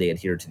 Hopefully they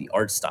adhere to the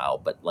art style,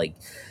 but like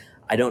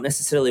I don't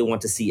necessarily want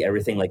to see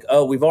everything like,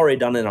 oh, we've already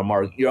done an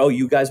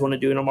you guys want to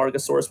do an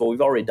Amargasaurus? Well, we've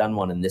already done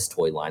one in this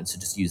toy line, so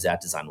just use that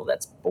design. Well,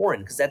 that's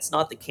boring because that's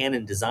not the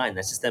canon design.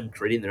 That's just them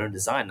creating their own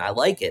design. I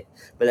like it,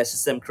 but that's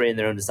just them creating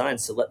their own design.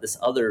 So let this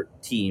other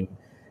team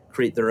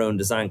create their own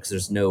design because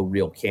there's no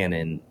real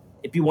canon.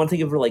 If you want to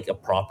think of it like a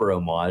proper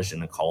homage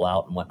and a call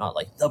out and whatnot,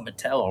 like the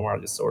Mattel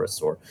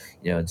Amargasaurus or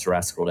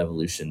Jurassic World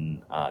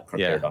Evolution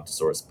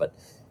Carcharodontosaurus, but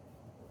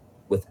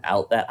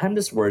without that, I'm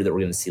just worried that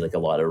we're going to see like a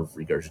lot of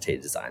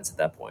regurgitated designs at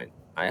that point.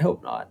 I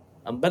hope not.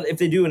 But if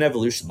they do an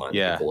evolution line,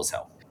 it'd be cool as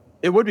hell.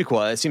 It would be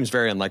cool. It seems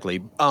very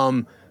unlikely.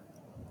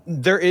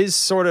 There is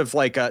sort of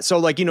like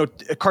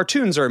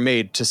cartoons are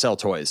made to sell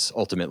toys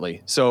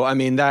ultimately. So I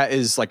mean that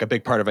is like a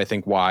big part of I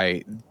think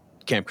why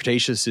Camp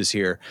Cretaceous is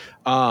here.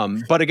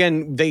 But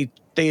again, they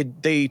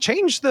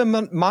changed the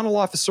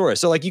Monolophosaurus.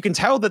 So like you can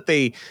tell that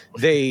they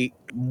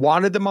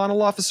wanted the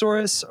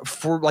Monolophosaurus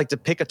for like to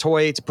pick a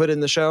toy to put in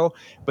the show,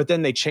 but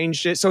then they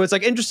changed it. So it's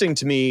like interesting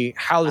to me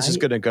how this is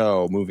going to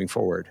go moving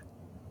forward.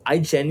 I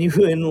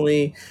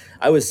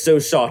was so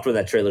shocked when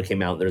that trailer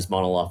came out. There's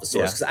Monolophosaurus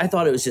because I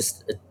thought it was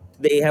just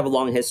they have a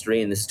long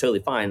history and this is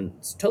totally fine.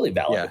 It's totally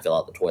valid to fill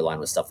out the toy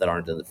line with stuff that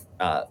aren't in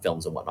the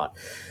films and whatnot.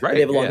 Right. They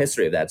have a long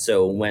history of that.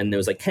 So when there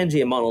was like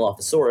Kenji and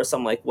Monolophosaurus,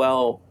 I'm like,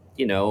 well,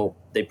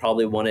 they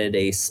probably wanted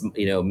a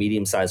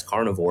medium-sized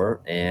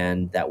carnivore,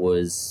 and that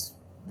was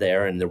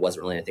there, and there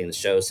wasn't really anything in the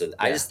show. So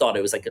I just thought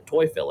it was like a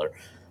toy filler.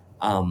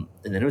 And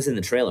then it was in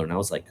the trailer, and I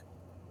was like,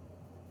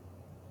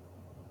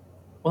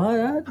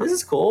 "What? This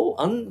is cool,"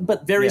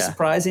 but very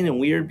surprising and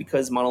weird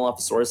because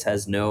Monolophosaurus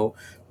has no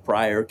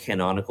prior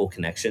canonical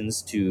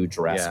connections to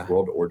Jurassic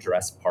World or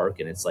Jurassic Park,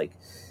 and it's like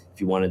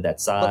if you wanted that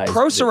size, but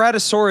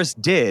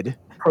Proceratosaurus did.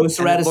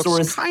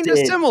 Proceratosaurus kind of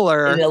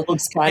similar, and it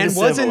looks kind of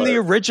similar, and was in the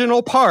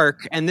original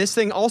park. And this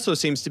thing also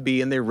seems to be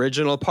in the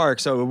original park,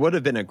 so it would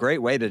have been a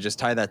great way to just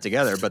tie that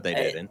together, but they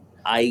didn't.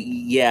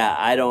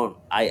 I'm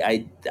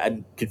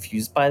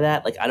confused by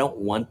that. Like, I don't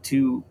want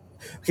to.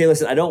 Okay,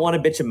 listen, I don't want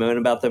to bitch and moan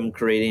about them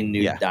creating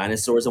new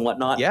dinosaurs and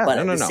whatnot. But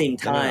at the same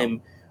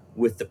time,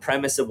 with the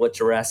premise of what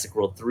Jurassic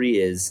World 3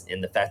 is,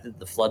 and the fact that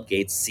the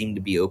floodgates seem to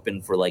be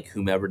open for like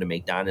whomever to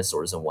make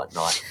dinosaurs and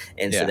whatnot,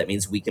 and so that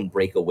means we can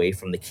break away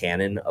from the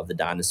canon of the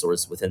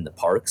dinosaurs within the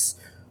parks.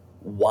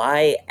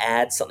 Why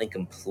add something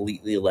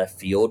completely left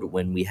field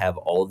when we have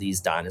all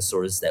these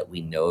dinosaurs that we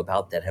know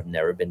about that have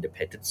never been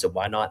depicted? So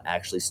why not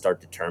actually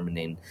start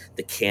determining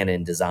the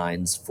canon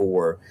designs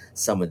for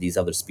some of these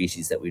other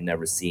species that we've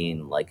never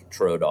seen, like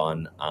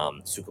Troodon,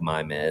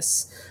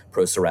 Suchomimus,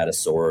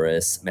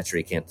 Proceratosaurus,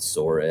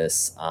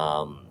 Metriacanthosaurus,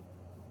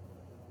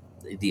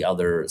 the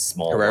other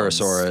small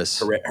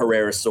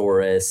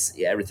Herrerasaurus,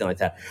 everything like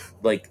that.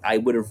 Like, I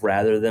would have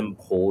rather them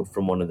pulled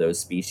from one of those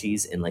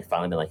species and like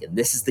finally been like,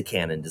 this is the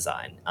canon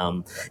design.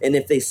 And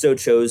if they so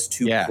chose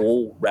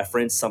to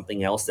reference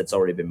something else that's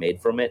already been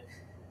made from it,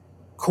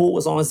 cool,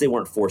 as long as they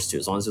weren't forced to,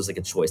 as long as it was like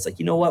a choice. Like,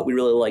 you know what, we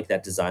really like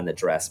that design that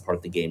Jurassic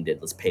Park the game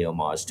did. Let's pay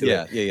homage to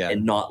it.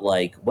 And not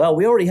like, well,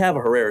 we already have a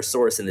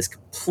Herrerasaurus in this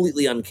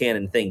completely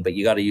uncanon thing, but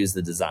you got to use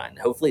the design.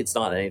 Hopefully it's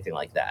not anything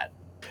like that.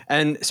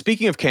 And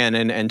speaking of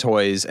canon and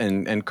toys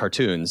and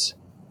cartoons,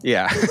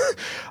 I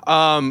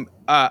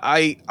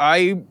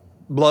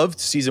loved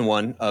season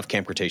 1 of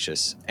Camp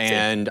Cretaceous,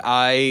 and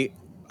I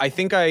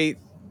think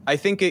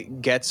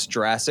it gets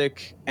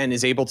Jurassic and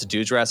is able to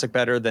do Jurassic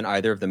better than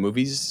either of the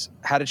movies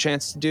had a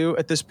chance to do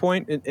at this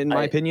point, in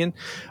my opinion.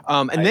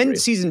 And then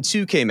season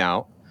 2 came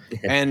out,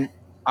 and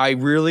I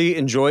really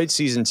enjoyed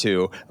season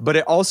 2, but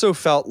it also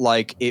felt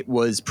like it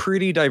was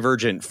pretty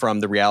divergent from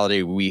the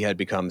reality we had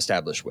become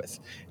established with.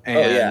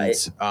 And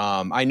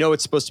I know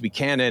it's supposed to be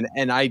canon,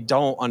 and I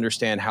don't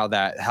understand how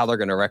they're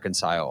going to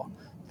reconcile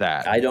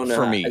that. I don't know.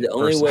 For me, the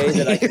only way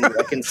that I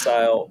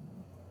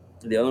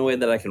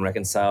can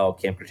reconcile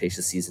Camp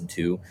Cretaceous season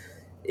 2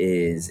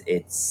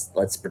 is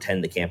let's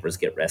pretend the campers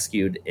get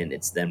rescued, and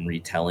it's them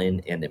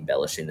retelling and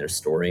embellishing their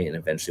story, and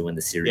eventually when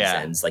the series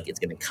ends, like, it's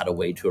going to cut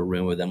away to a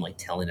room with them like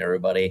telling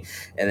everybody,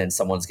 and then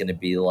someone's going to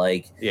be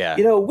like,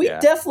 we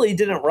definitely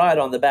didn't ride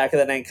on the back of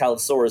that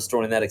Ankylosaurus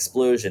during that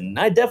explosion, and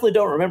I definitely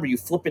don't remember you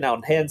flipping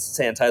out hand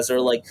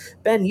sanitizer. Like,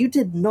 Ben, you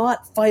did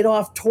not fight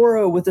off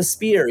Toro with a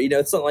spear,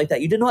 something like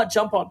that. You did not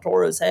jump on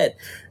Toro's head.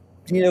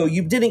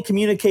 You didn't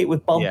communicate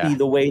with Bumpy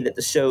the way that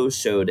the show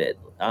showed it.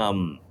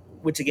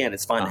 Which, again,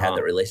 it's fine to have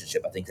that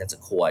relationship. I think that's a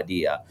cool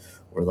idea.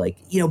 Or like,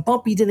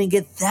 Bumpy didn't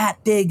get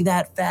that big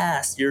that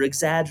fast. You're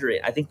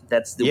exaggerating. I think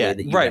that's the way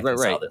that you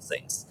reconcile those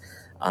things.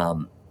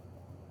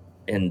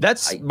 And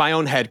that's my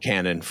own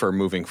headcanon for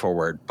moving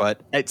forward.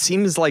 But it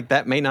seems like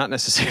that may not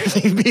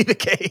necessarily be the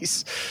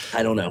case.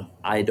 I don't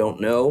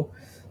know.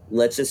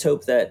 Let's just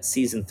hope that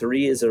season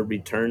 3 is a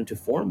return to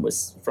form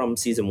from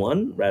season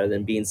 1 rather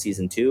than being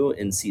season 2.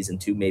 And season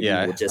 2 maybe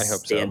will just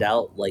stand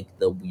out like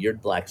the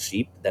weird black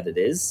sheep that it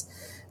is.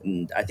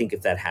 And I think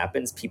if that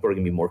happens, people are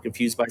going to be more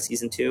confused by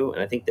season 2.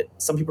 And I think that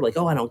some people are like,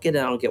 oh, I don't get it.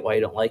 I don't get why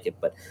you don't like it.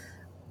 But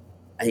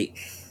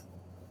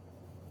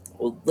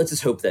let's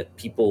just hope that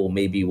people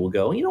maybe will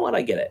go, you know what?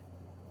 I get it.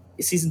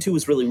 Season 2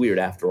 was really weird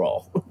after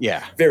all.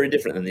 Yeah. Very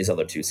different than these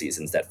other 2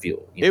 seasons that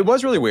feel. It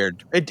was really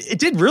weird. It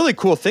did really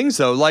cool things,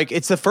 though. Like,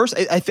 it's the first,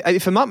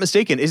 if I'm not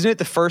mistaken, isn't it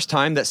the first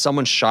time that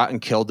someone shot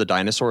and killed the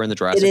dinosaur in the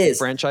Jurassic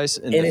franchise?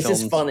 And it's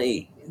just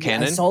funny.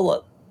 Canon? I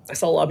saw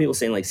a lot of people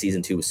saying like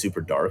season 2 was super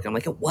dark. I'm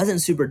like, it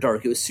wasn't super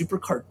dark. It was super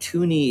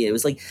cartoony. It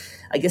was like,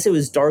 I guess it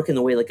was dark in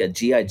the way like a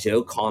G.I.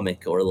 Joe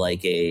comic or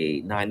like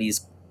a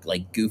 90s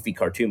like goofy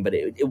cartoon, but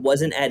it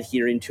wasn't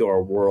adhering to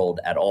our world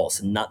at all.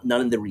 So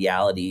none of the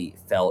reality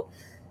felt.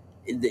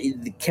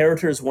 The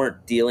characters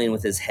weren't dealing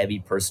with as heavy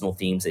personal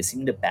themes. They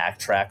seemed to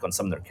backtrack on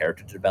some of their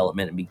character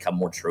development and become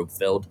more trope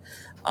filled.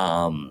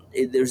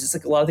 There's just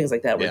like a lot of things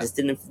like that where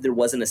there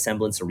wasn't a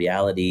semblance of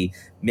reality.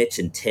 Mitch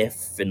and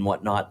Tiff and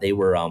whatnot, they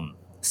were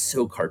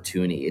so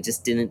cartoony.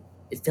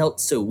 It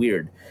felt so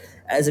weird.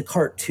 As a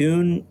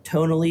cartoon,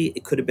 tonally,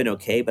 it could have been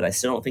okay, but I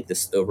still don't think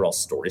this overall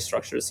story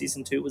structure of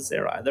season 2 was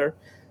there either.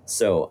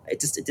 So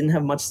it didn't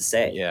have much to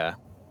say. Yeah.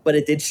 But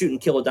it did shoot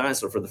and kill a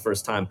dinosaur for the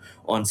first time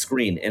on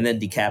screen and then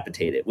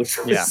decapitate it, which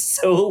was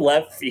so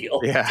left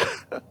field. Yeah.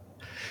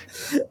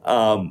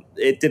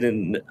 It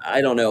didn't,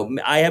 I don't know.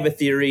 I have a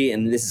theory,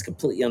 and this is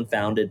completely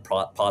unfounded,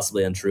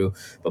 possibly untrue,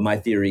 but my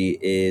theory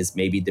is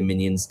maybe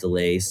Dominion's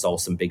delay saw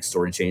some big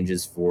story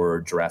changes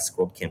for Jurassic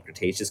World Camp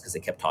Cretaceous because they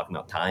kept talking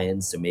about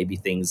tie-ins, so maybe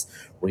things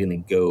were going to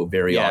go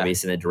very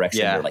obvious in a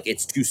direction where like,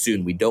 it's too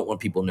soon, we don't want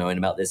people knowing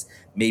about this.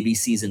 Maybe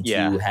season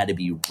 2 had to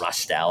be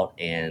rushed out,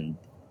 and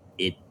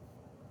it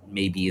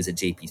maybe is a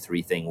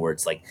JP3 thing where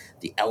it's like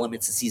the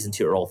elements of season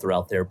 2 are all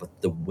throughout there,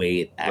 but the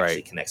way it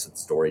actually connects with the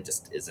story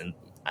just isn't.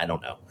 I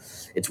don't know.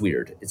 It's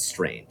weird. It's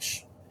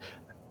strange.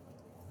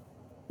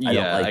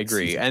 I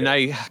agree. And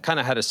I kind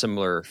of had a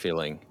similar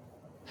feeling.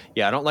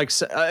 Yeah, I don't like.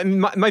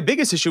 My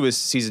biggest issue with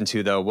season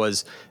 2, though,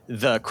 was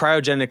the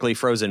cryogenically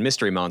frozen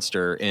mystery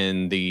monster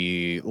in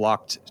the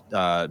locked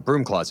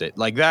broom closet.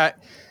 Like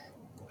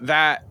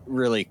that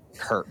really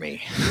hurt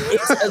me.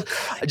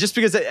 Just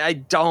because I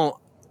don't.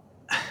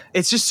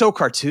 It's just so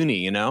cartoony,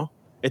 you know.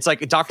 It's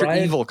like Dr.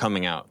 Evil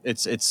coming out.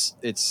 It's.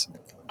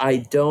 I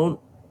don't.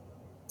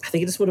 I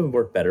think it just would have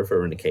worked better for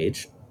her in a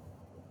cage.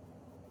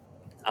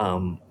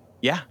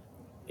 Yeah.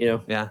 You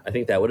know, yeah, I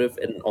think that would have,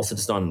 and also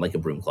just on like a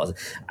broom closet.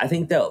 I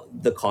think that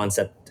the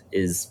concept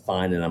is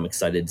fine, and I'm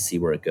excited to see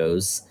where it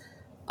goes.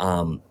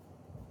 But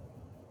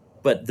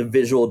the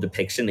visual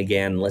depiction,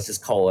 again, let's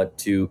just call it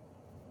to,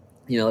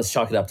 let's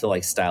chalk it up to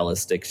like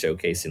stylistic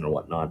showcasing or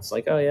whatnot. It's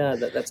like, oh yeah,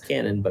 that's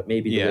canon, but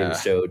maybe the way the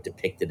show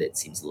depicted it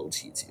seems a little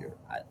cheesier.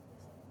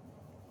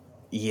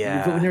 We've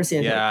never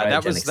seen anything like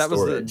that was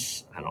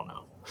storage. I don't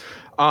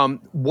know.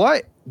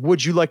 What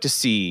would you like to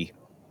see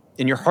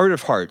in your heart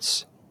of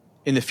hearts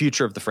in the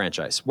future of the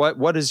franchise?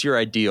 What is your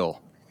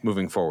ideal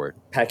moving forward?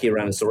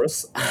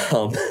 Pachyrhinosaurus.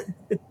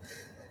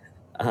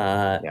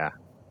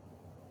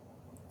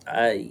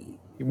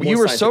 You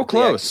were so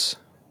close.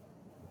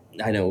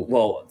 I know.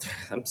 Well,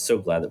 I'm so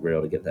glad that we were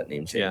able to get that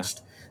name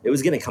changed. It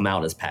was going to come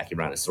out as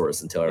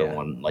Pachyrhinosaurus until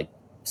everyone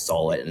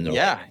saw it, and they're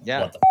like,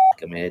 what the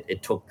f-? I mean,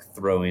 it took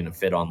throwing a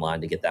fit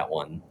online to get that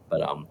one,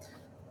 but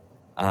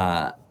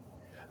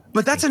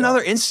that's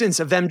another instance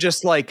of them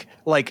just like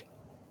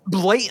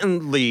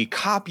blatantly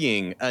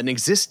copying an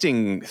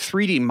existing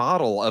 3D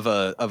model of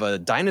a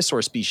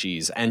dinosaur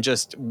species and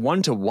just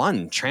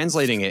 1-to-1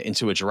 translating it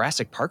into a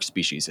Jurassic Park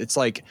species. It's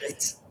like,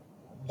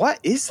 what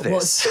is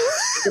this? Well,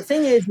 the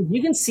thing is,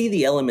 you can see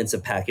the elements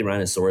of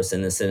Pachyrhinosaurus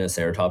in the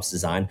Sinoceratops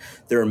design.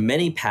 There are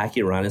many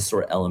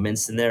Pachyrhinosaur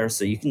elements in there,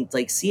 so you can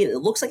see it. It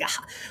looks like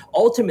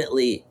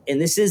ultimately, and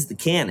this is the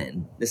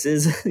canon. This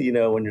is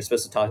when you're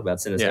supposed to talk about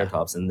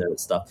Sinoceratops and their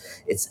stuff.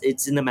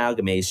 It's an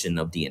amalgamation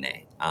of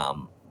DNA.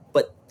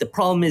 But the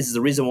problem is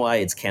the reason why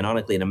it's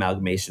canonically an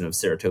amalgamation of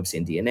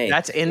ceratopsian DNA.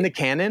 That's in the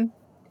canon?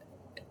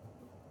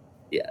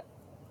 Yeah.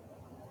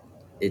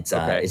 It's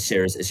it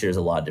shares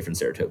a lot of different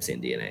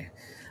ceratopsian DNA.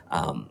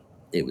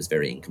 It was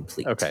very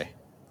incomplete. Okay.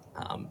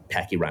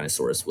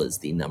 Pachyrhinosaurus was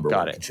the number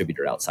one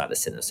contributor outside of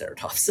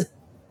Sinoceratops.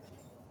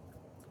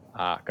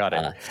 Got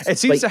it. It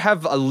seems to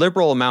have a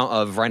liberal amount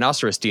of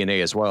rhinoceros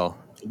DNA as well.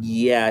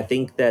 Yeah, I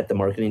think that the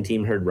marketing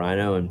team heard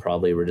rhino and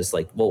probably were just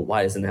like, well,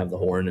 why doesn't it have the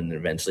horn? And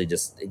eventually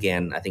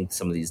I think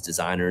some of these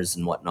designers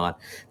and whatnot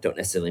don't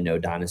necessarily know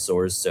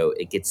dinosaurs. So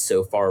it gets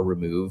so far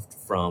removed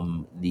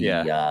from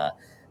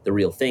the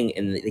real thing.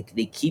 And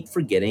they keep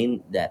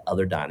forgetting that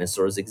other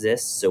dinosaurs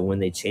exist. So when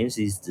they change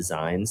these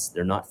designs,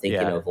 they're not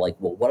thinking of well,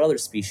 what other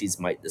species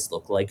might this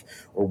look like?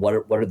 Or what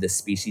are the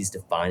species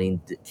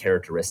defining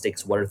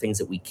characteristics? What are things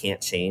that we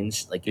can't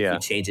change? Like if we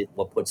change it,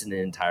 what puts it in an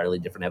entirely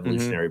different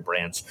evolutionary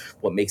branch?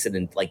 What makes it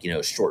in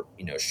short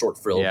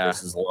frilled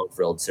versus long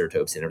frilled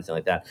ceratopsia and everything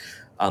like that?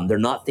 They're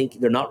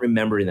not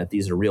remembering that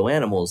these are real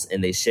animals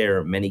and they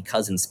share many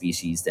cousin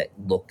species that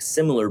look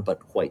similar but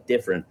quite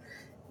different.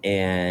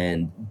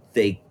 And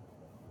they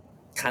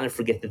kind of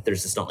forget that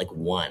there's just not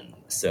one.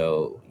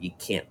 So you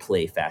can't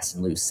play fast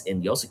and loose.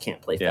 And you also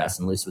can't play fast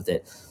and loose with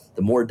it.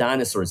 The more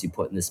dinosaurs you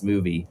put in this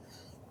movie,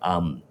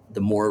 the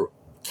more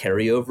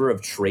carryover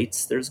of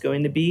traits there's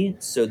going to be.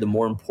 So the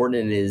more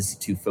important it is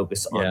to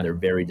focus on their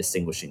very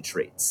distinguishing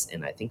traits.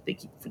 And I think they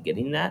keep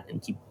forgetting that and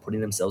keep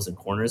putting themselves in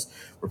corners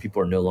where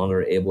people are no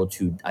longer able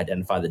to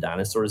identify the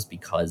dinosaurs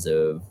because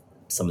of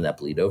some of that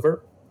bleed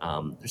over.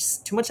 There's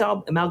too much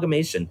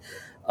amalgamation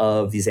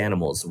of these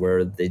animals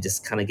where they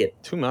just kind of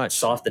get too much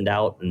softened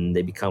out and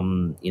they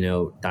become,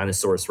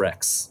 Dinosaurus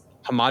Rex.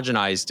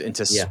 Homogenized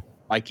into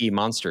spiky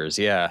monsters.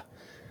 Yeah.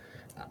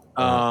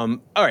 All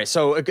right.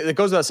 So it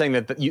goes without saying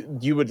that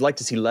you would like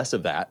to see less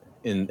of that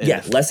in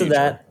less of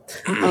that.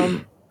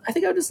 I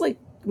think I would just like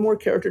more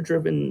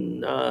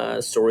character-driven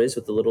stories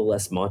with a little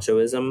less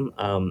machoism.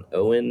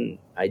 Owen,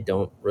 I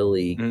don't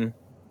really...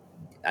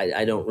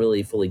 I don't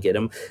really fully get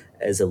him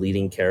as a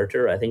leading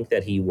character. I think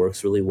that he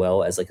works really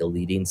well as a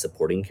leading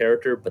supporting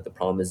character, but the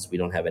problem is we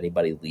don't have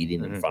anybody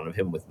leading in front of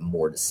him with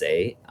more to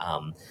say.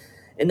 And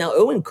now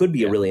Owen could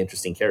be a really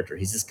interesting character.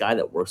 He's this guy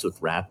that works with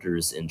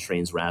raptors and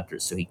trains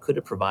raptors, so he could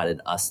have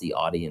provided us, the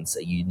audience,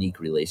 a unique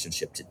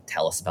relationship to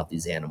tell us about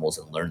these animals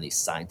and learn these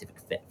scientific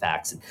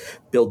facts and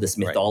build this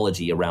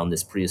mythology around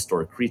this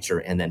prehistoric creature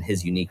and then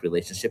his unique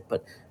relationship.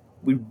 But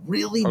we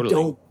really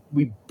don't.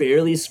 We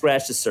barely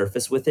scratch the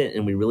surface with it,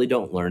 and we really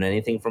don't learn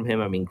anything from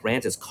him. I mean,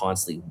 Grant is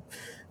constantly,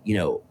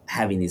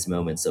 having these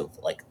moments of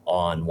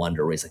awe and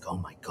wonder where he's like, oh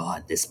my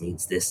God, this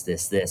means this,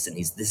 and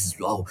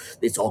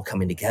it's all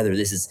coming together.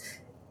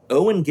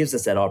 Owen gives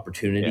us that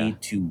opportunity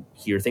to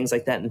hear things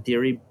like that in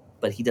theory,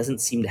 but he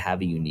doesn't seem to have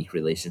a unique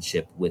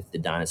relationship with the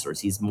dinosaurs.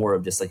 He's more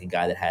of just a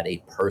guy that had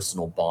a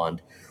personal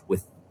bond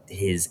with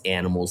his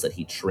animals that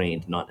he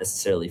trained, not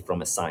necessarily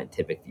from a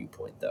scientific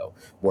viewpoint, though.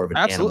 More of an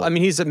Absolutely. animal. I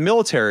mean, he's a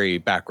military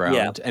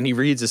background, and he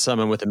reads as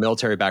someone with a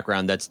military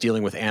background that's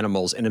dealing with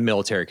animals in a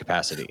military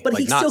capacity. But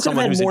like, he not still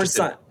someone who's more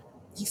interested.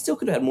 He still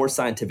could have had more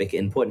scientific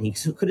input, and he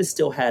could have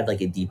still had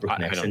like a deeper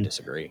connection. I don't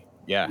disagree.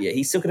 Yeah,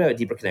 he still could have a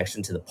deeper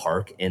connection to the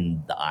park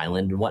and the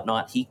island and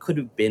whatnot. He could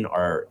have been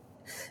our.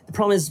 The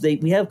problem is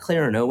we have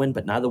Claire and Owen,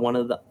 but neither one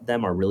of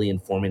them are really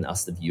informing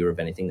us, the viewer, of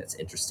anything that's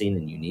interesting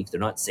and unique. They're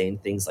not saying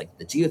things like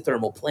the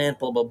geothermal plant,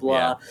 blah, blah,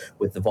 blah,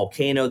 with the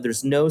volcano.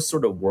 There's no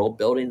sort of world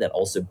building that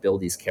also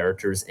build these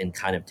characters and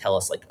kind of tell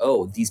us like,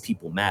 oh, these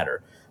people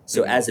matter.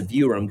 So as a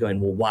viewer, I'm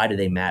going, well, why do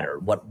they matter?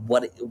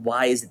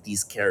 Why is it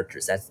these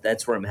characters?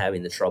 That's where I'm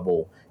having the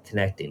trouble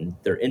connecting.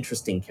 They're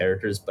interesting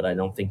characters, but I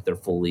don't think they're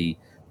fully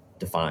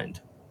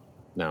defined.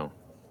 No.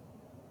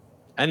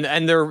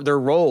 And their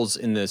roles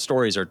in the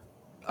stories are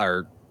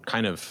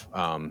kind of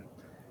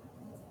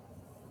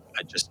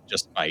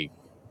just by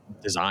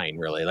design,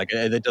 really. Like,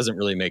 it doesn't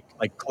really make,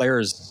 like,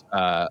 Claire's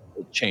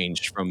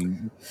change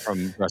from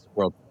Jurassic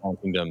World to Fallen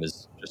Kingdom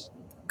is just.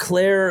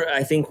 Claire,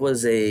 I think,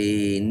 was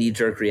a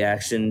knee-jerk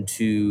reaction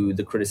to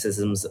the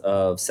criticisms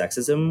of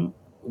sexism,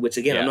 which,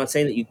 again, I'm not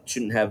saying that you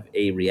shouldn't have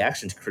a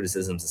reaction to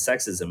criticisms of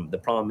sexism. The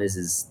problem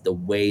is the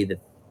way that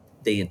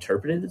they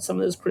interpreted some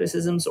of those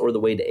criticisms or the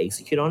way to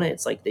execute on it.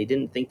 It's like they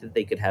didn't think that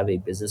they could have a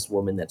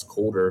businesswoman that's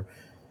colder.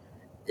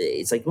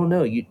 It's like, well,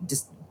 no, you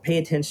just pay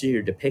attention to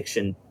your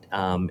depiction,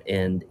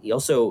 and you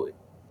also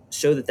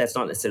show that that's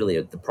not necessarily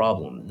the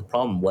problem. The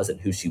problem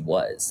wasn't who she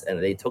was,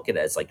 and they took it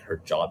as like her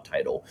job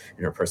title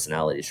and her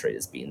personality trait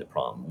as being the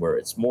problem, where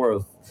it's more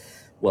of,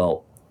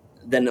 well,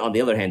 then on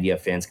the other hand, you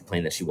have fans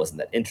complain that she wasn't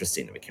that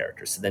interesting of a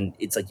character. So then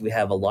it's like you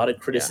have a lot of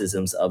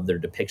criticisms of their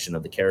depiction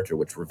of the character,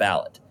 which were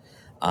valid.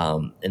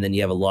 And then you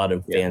have a lot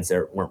of fans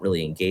that weren't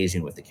really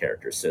engaging with the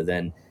character. So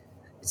then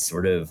it's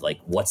sort of like,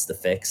 what's the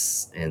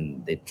fix?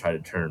 And they try to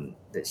turn,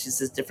 she's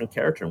this different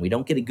character, and we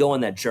don't get to go on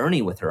that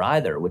journey with her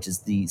either, which is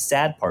the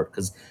sad part,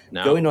 because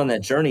going on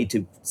that journey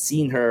to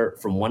seeing her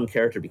from one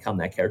character become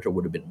that character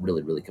would have been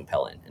really, really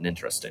compelling and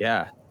interesting.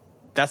 Yeah.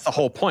 That's the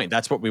whole point.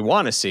 That's what we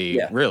want to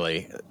see,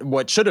 really.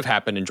 What should have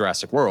happened in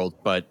Jurassic World,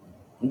 but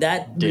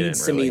that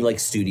reads to me like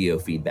studio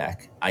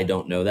feedback. I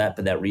don't know that,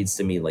 but that reads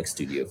to me like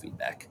studio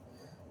feedback.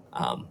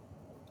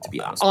 To be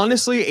honest,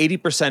 honestly,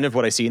 80% of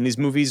what I see in these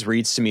movies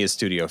reads to me as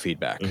studio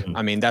feedback. Mm-hmm.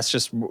 I mean, that's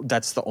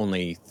the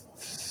only.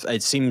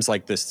 It seems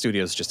like the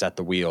studio's just at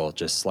the wheel,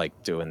 just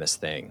like doing this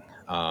thing.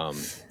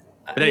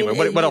 But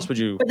anyway, what else would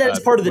you? But that's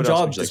part of the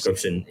job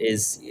description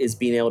is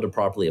being able to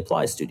properly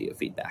apply studio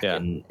feedback. Yeah.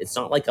 And it's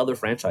not like other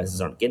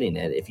franchises aren't getting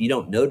it. If you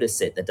don't notice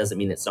it, that doesn't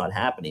mean it's not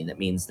happening. That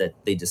means that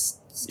they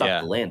just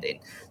stuck the landing.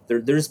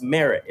 There's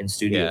merit in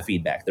studio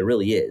feedback. There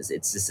really is.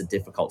 It's just a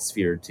difficult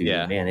sphere to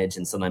manage,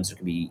 and sometimes there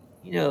can be,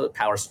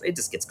 power. It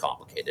just gets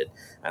complicated.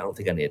 I don't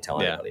think I need to tell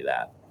anybody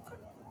that.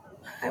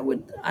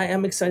 I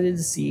am excited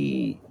to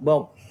see.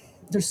 Well,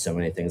 there's so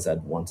many things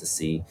I'd want to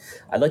see.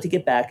 I'd like to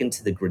get back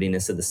into the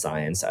grittiness of the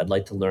science. I'd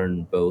like to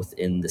learn both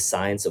in the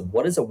science of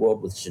what is a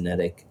world with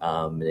genetic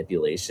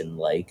manipulation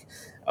like.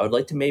 I would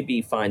like to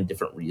maybe find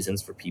different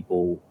reasons for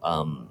people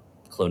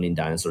cloning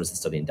dinosaurs and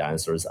studying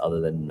dinosaurs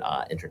other than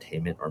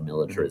entertainment or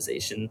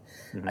militarization.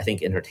 Mm-hmm. I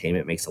think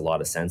entertainment makes a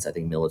lot of sense. I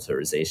think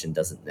militarization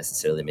doesn't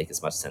necessarily make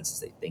as much sense as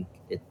they think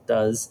it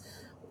does.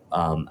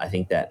 I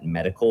think that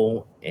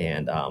medical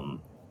and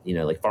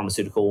like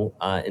pharmaceutical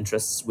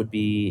interests would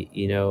be,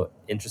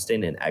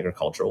 interesting, and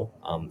agricultural.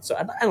 So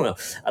I don't know.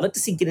 I'd like to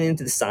see getting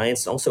into the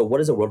science. And also,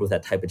 what is a world with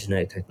that type of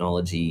genetic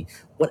technology?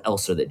 What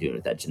else are they doing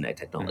with that genetic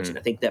technology? Mm-hmm. And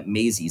I think that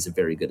Maisie is a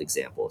very good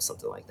example of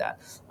something like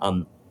that.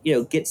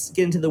 Get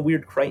into the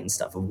weird Crichton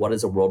stuff of what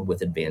is a world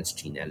with advanced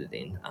gene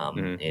editing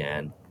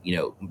and,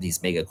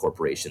 these mega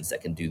corporations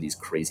that can do these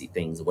crazy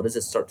things. What does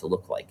it start to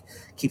look like?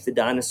 Keep the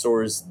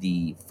dinosaurs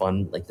the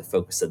fun, like the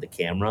focus of the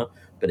camera,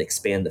 but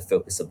expand the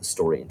focus of the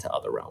story into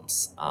other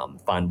realms.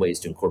 Find ways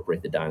to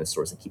incorporate the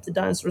dinosaurs and keep the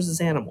dinosaurs as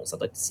animals.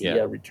 I'd like to see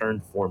a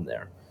return form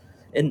there.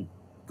 And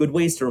good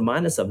ways to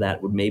remind us of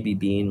that would maybe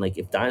being like,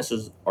 if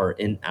dinosaurs are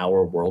in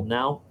our world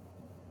now,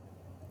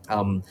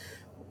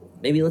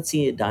 maybe let's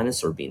see a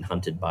dinosaur being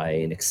hunted by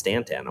an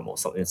extant animal,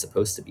 something that's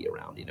supposed to be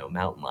around,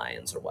 mountain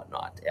lions or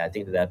whatnot. I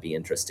think that'd be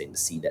interesting to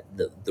see that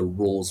the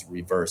roles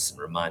reverse and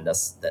remind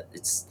us that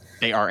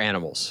they are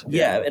animals.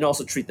 Yeah, and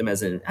also treat them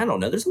as I don't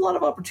know. There's a lot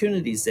of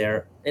opportunities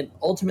there. And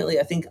ultimately,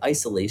 I think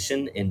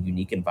isolation and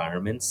unique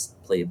environments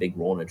play a big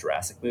role in a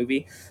Jurassic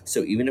movie.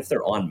 So even if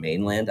they're on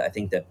mainland, I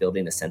think that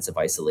building a sense of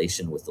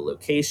isolation with the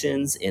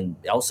locations and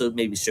also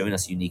maybe showing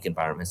us unique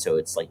environments, so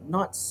it's like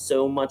not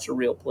so much a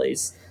real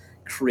place,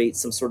 create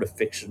some sort of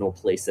fictional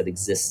place that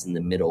exists in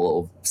the middle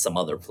of some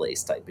other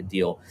place type of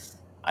deal.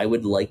 I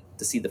would like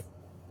to see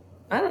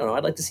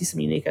I'd like to see some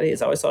unique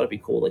ideas. I always thought it'd be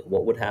cool. Like,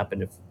 what would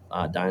happen if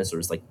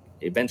dinosaurs, like,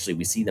 eventually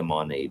we see them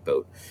on a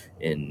boat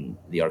in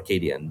the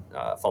Arcadia and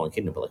Fallen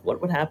Kingdom, but like,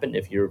 what would happen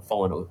if you're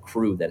following a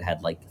crew that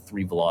had like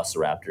 3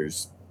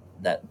 velociraptors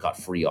that got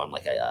free on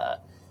like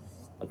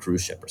a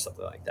cruise ship or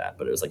something like that,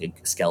 but it was like a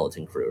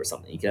skeleton crew or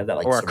something. You can have that,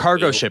 like, or a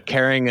cargo ship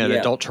carrying an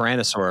adult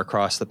tyrannosaur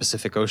across the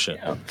Pacific Ocean.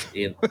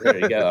 There you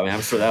go. I mean,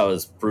 I'm sure that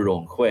was brutal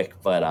and quick,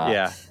 but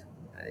I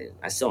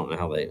still don't know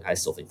how I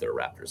still think there are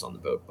raptors on the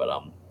boat, but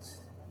I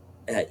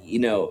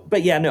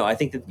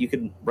think that you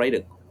could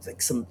write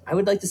I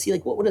would like to see,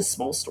 like, what would a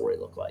small story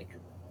look like,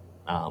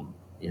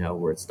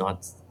 where it's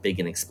not big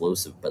and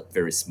explosive, but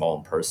very small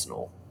and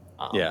personal.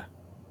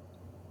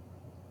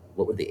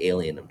 What would the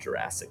alien of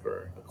Jurassic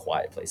or A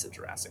Quiet Place of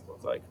Jurassic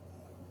look like?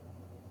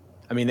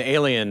 I mean, the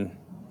alien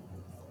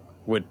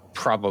would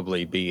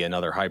probably be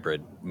another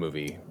hybrid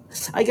movie.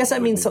 I guess I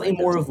mean something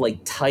more of like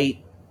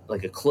tight,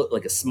 like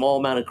a small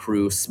amount of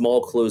crew,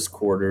 small close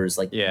quarters,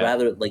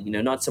 rather like,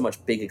 not so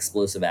much big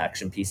explosive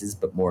action pieces,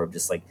 but more of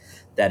just like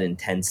that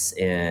intense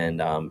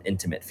and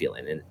intimate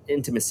feeling. And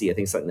intimacy, I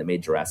think, is something that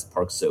made Jurassic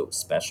Park so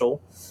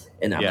special.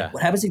 And I'm like,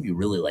 what happens if you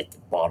really like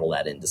bottle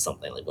that into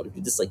something? Like, what if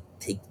you just like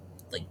take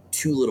like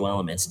two little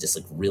elements and just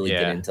like really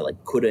get into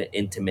like, could an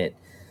intimate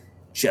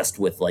just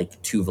with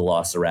like two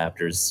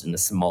velociraptors and a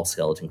small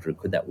skeleton crew,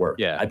 could that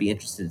work? I'd be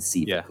interested to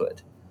see if it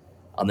could.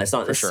 That's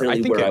not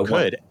necessarily where I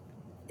want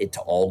it to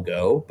all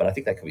go, but I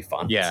think that could be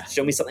fun.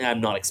 Show me something I'm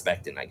not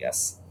expecting, I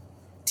guess.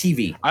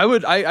 TV.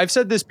 I've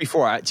said this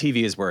before.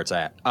 TV is where it's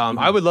at.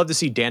 I would love to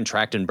see Dan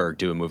Trachtenberg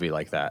do a movie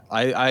like that.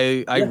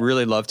 I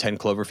really love 10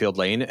 Cloverfield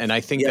Lane, and I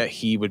think that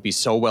he would be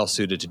so well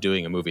suited to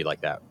doing a movie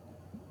like that.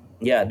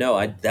 Yeah,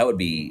 no, that would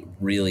be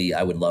really,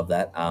 I would love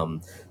that.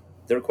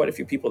 There are quite a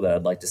few people that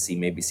I'd like to see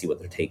what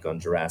their take on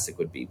Jurassic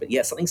would be. But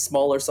yeah, something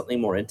smaller,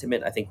 something more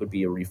intimate, I think would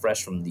be a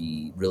refresh from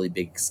the really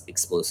big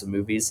explosive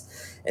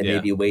movies, and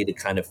maybe a way to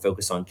kind of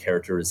focus on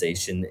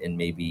characterization and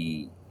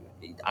maybe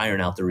iron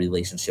out the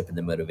relationship and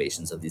the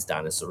motivations of these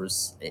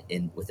dinosaurs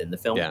within the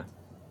film.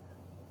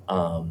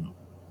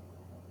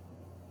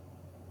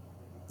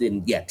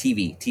 Then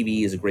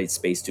TV is a great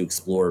space to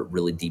explore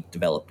really deep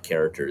developed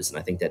characters, and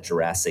I think that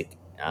Jurassic,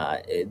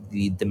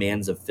 the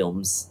demands of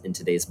films in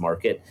today's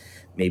market,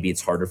 maybe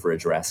it's harder for a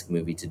Jurassic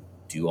movie to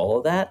do all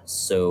of that.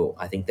 So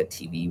I think that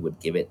TV would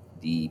give it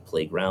the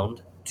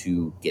playground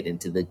to get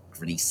into the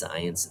gritty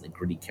science and the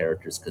gritty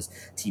characters, because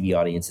TV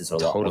audiences are a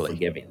lot more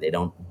forgiving. They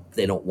don't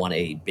want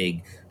a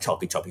big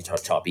choppy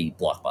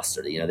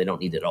blockbuster. They don't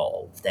need it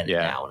all then and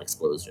now, an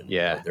explosion.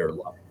 They're a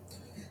lot.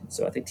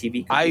 So I think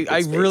TV.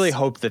 I really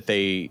hope that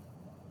they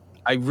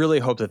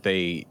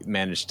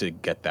manage to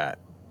get that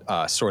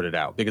sorted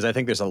out, because I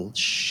think there's a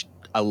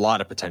lot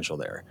of potential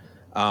there.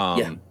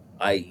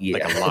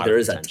 There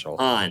is a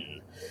ton.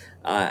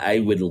 I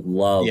would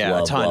love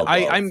a ton.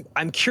 Love.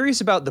 I'm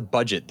curious about the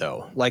budget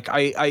though. Like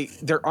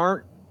there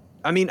aren't.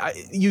 I mean,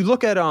 you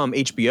look at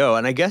HBO,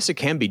 and I guess it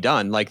can be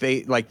done. Like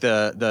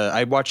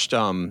I watched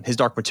his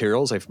Dark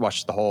Materials. I've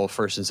watched the whole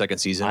first and second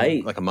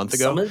season like a month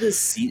ago. Some of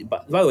this,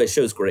 by the way, the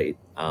show's great.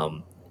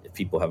 If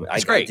people haven't,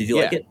 it's great. Did you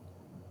like it?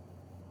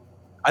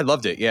 I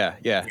loved it. Yeah,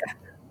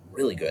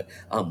 really good.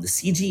 The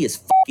CG is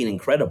fucking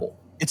incredible.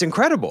 It's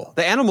incredible.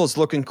 The animals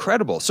look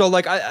incredible. So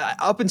like I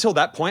up until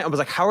that point, I was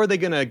like, how are they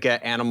going to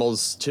get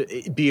animals to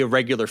be a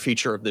regular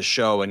feature of the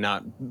show and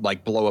not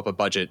like blow up a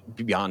budget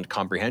beyond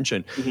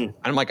comprehension? Mm-hmm. And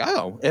I'm like,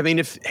 I mean,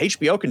 if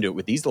HBO can do it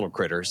with these little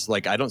critters,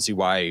 like I don't see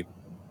why,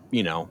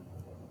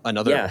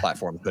 another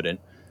platform couldn't.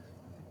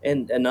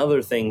 And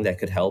another thing that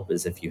could help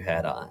is if you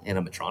had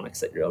animatronics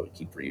that you're able to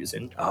keep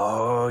reusing.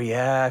 Oh,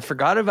 yeah. I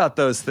forgot about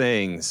those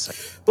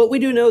things. But we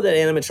do know that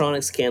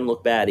animatronics can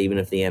look bad, even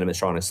if the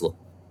animatronics look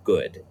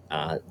good.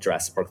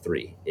 Jurassic Park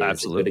 3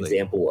 is a good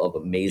example of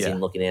amazing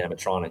looking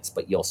animatronics,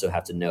 but you also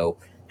have to know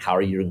how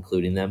are you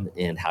including them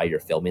and how you're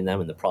filming them.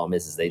 And the problem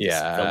is they just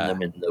film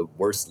them in the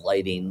worst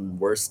lighting,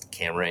 worst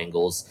camera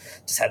angles,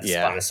 just have the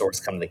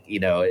Spinosaurus come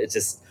it's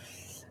just...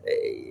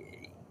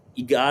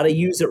 you got to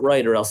use it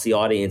right, or else the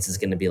audience is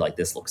going to be like,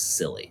 this looks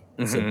silly.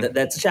 Mm-hmm. So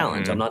that's a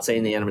challenge. Mm-hmm. I'm not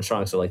saying the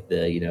animatronics are like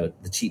the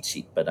cheat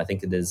sheet, but I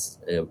think it is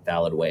a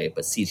valid way.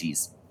 But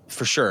CG's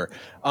for sure.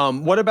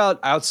 What about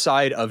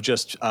outside of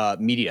just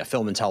media,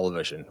 film and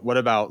television? What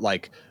about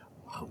like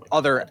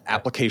other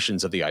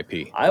applications of the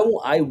IP?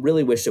 I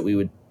really wish that we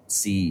would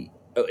see.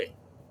 Okay,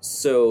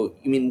 so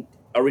you mean,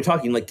 are we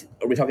talking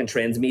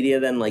transmedia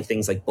then, like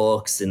things like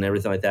books and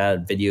everything like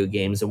that, video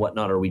games and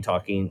whatnot? Are we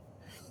talking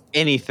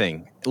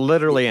anything?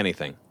 Literally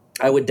anything.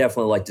 I would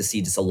definitely like to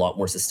see just a lot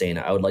more sustained.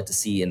 I would like to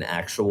see an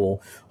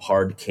actual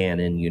hard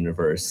canon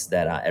universe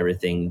that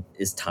everything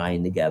is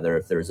tying together.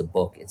 If there's a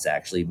book, it's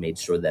actually made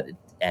sure that it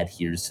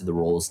adheres to the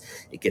rules,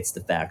 it gets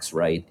the facts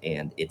right,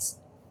 and it's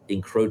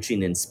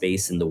encroaching in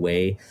space in the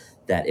way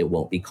that it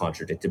won't be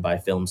contradicted by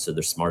film. So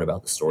they're smart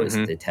about the stories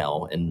that they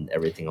tell and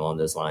everything along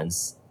those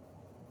lines.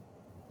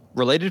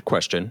 Related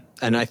question,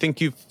 and I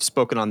think you've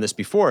spoken on this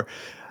before.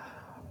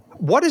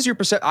 What is your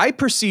perception? I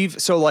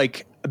perceive, so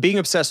like being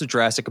obsessed with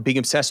Jurassic, being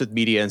obsessed with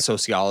media and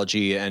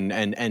sociology and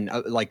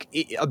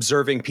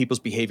observing people's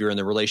behavior and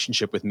their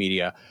relationship with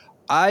media,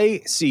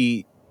 I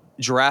see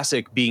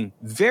Jurassic being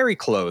very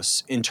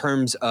close in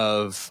terms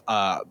of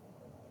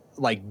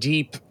like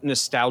deep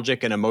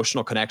nostalgic and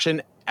emotional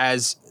connection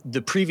as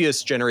the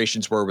previous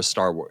generations were with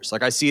Star Wars.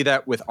 Like I see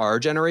that with our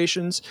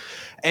generations,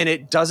 and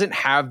it doesn't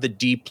have the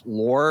deep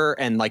lore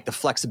and like the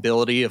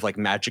flexibility of like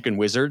magic and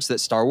wizards that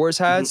Star Wars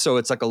has. So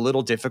it's like a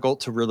little difficult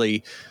to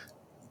really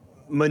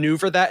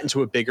maneuver that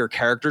into a bigger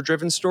character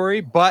driven story.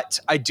 But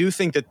I do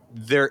think that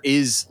there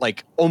is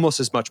like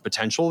almost as much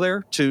potential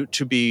there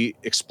to be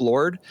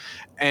explored.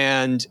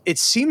 And it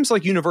seems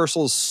like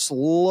Universal's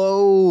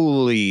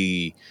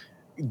slowly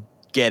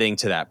getting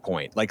to that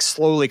point, like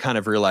slowly kind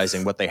of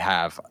realizing what they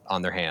have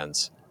on their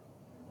hands.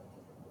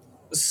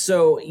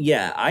 So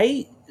yeah,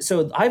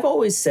 I've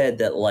always said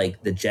that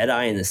like the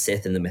Jedi and the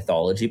Sith and the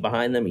mythology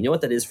behind them, you know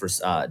what that is for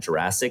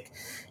Jurassic?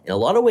 In a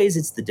lot of ways,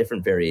 it's the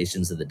different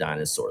variations of the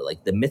dinosaur,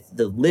 like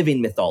the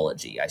living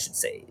mythology, I should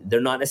say.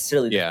 They're not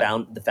necessarily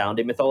the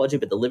founding mythology,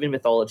 but the living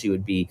mythology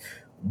would be,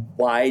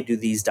 why do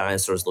these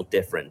dinosaurs look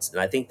different?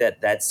 And I think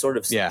that that's sort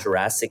of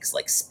Jurassic's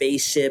like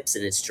spaceships,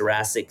 and it's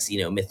Jurassic's,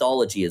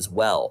 mythology as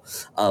well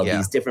of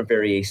these different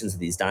variations of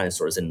these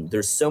dinosaurs. And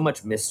there's so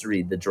much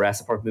mystery. The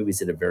Jurassic Park movies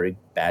did a very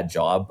bad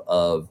job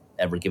of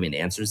ever giving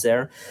answers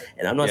there.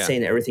 And I'm not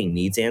saying everything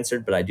needs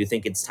answered, but I do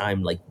think it's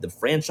time, like the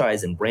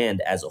franchise and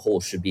brand as a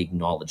whole should be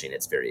acknowledging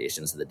its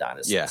variations of the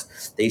dinosaurs. Yeah.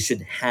 They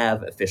should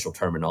have official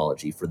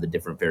terminology for the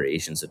different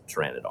variations of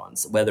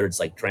pteranodons, whether it's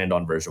like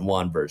Pteranodon version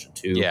 1, version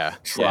 2,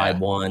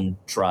 tribe 1,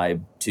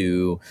 tribe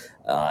 2,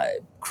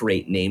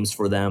 create names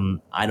for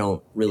them. I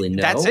don't really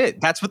know. That's it.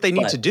 That's what they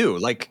need to do.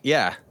 Like,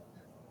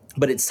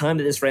 But it's time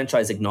that this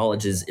franchise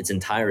acknowledges its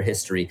entire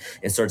history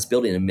and starts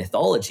building a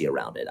mythology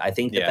around it. I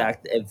think the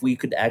fact that if we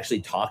could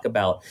actually talk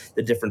about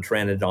the different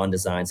Pteranodon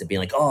designs and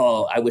being like,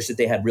 oh, I wish that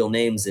they had real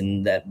names,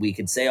 and that we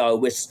could say, oh, I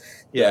wish,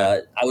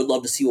 I would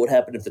love to see what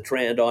happened if the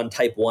Pteranodon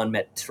type 1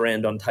 met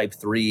Pteranodon type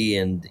 3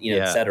 and,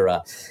 et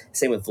cetera.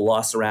 Same with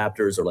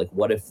velociraptors, or like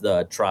what if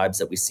the tribes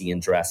that we see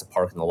in Jurassic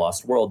Park and the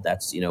Lost World,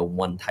 that's,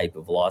 one type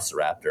of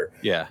velociraptor.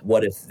 Yeah.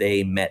 What if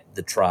they met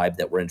the tribe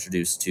that we're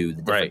introduced to,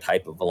 the different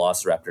type of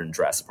velociraptor in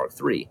Jurassic Park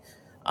 3?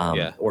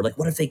 Or like,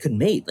 what if they could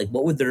mate? Like,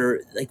 what would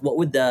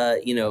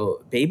the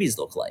babies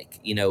look like?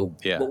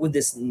 What would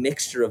this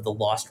mixture of the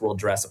Lost World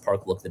Jurassic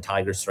Park look? The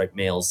tiger stripe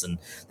males and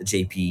the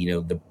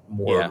JP, the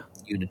more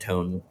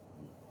unitone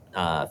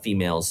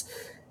females,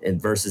 and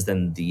versus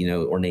then the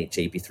ornate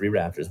JP3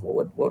 raptors.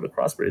 What would a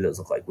crossbreed of those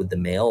look like? Would the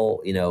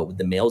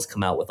males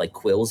come out with like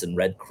quills and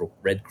red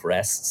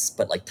crests,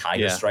 but like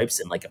tiger stripes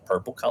in like a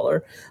purple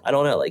color? I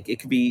don't know. Like it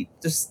could be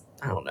just.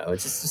 I don't know.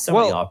 It's just so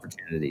many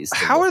opportunities.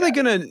 How are they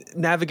going to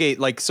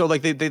navigate? Like, so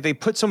like they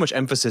put so much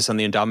emphasis on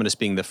the Indominus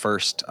being the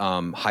first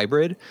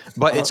hybrid,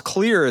 but it's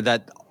clear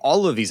that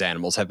all of these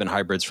animals have been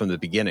hybrids from the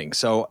beginning.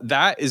 So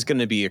that is going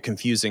to be a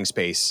confusing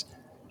space,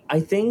 I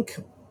think,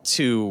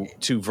 to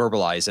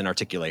verbalize and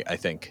articulate, I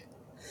think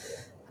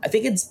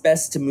it's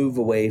best to move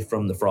away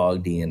from the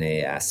frog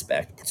DNA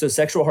aspect. So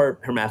sexual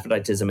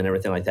hermaphroditism and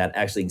everything like that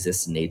actually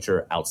exists in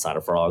nature outside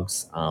of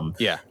frogs. And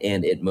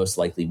it most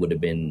likely would have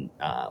been,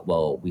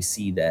 we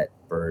see that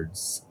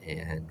birds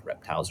and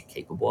reptiles are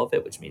capable of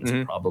it, which means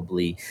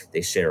probably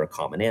they share a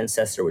common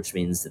ancestor, which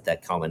means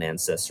that common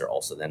ancestor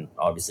also then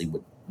obviously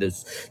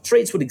those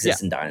traits would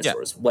exist in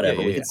dinosaurs,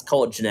 whatever. We could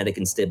call it genetic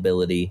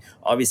instability.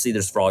 Obviously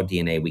there's frog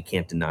DNA. We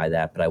can't deny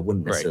that, but I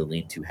wouldn't necessarily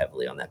lean too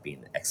heavily on that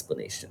being the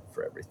explanation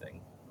for everything.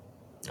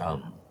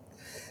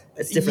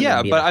 It's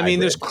different. But I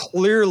mean, there's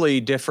clearly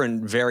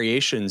different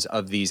variations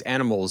of these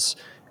animals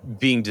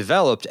being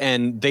developed,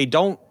 and they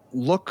don't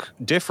look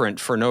different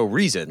for no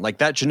reason. Like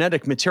that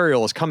genetic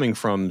material is coming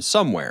from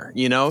somewhere,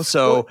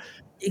 So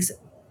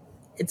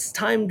it's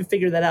time to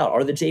figure that out.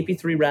 Are the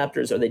JP3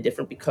 raptors, are they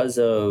different because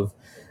of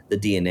the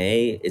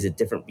DNA? Is it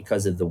different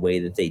because of the way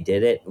that they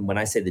did it? And when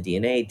I say the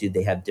DNA, do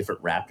they have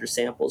different raptor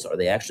samples? Are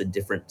they actually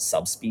different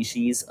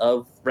subspecies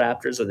of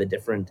raptors? Are they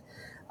different?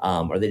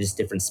 Are they just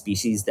different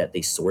species that they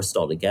sourced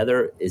all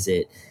together? Is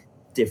it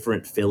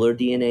different filler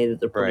DNA that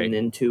they're putting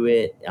into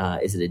it?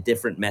 Is it a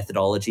different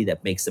methodology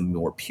that makes them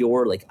more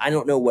pure? Like, I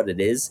don't know what it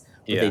is,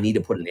 but they need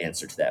to put an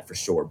answer to that for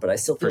sure. But I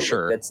still feel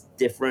like that's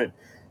different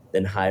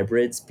than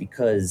hybrids,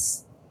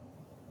 because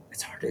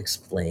it's hard to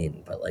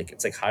explain. But like,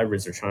 it's like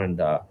hybrids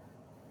are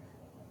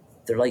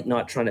they're like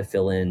not trying to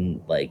fill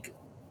in like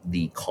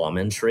the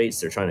common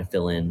traits. They're trying to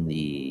fill in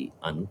the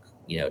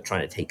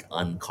trying to take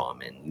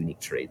uncommon,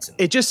 unique traits.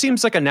 It just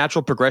seems like a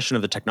natural progression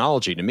of the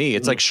technology to me.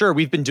 It's like, sure,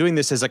 we've been doing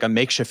this as like a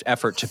makeshift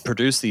effort to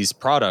produce these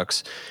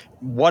products.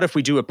 What if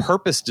we do a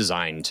purpose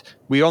designed?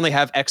 We only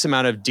have X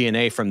amount of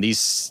DNA from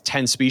these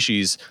 10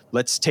 species.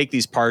 Let's take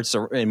these parts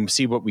and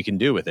see what we can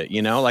do with it.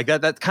 Like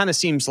that kind of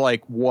seems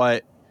like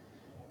what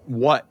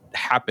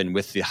happened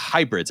with the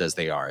hybrids as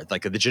they are.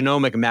 Like the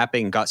genomic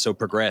mapping got so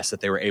progressed that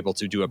they were able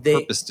to do a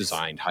purpose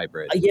designed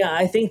hybrid.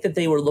 I think that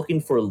they were looking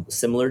for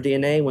similar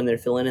DNA when they're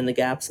filling in the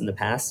gaps in the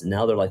past. And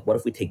now they're like, what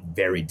if we take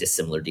very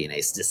dissimilar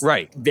DNAs, just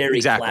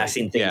very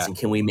clashing things, and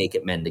can we make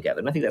it mend together?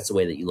 And I think that's the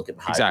way that you look at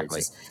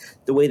hybrids.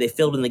 The way they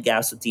filled in the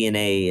gaps with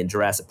DNA in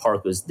Jurassic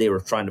Park was they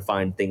were trying to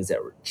find things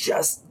that were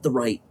just the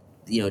right,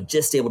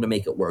 just able to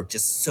make it work,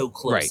 just so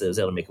close that it was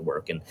able to make it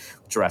work. And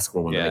Jurassic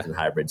World, when they're making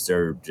hybrids,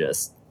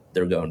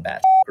 they're going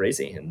bat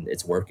crazy, and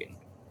it's working.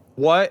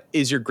 What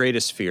is your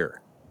greatest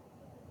fear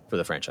for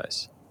the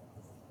franchise?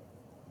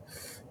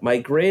 My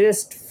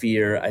greatest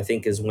fear, I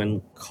think, is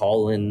when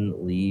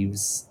Colin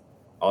leaves.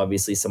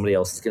 Obviously, somebody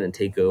else is going to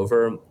take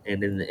over,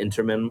 and in the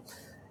interim,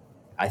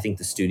 I think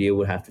the studio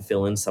would have to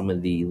fill in some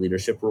of the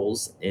leadership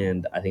roles,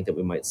 and I think that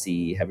we might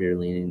see heavier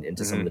leaning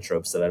into some of the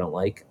tropes that I don't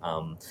like.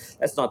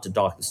 That's not to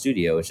dock the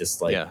studio. It's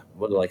just like,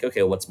 what like,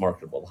 okay, what's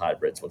marketable? The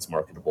hybrids. What's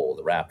marketable?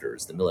 The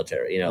Raptors, the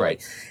military. You know,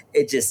 like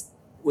it just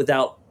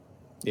without.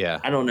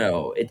 Yeah, I don't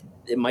know.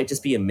 It might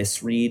just be a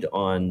misread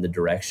on the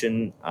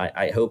direction.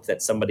 I hope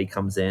that somebody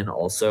comes in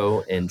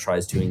also and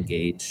tries to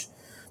engage,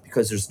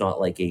 because there's not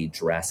like a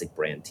Jurassic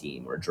brand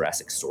team or a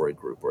Jurassic story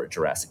group or a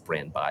Jurassic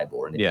brand Bible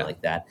or anything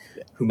like that.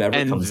 Whomever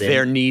comes in. And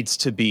there needs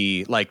to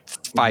be, like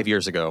 5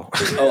 years ago.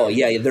 Oh,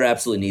 yeah, there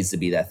absolutely needs to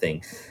be that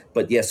thing.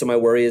 But yeah, so my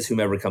worry is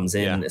whomever comes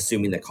in,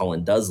 assuming that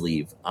Colin does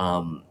leave,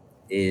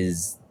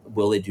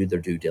 will they do their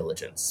due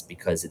diligence?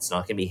 Because it's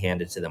not going to be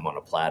handed to them on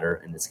a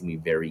platter, and it's going to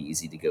be very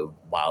easy to go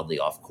wildly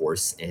off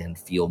course and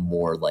feel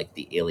more like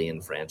the Alien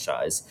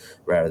franchise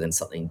rather than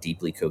something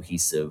deeply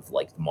cohesive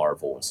like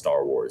Marvel and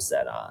Star Wars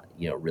that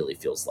really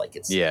feels like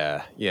it's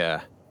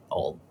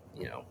all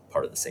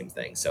part of the same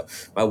thing. So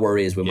my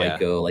worry is we might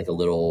go like a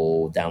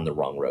little down the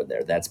wrong road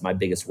there. That's my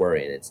biggest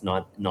worry, and it's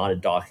not a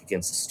dock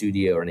against the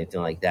studio or anything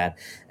like that,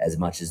 as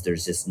much as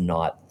there's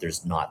not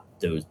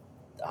those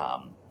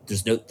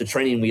the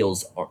training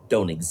wheels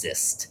don't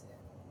exist.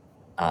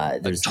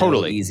 There's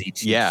totally no easy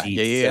cheat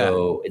sheet.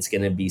 So it's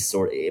going to be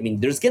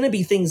there's going to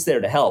be things there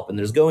to help, and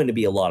there's going to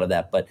be a lot of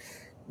that, but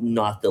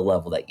not the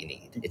level that you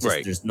need. It's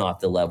just there's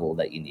not the level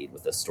that you need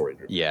with a story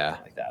group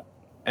like that.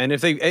 And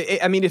if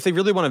they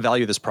really want to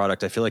value this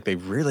product, I feel like they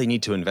really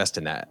need to invest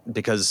in that,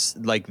 because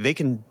like they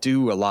can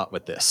do a lot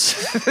with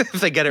this if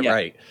they get it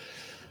right.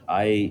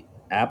 I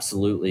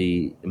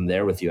absolutely am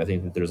there with you. I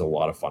think that there's a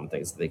lot of fun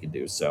things that they can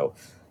do. So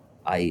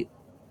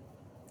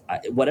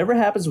whatever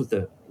happens with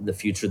the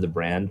future of the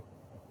brand,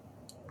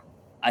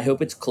 I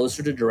hope it's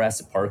closer to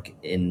Jurassic Park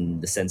in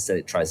the sense that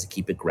it tries to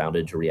keep it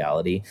grounded to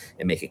reality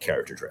and make it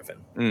character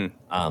driven.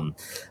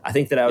 I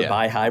think that I would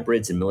buy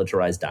hybrids and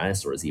militarized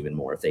dinosaurs even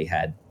more if they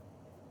had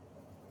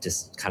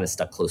just kind of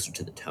stuck closer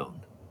to the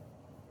tone.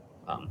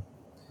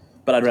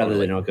 But I'd rather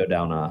they don't go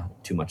down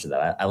too much of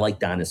that. I like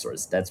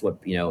dinosaurs. That's what,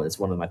 it's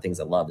one of my things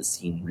I love is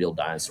seeing real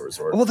dinosaurs.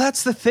 Well,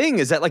 that's the thing,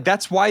 is that like,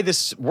 that's why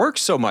this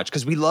works so much,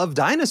 because we love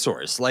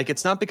dinosaurs. Like,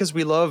 it's not because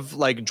we love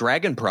like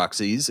dragon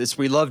proxies. It's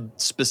we love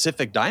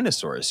specific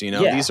dinosaurs.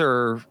 These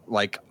are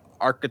like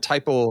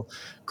archetypal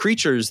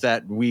creatures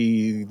that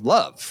we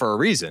love for a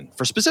reason,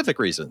 for specific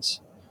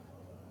reasons.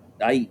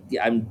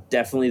 I'm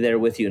definitely there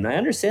with you. And I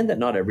understand that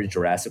not every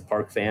Jurassic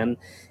Park fan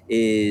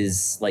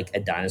is like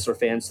a dinosaur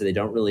fan, so they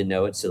don't really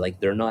know it. So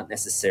like they're not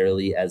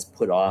necessarily as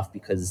put off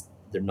because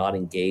they're not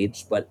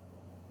engaged. But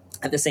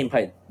at the same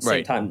time,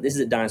 this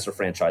is a dinosaur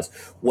franchise.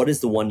 What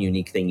is the one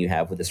unique thing you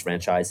have with this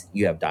franchise?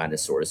 You have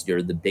dinosaurs.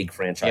 You're the big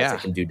franchise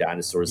that can do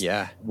dinosaurs.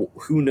 Yeah.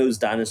 Who knows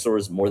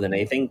dinosaurs more than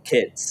anything?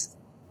 Kids.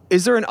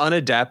 Is there an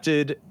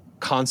unadapted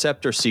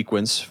concept or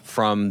sequence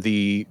from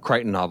the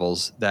Crichton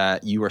novels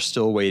that you are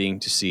still waiting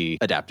to see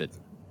adapted?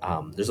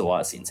 There's a lot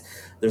of scenes.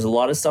 There's a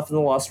lot of stuff in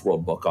the Lost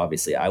World book,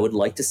 obviously. I would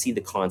like to see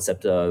the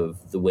concept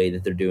of the way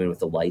that they're doing with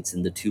the lights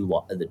and the two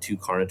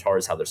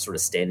Carnotaurs, how they're sort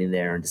of standing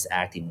there and just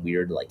acting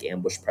weird, like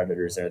ambush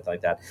predators and everything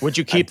like that. Would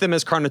you keep them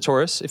as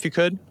Carnotaurus if you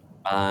could?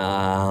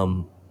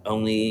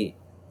 Only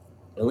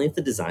if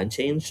the design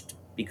changed,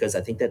 because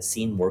I think that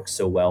scene works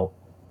so well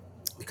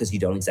because you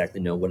don't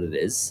exactly know what it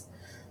is.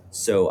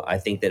 So I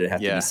think that it'd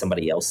have to be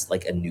somebody else,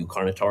 like a new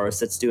Carnotaurus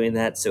that's doing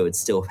that. So it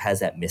still has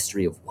that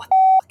mystery of what the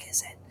fuck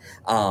is it?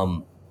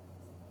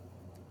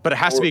 But it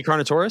has to be a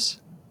Carnotaurus?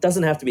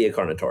 Doesn't have to be a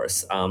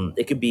Carnotaurus.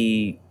 It could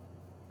be.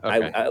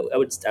 Okay.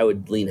 I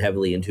would lean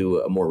heavily into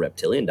a more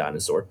reptilian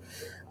dinosaur.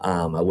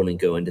 I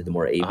wouldn't go into the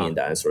more avian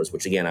dinosaurs,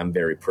 which again I'm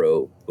very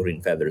pro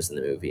putting feathers in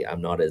the movie.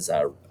 I'm not as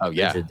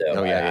rigid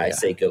though. I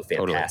say go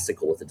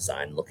fantastical with the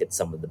design. Look at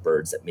some of the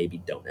birds that maybe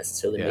don't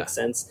necessarily make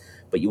sense,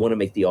 but you want to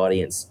make the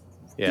audience.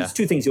 There's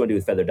two things you want to do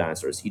with feathered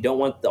dinosaurs. You don't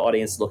want the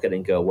audience to look at it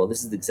and go, well,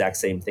 this is the exact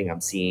same thing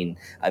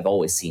I've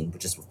always seen, but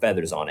just with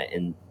feathers on it.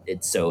 And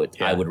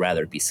I would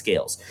rather it be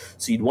scales.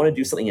 So you'd want to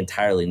do something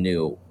entirely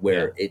new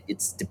where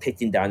it's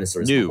depicting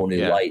dinosaurs in a whole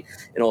new light.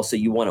 And also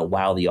you want to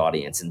wow the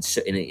audience and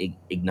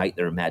ignite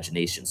their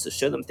imagination. So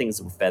show them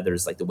things with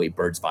feathers, like the way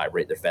birds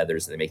vibrate their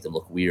feathers and they make them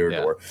look weird,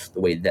 or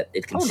the way that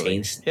it can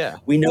change. Yeah.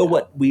 We know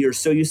what we are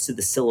so used to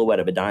the silhouette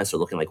of a dinosaur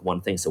looking like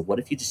one thing. So what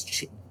if you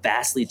just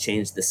vastly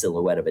change the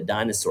silhouette of a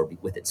dinosaur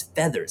with its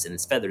feathers and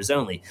its feathers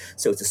only?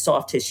 So it's a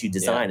soft tissue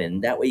design,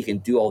 and that way you can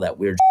do all that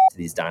weird to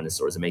these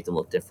dinosaurs and make them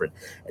look different,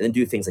 and then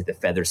do things like the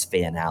feathers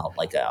fan out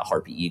like a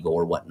harpy eagle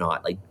or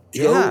whatnot. Like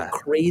go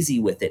crazy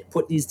with it.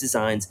 Put these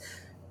designs,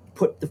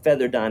 put the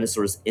feathered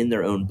dinosaurs in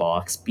their own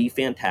box, be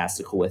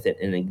fantastical with it,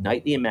 and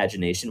ignite the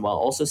imagination while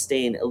also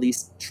staying at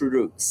least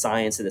true to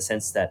science in the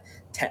sense that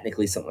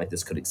technically something like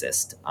this could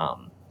exist.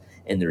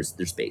 and there's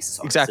bases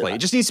on exactly. it. So, it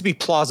just needs to be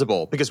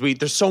plausible because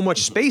there's so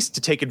much space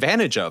to take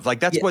advantage of. Like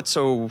that's what's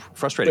so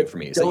frustrating for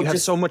me is that you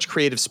have so much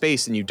creative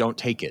space and you don't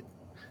take it.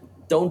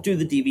 Don't do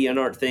the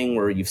DeviantArt thing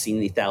where you've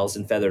seen the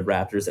 1,000 feathered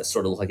raptors that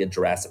sort of look like a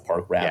Jurassic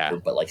Park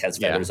raptor, but like has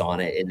feathers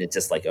on it, and it's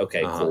just like,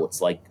 okay, cool. It's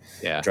like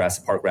a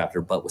Jurassic Park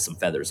raptor, but with some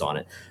feathers on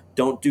it.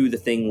 Don't do the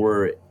thing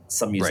where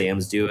some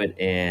museums do it,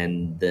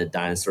 and the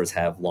dinosaurs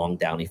have long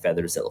downy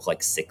feathers that look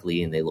like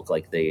sickly, and they look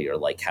like they are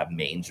like have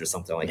mange or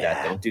something like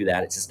that. Don't do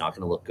that. It's just not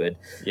going to look good.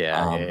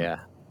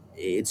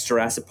 It's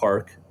Jurassic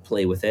Park.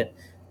 Play with it.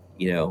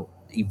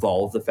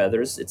 Evolve the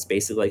feathers. It's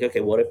basically like,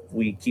 okay, what if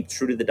we keep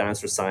true to the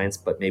dinosaur science,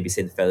 but maybe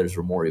say the feathers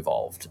were more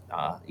evolved?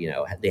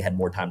 They had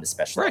more time to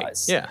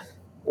specialize. Right. Yeah.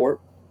 Or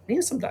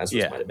some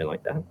dinosaurs might have been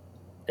like that.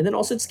 And then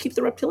also just keep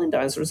the reptilian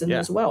dinosaurs in there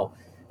as well,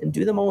 and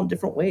do them all in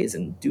different ways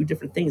and do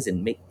different things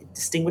and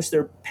distinguish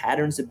their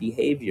patterns of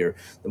behavior.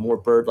 The more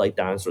bird-like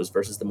dinosaurs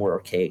versus the more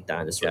archaic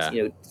dinosaurs.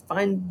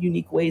 Find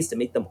unique ways to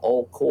make them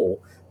all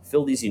cool.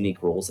 Fill these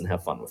unique roles and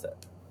have fun with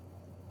it.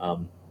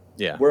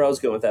 Where I was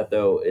going with that,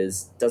 though,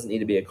 is doesn't need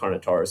to be a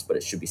Carnotaurus, but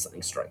it should be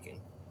something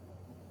striking.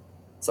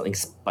 Something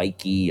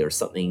spiky or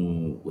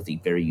something with a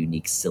very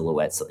unique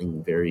silhouette,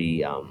 something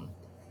very...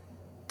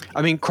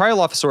 I mean,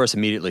 Cryolophosaurus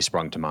immediately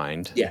sprung to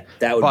mind. Yeah,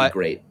 that would be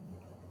great.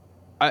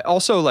 I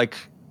also,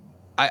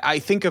 I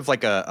think of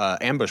like a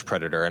ambush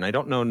predator, and I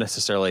don't know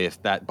necessarily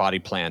if that body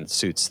plan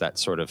suits that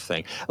sort of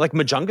thing. Like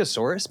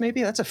Majungasaurus,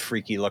 maybe? That's a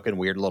freaky looking,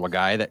 weird little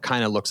guy that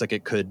kind of looks like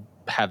it could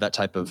have that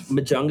type of...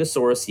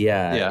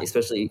 Majungasaurus,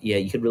 especially,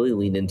 you could really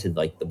lean into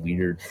like the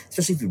weird,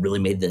 especially if you really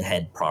made the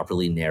head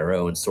properly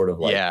narrow and sort of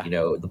like,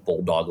 the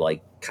bulldog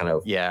like kind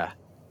of,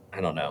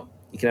 I don't know.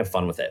 You can have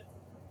fun with it.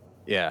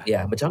 Yeah,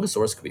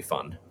 Majungasaurus could be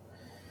fun.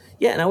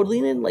 Yeah, and I would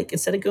lean in, like,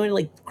 instead of going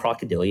like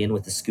crocodilian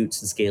with the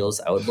scoots and scales,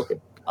 I would look at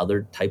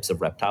other types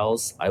of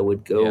reptiles. I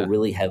would go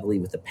really heavily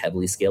with the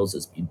pebbly scales,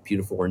 those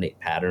beautiful ornate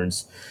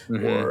patterns,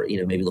 or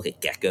maybe look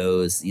at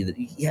geckos.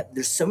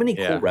 There's so many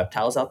cool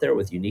reptiles out there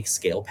with unique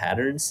scale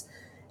patterns,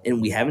 and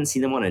we haven't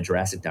seen them on a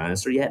Jurassic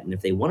dinosaur yet. And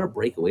if they want to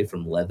break away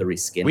from leathery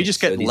skin, we just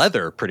get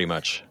leather pretty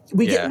much.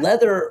 We get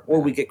leather,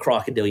 or we get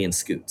crocodilian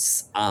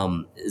scoots.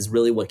 Is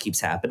really what keeps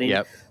happening.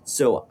 Yep.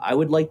 So I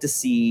would like to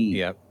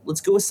see.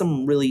 Let's go with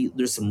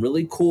there's some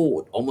really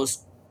cool,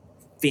 almost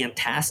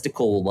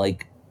fantastical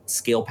like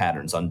scale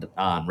patterns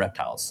on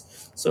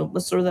reptiles. So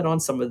let's throw that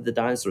on some of the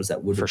dinosaurs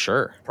that would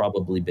have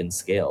probably been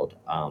scaled.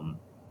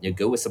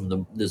 Go with some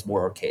of those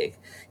more archaic,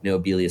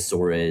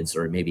 Abeliosaurids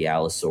or maybe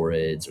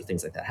Allosaurids or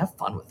things like that. Have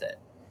fun with it,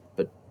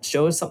 but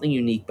show us something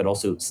unique, but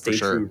also stay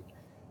true.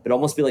 But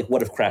almost be like,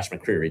 what if Crash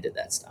McCreary did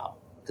that style?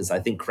 Because I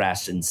think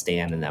Crash and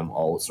Stan and them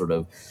all sort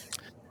of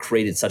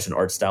created such an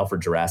art style for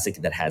Jurassic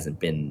that hasn't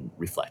been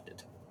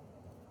reflected.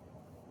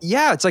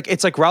 Yeah,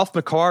 it's like Ralph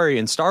McQuarrie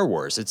in Star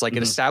Wars. It's like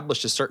it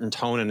established a certain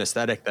tone and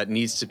aesthetic that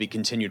needs to be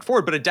continued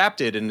forward, but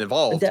adapted and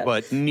evolved,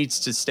 but needs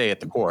to stay at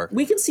the core.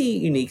 We can see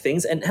unique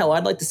things, and hell,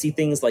 I'd like to see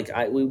things like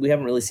we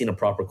haven't really seen a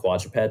proper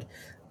quadruped.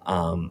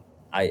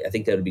 I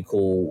think that would be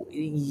cool.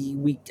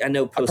 I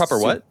know a proper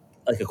what?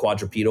 Like a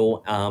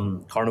quadrupedal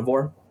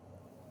carnivore.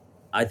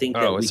 I think.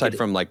 Aside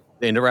from like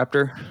the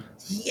Indoraptor.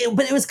 Yeah,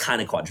 but it was kind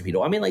of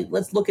quadrupedal. I mean, like,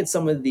 let's look at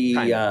some of the,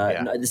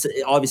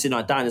 obviously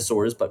not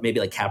dinosaurs, but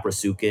maybe like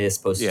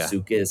Caprosuchus,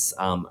 Postosuchus.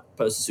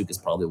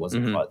 Postosuchus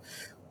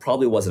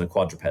probably wasn't a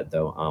quadruped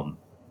though.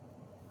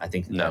 I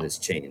think that has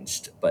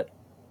changed, but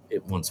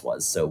it once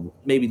was. So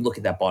maybe look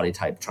at that body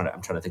type.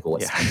 I'm trying to think of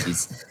what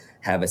species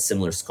have a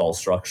similar skull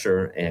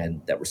structure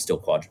and that were still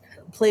quadruped.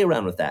 Play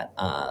around with that.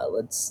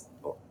 Let's,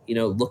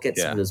 look at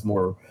some of those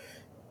more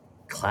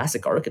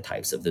classic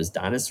archetypes of those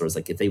dinosaurs.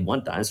 Like if they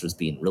want dinosaurs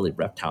being really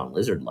reptile and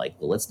lizard like,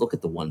 well, let's look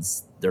at the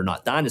ones they're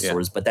not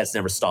dinosaurs, but that's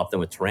never stopped them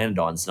with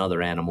pteranodons and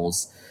other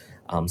animals.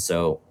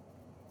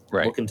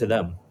 Look into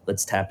them.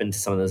 Let's tap into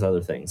some of those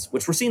other things,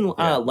 which we're seeing.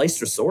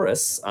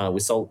 Lystrosaurus, we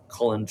saw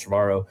Colin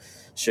Trevorrow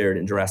shared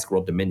in Jurassic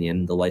World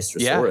Dominion, the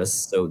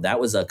Lystrosaurus. So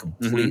that was a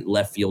complete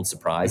left field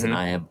surprise, and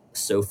I am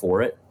so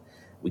for it.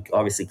 We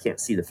obviously can't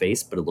see the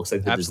face, but it looks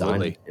like the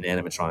design and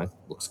animatronic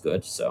looks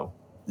good. So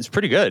it's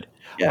pretty good.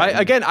 Yeah.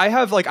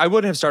 I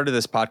wouldn't have started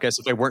this podcast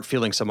if I weren't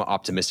feeling somewhat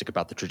optimistic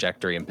about the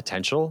trajectory and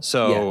potential.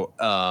 So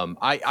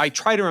I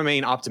try to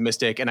remain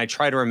optimistic and I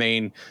try to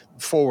remain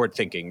forward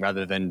thinking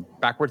rather than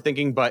backward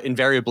thinking. But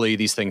invariably,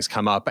 these things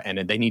come up and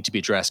they need to be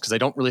addressed because I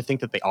don't really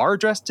think that they are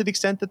addressed to the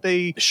extent that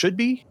they should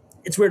be.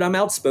 It's weird. I'm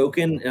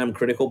outspoken and I'm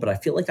critical, but I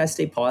feel like I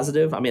stay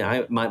positive. I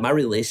mean, my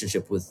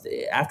relationship with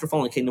after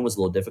Fallen Kingdom was a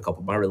little difficult,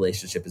 but my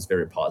relationship is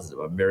very positive.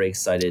 I'm very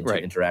excited to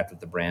interact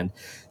with the brand.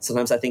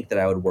 Sometimes I think that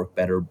I would work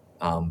better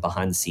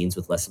behind the scenes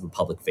with less of a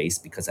public face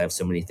because I have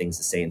so many things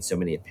to say and so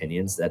many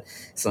opinions that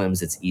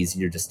sometimes it's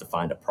easier just to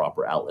find a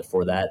proper outlet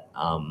for that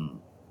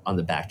on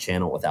the back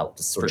channel without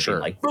just sort of being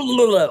like blah,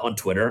 blah, blah, on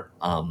Twitter.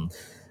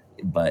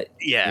 But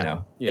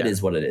it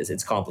is what it is.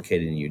 It's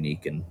complicated and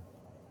unique and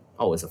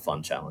always a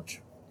fun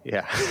challenge.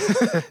 Yeah.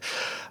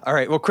 All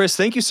right. Well, Chris,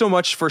 thank you so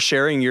much for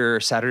sharing your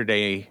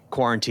Saturday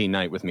quarantine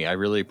night with me. I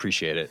really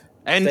appreciate it.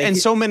 And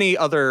so many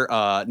other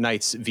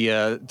nights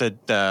via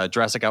the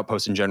Jurassic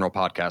Outpost in General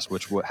podcast,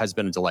 which has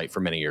been a delight for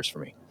many years for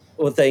me.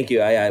 Well, thank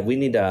you. I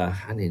need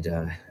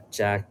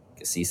Jack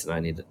Cease and I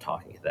need to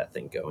talk and get that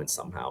thing going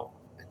somehow.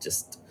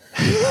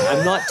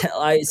 I'm not.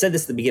 I said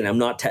this at the beginning. I'm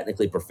not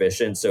technically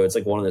proficient, so it's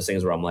like one of those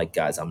things where I'm like,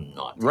 guys, I'm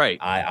not. Right.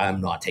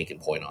 I'm not taking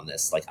point on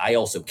this. Like, I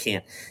also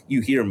can't.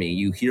 You hear me.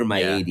 You hear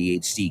my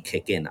ADHD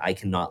kick in. I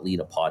cannot lead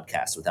a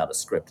podcast without a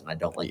script, and I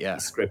don't like to be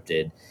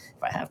scripted.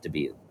 If I have to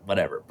be,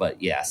 whatever.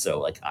 But yeah, so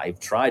like I've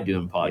tried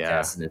doing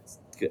podcasts, and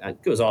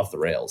it goes off the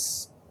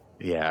rails.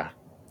 Yeah.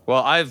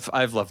 Well,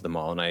 I've loved them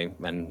all,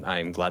 and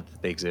I'm glad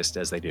that they exist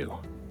as they do.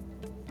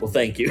 Well,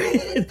 thank you.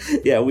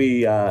 Yeah,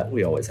 we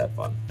always have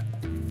fun.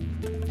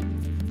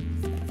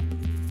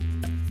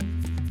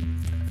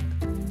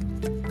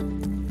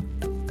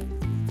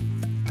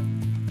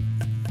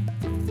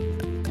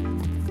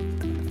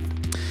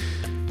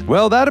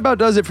 Well, that about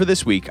does it for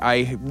this week.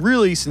 I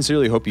really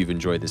sincerely hope you've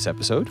enjoyed this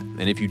episode.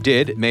 And if you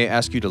did, may I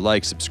ask you to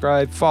like,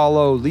 subscribe,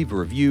 follow, leave a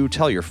review,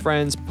 tell your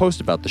friends,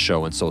 post about the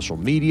show on social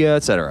media,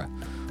 etc.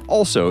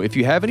 Also, if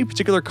you have any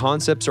particular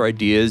concepts or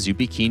ideas you'd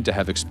be keen to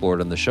have explored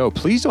on the show,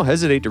 please don't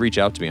hesitate to reach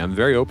out to me. I'm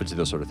very open to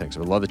those sort of things. I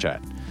would love to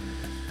chat.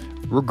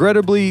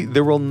 Regrettably,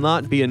 there will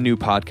not be a new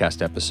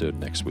podcast episode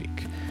next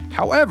week.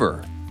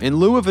 However, in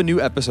lieu of a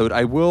new episode,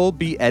 I will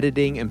be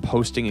editing and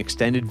posting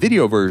extended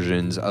video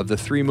versions of the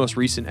 3 most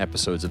recent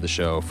episodes of the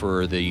show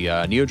for the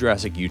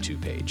NeoJurassic YouTube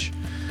page.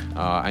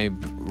 I'm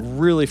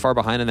really far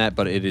behind on that,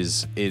 but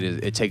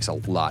it takes a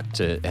lot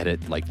to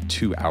edit like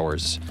 2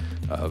 hours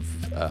of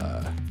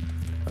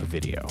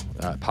video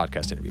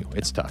podcast interview.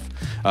 It's tough.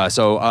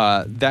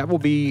 So that will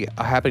be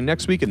happening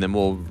next week, and then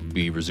we'll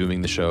be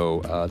resuming the show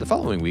the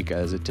following week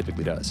as it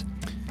typically does.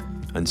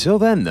 Until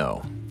then,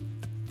 though,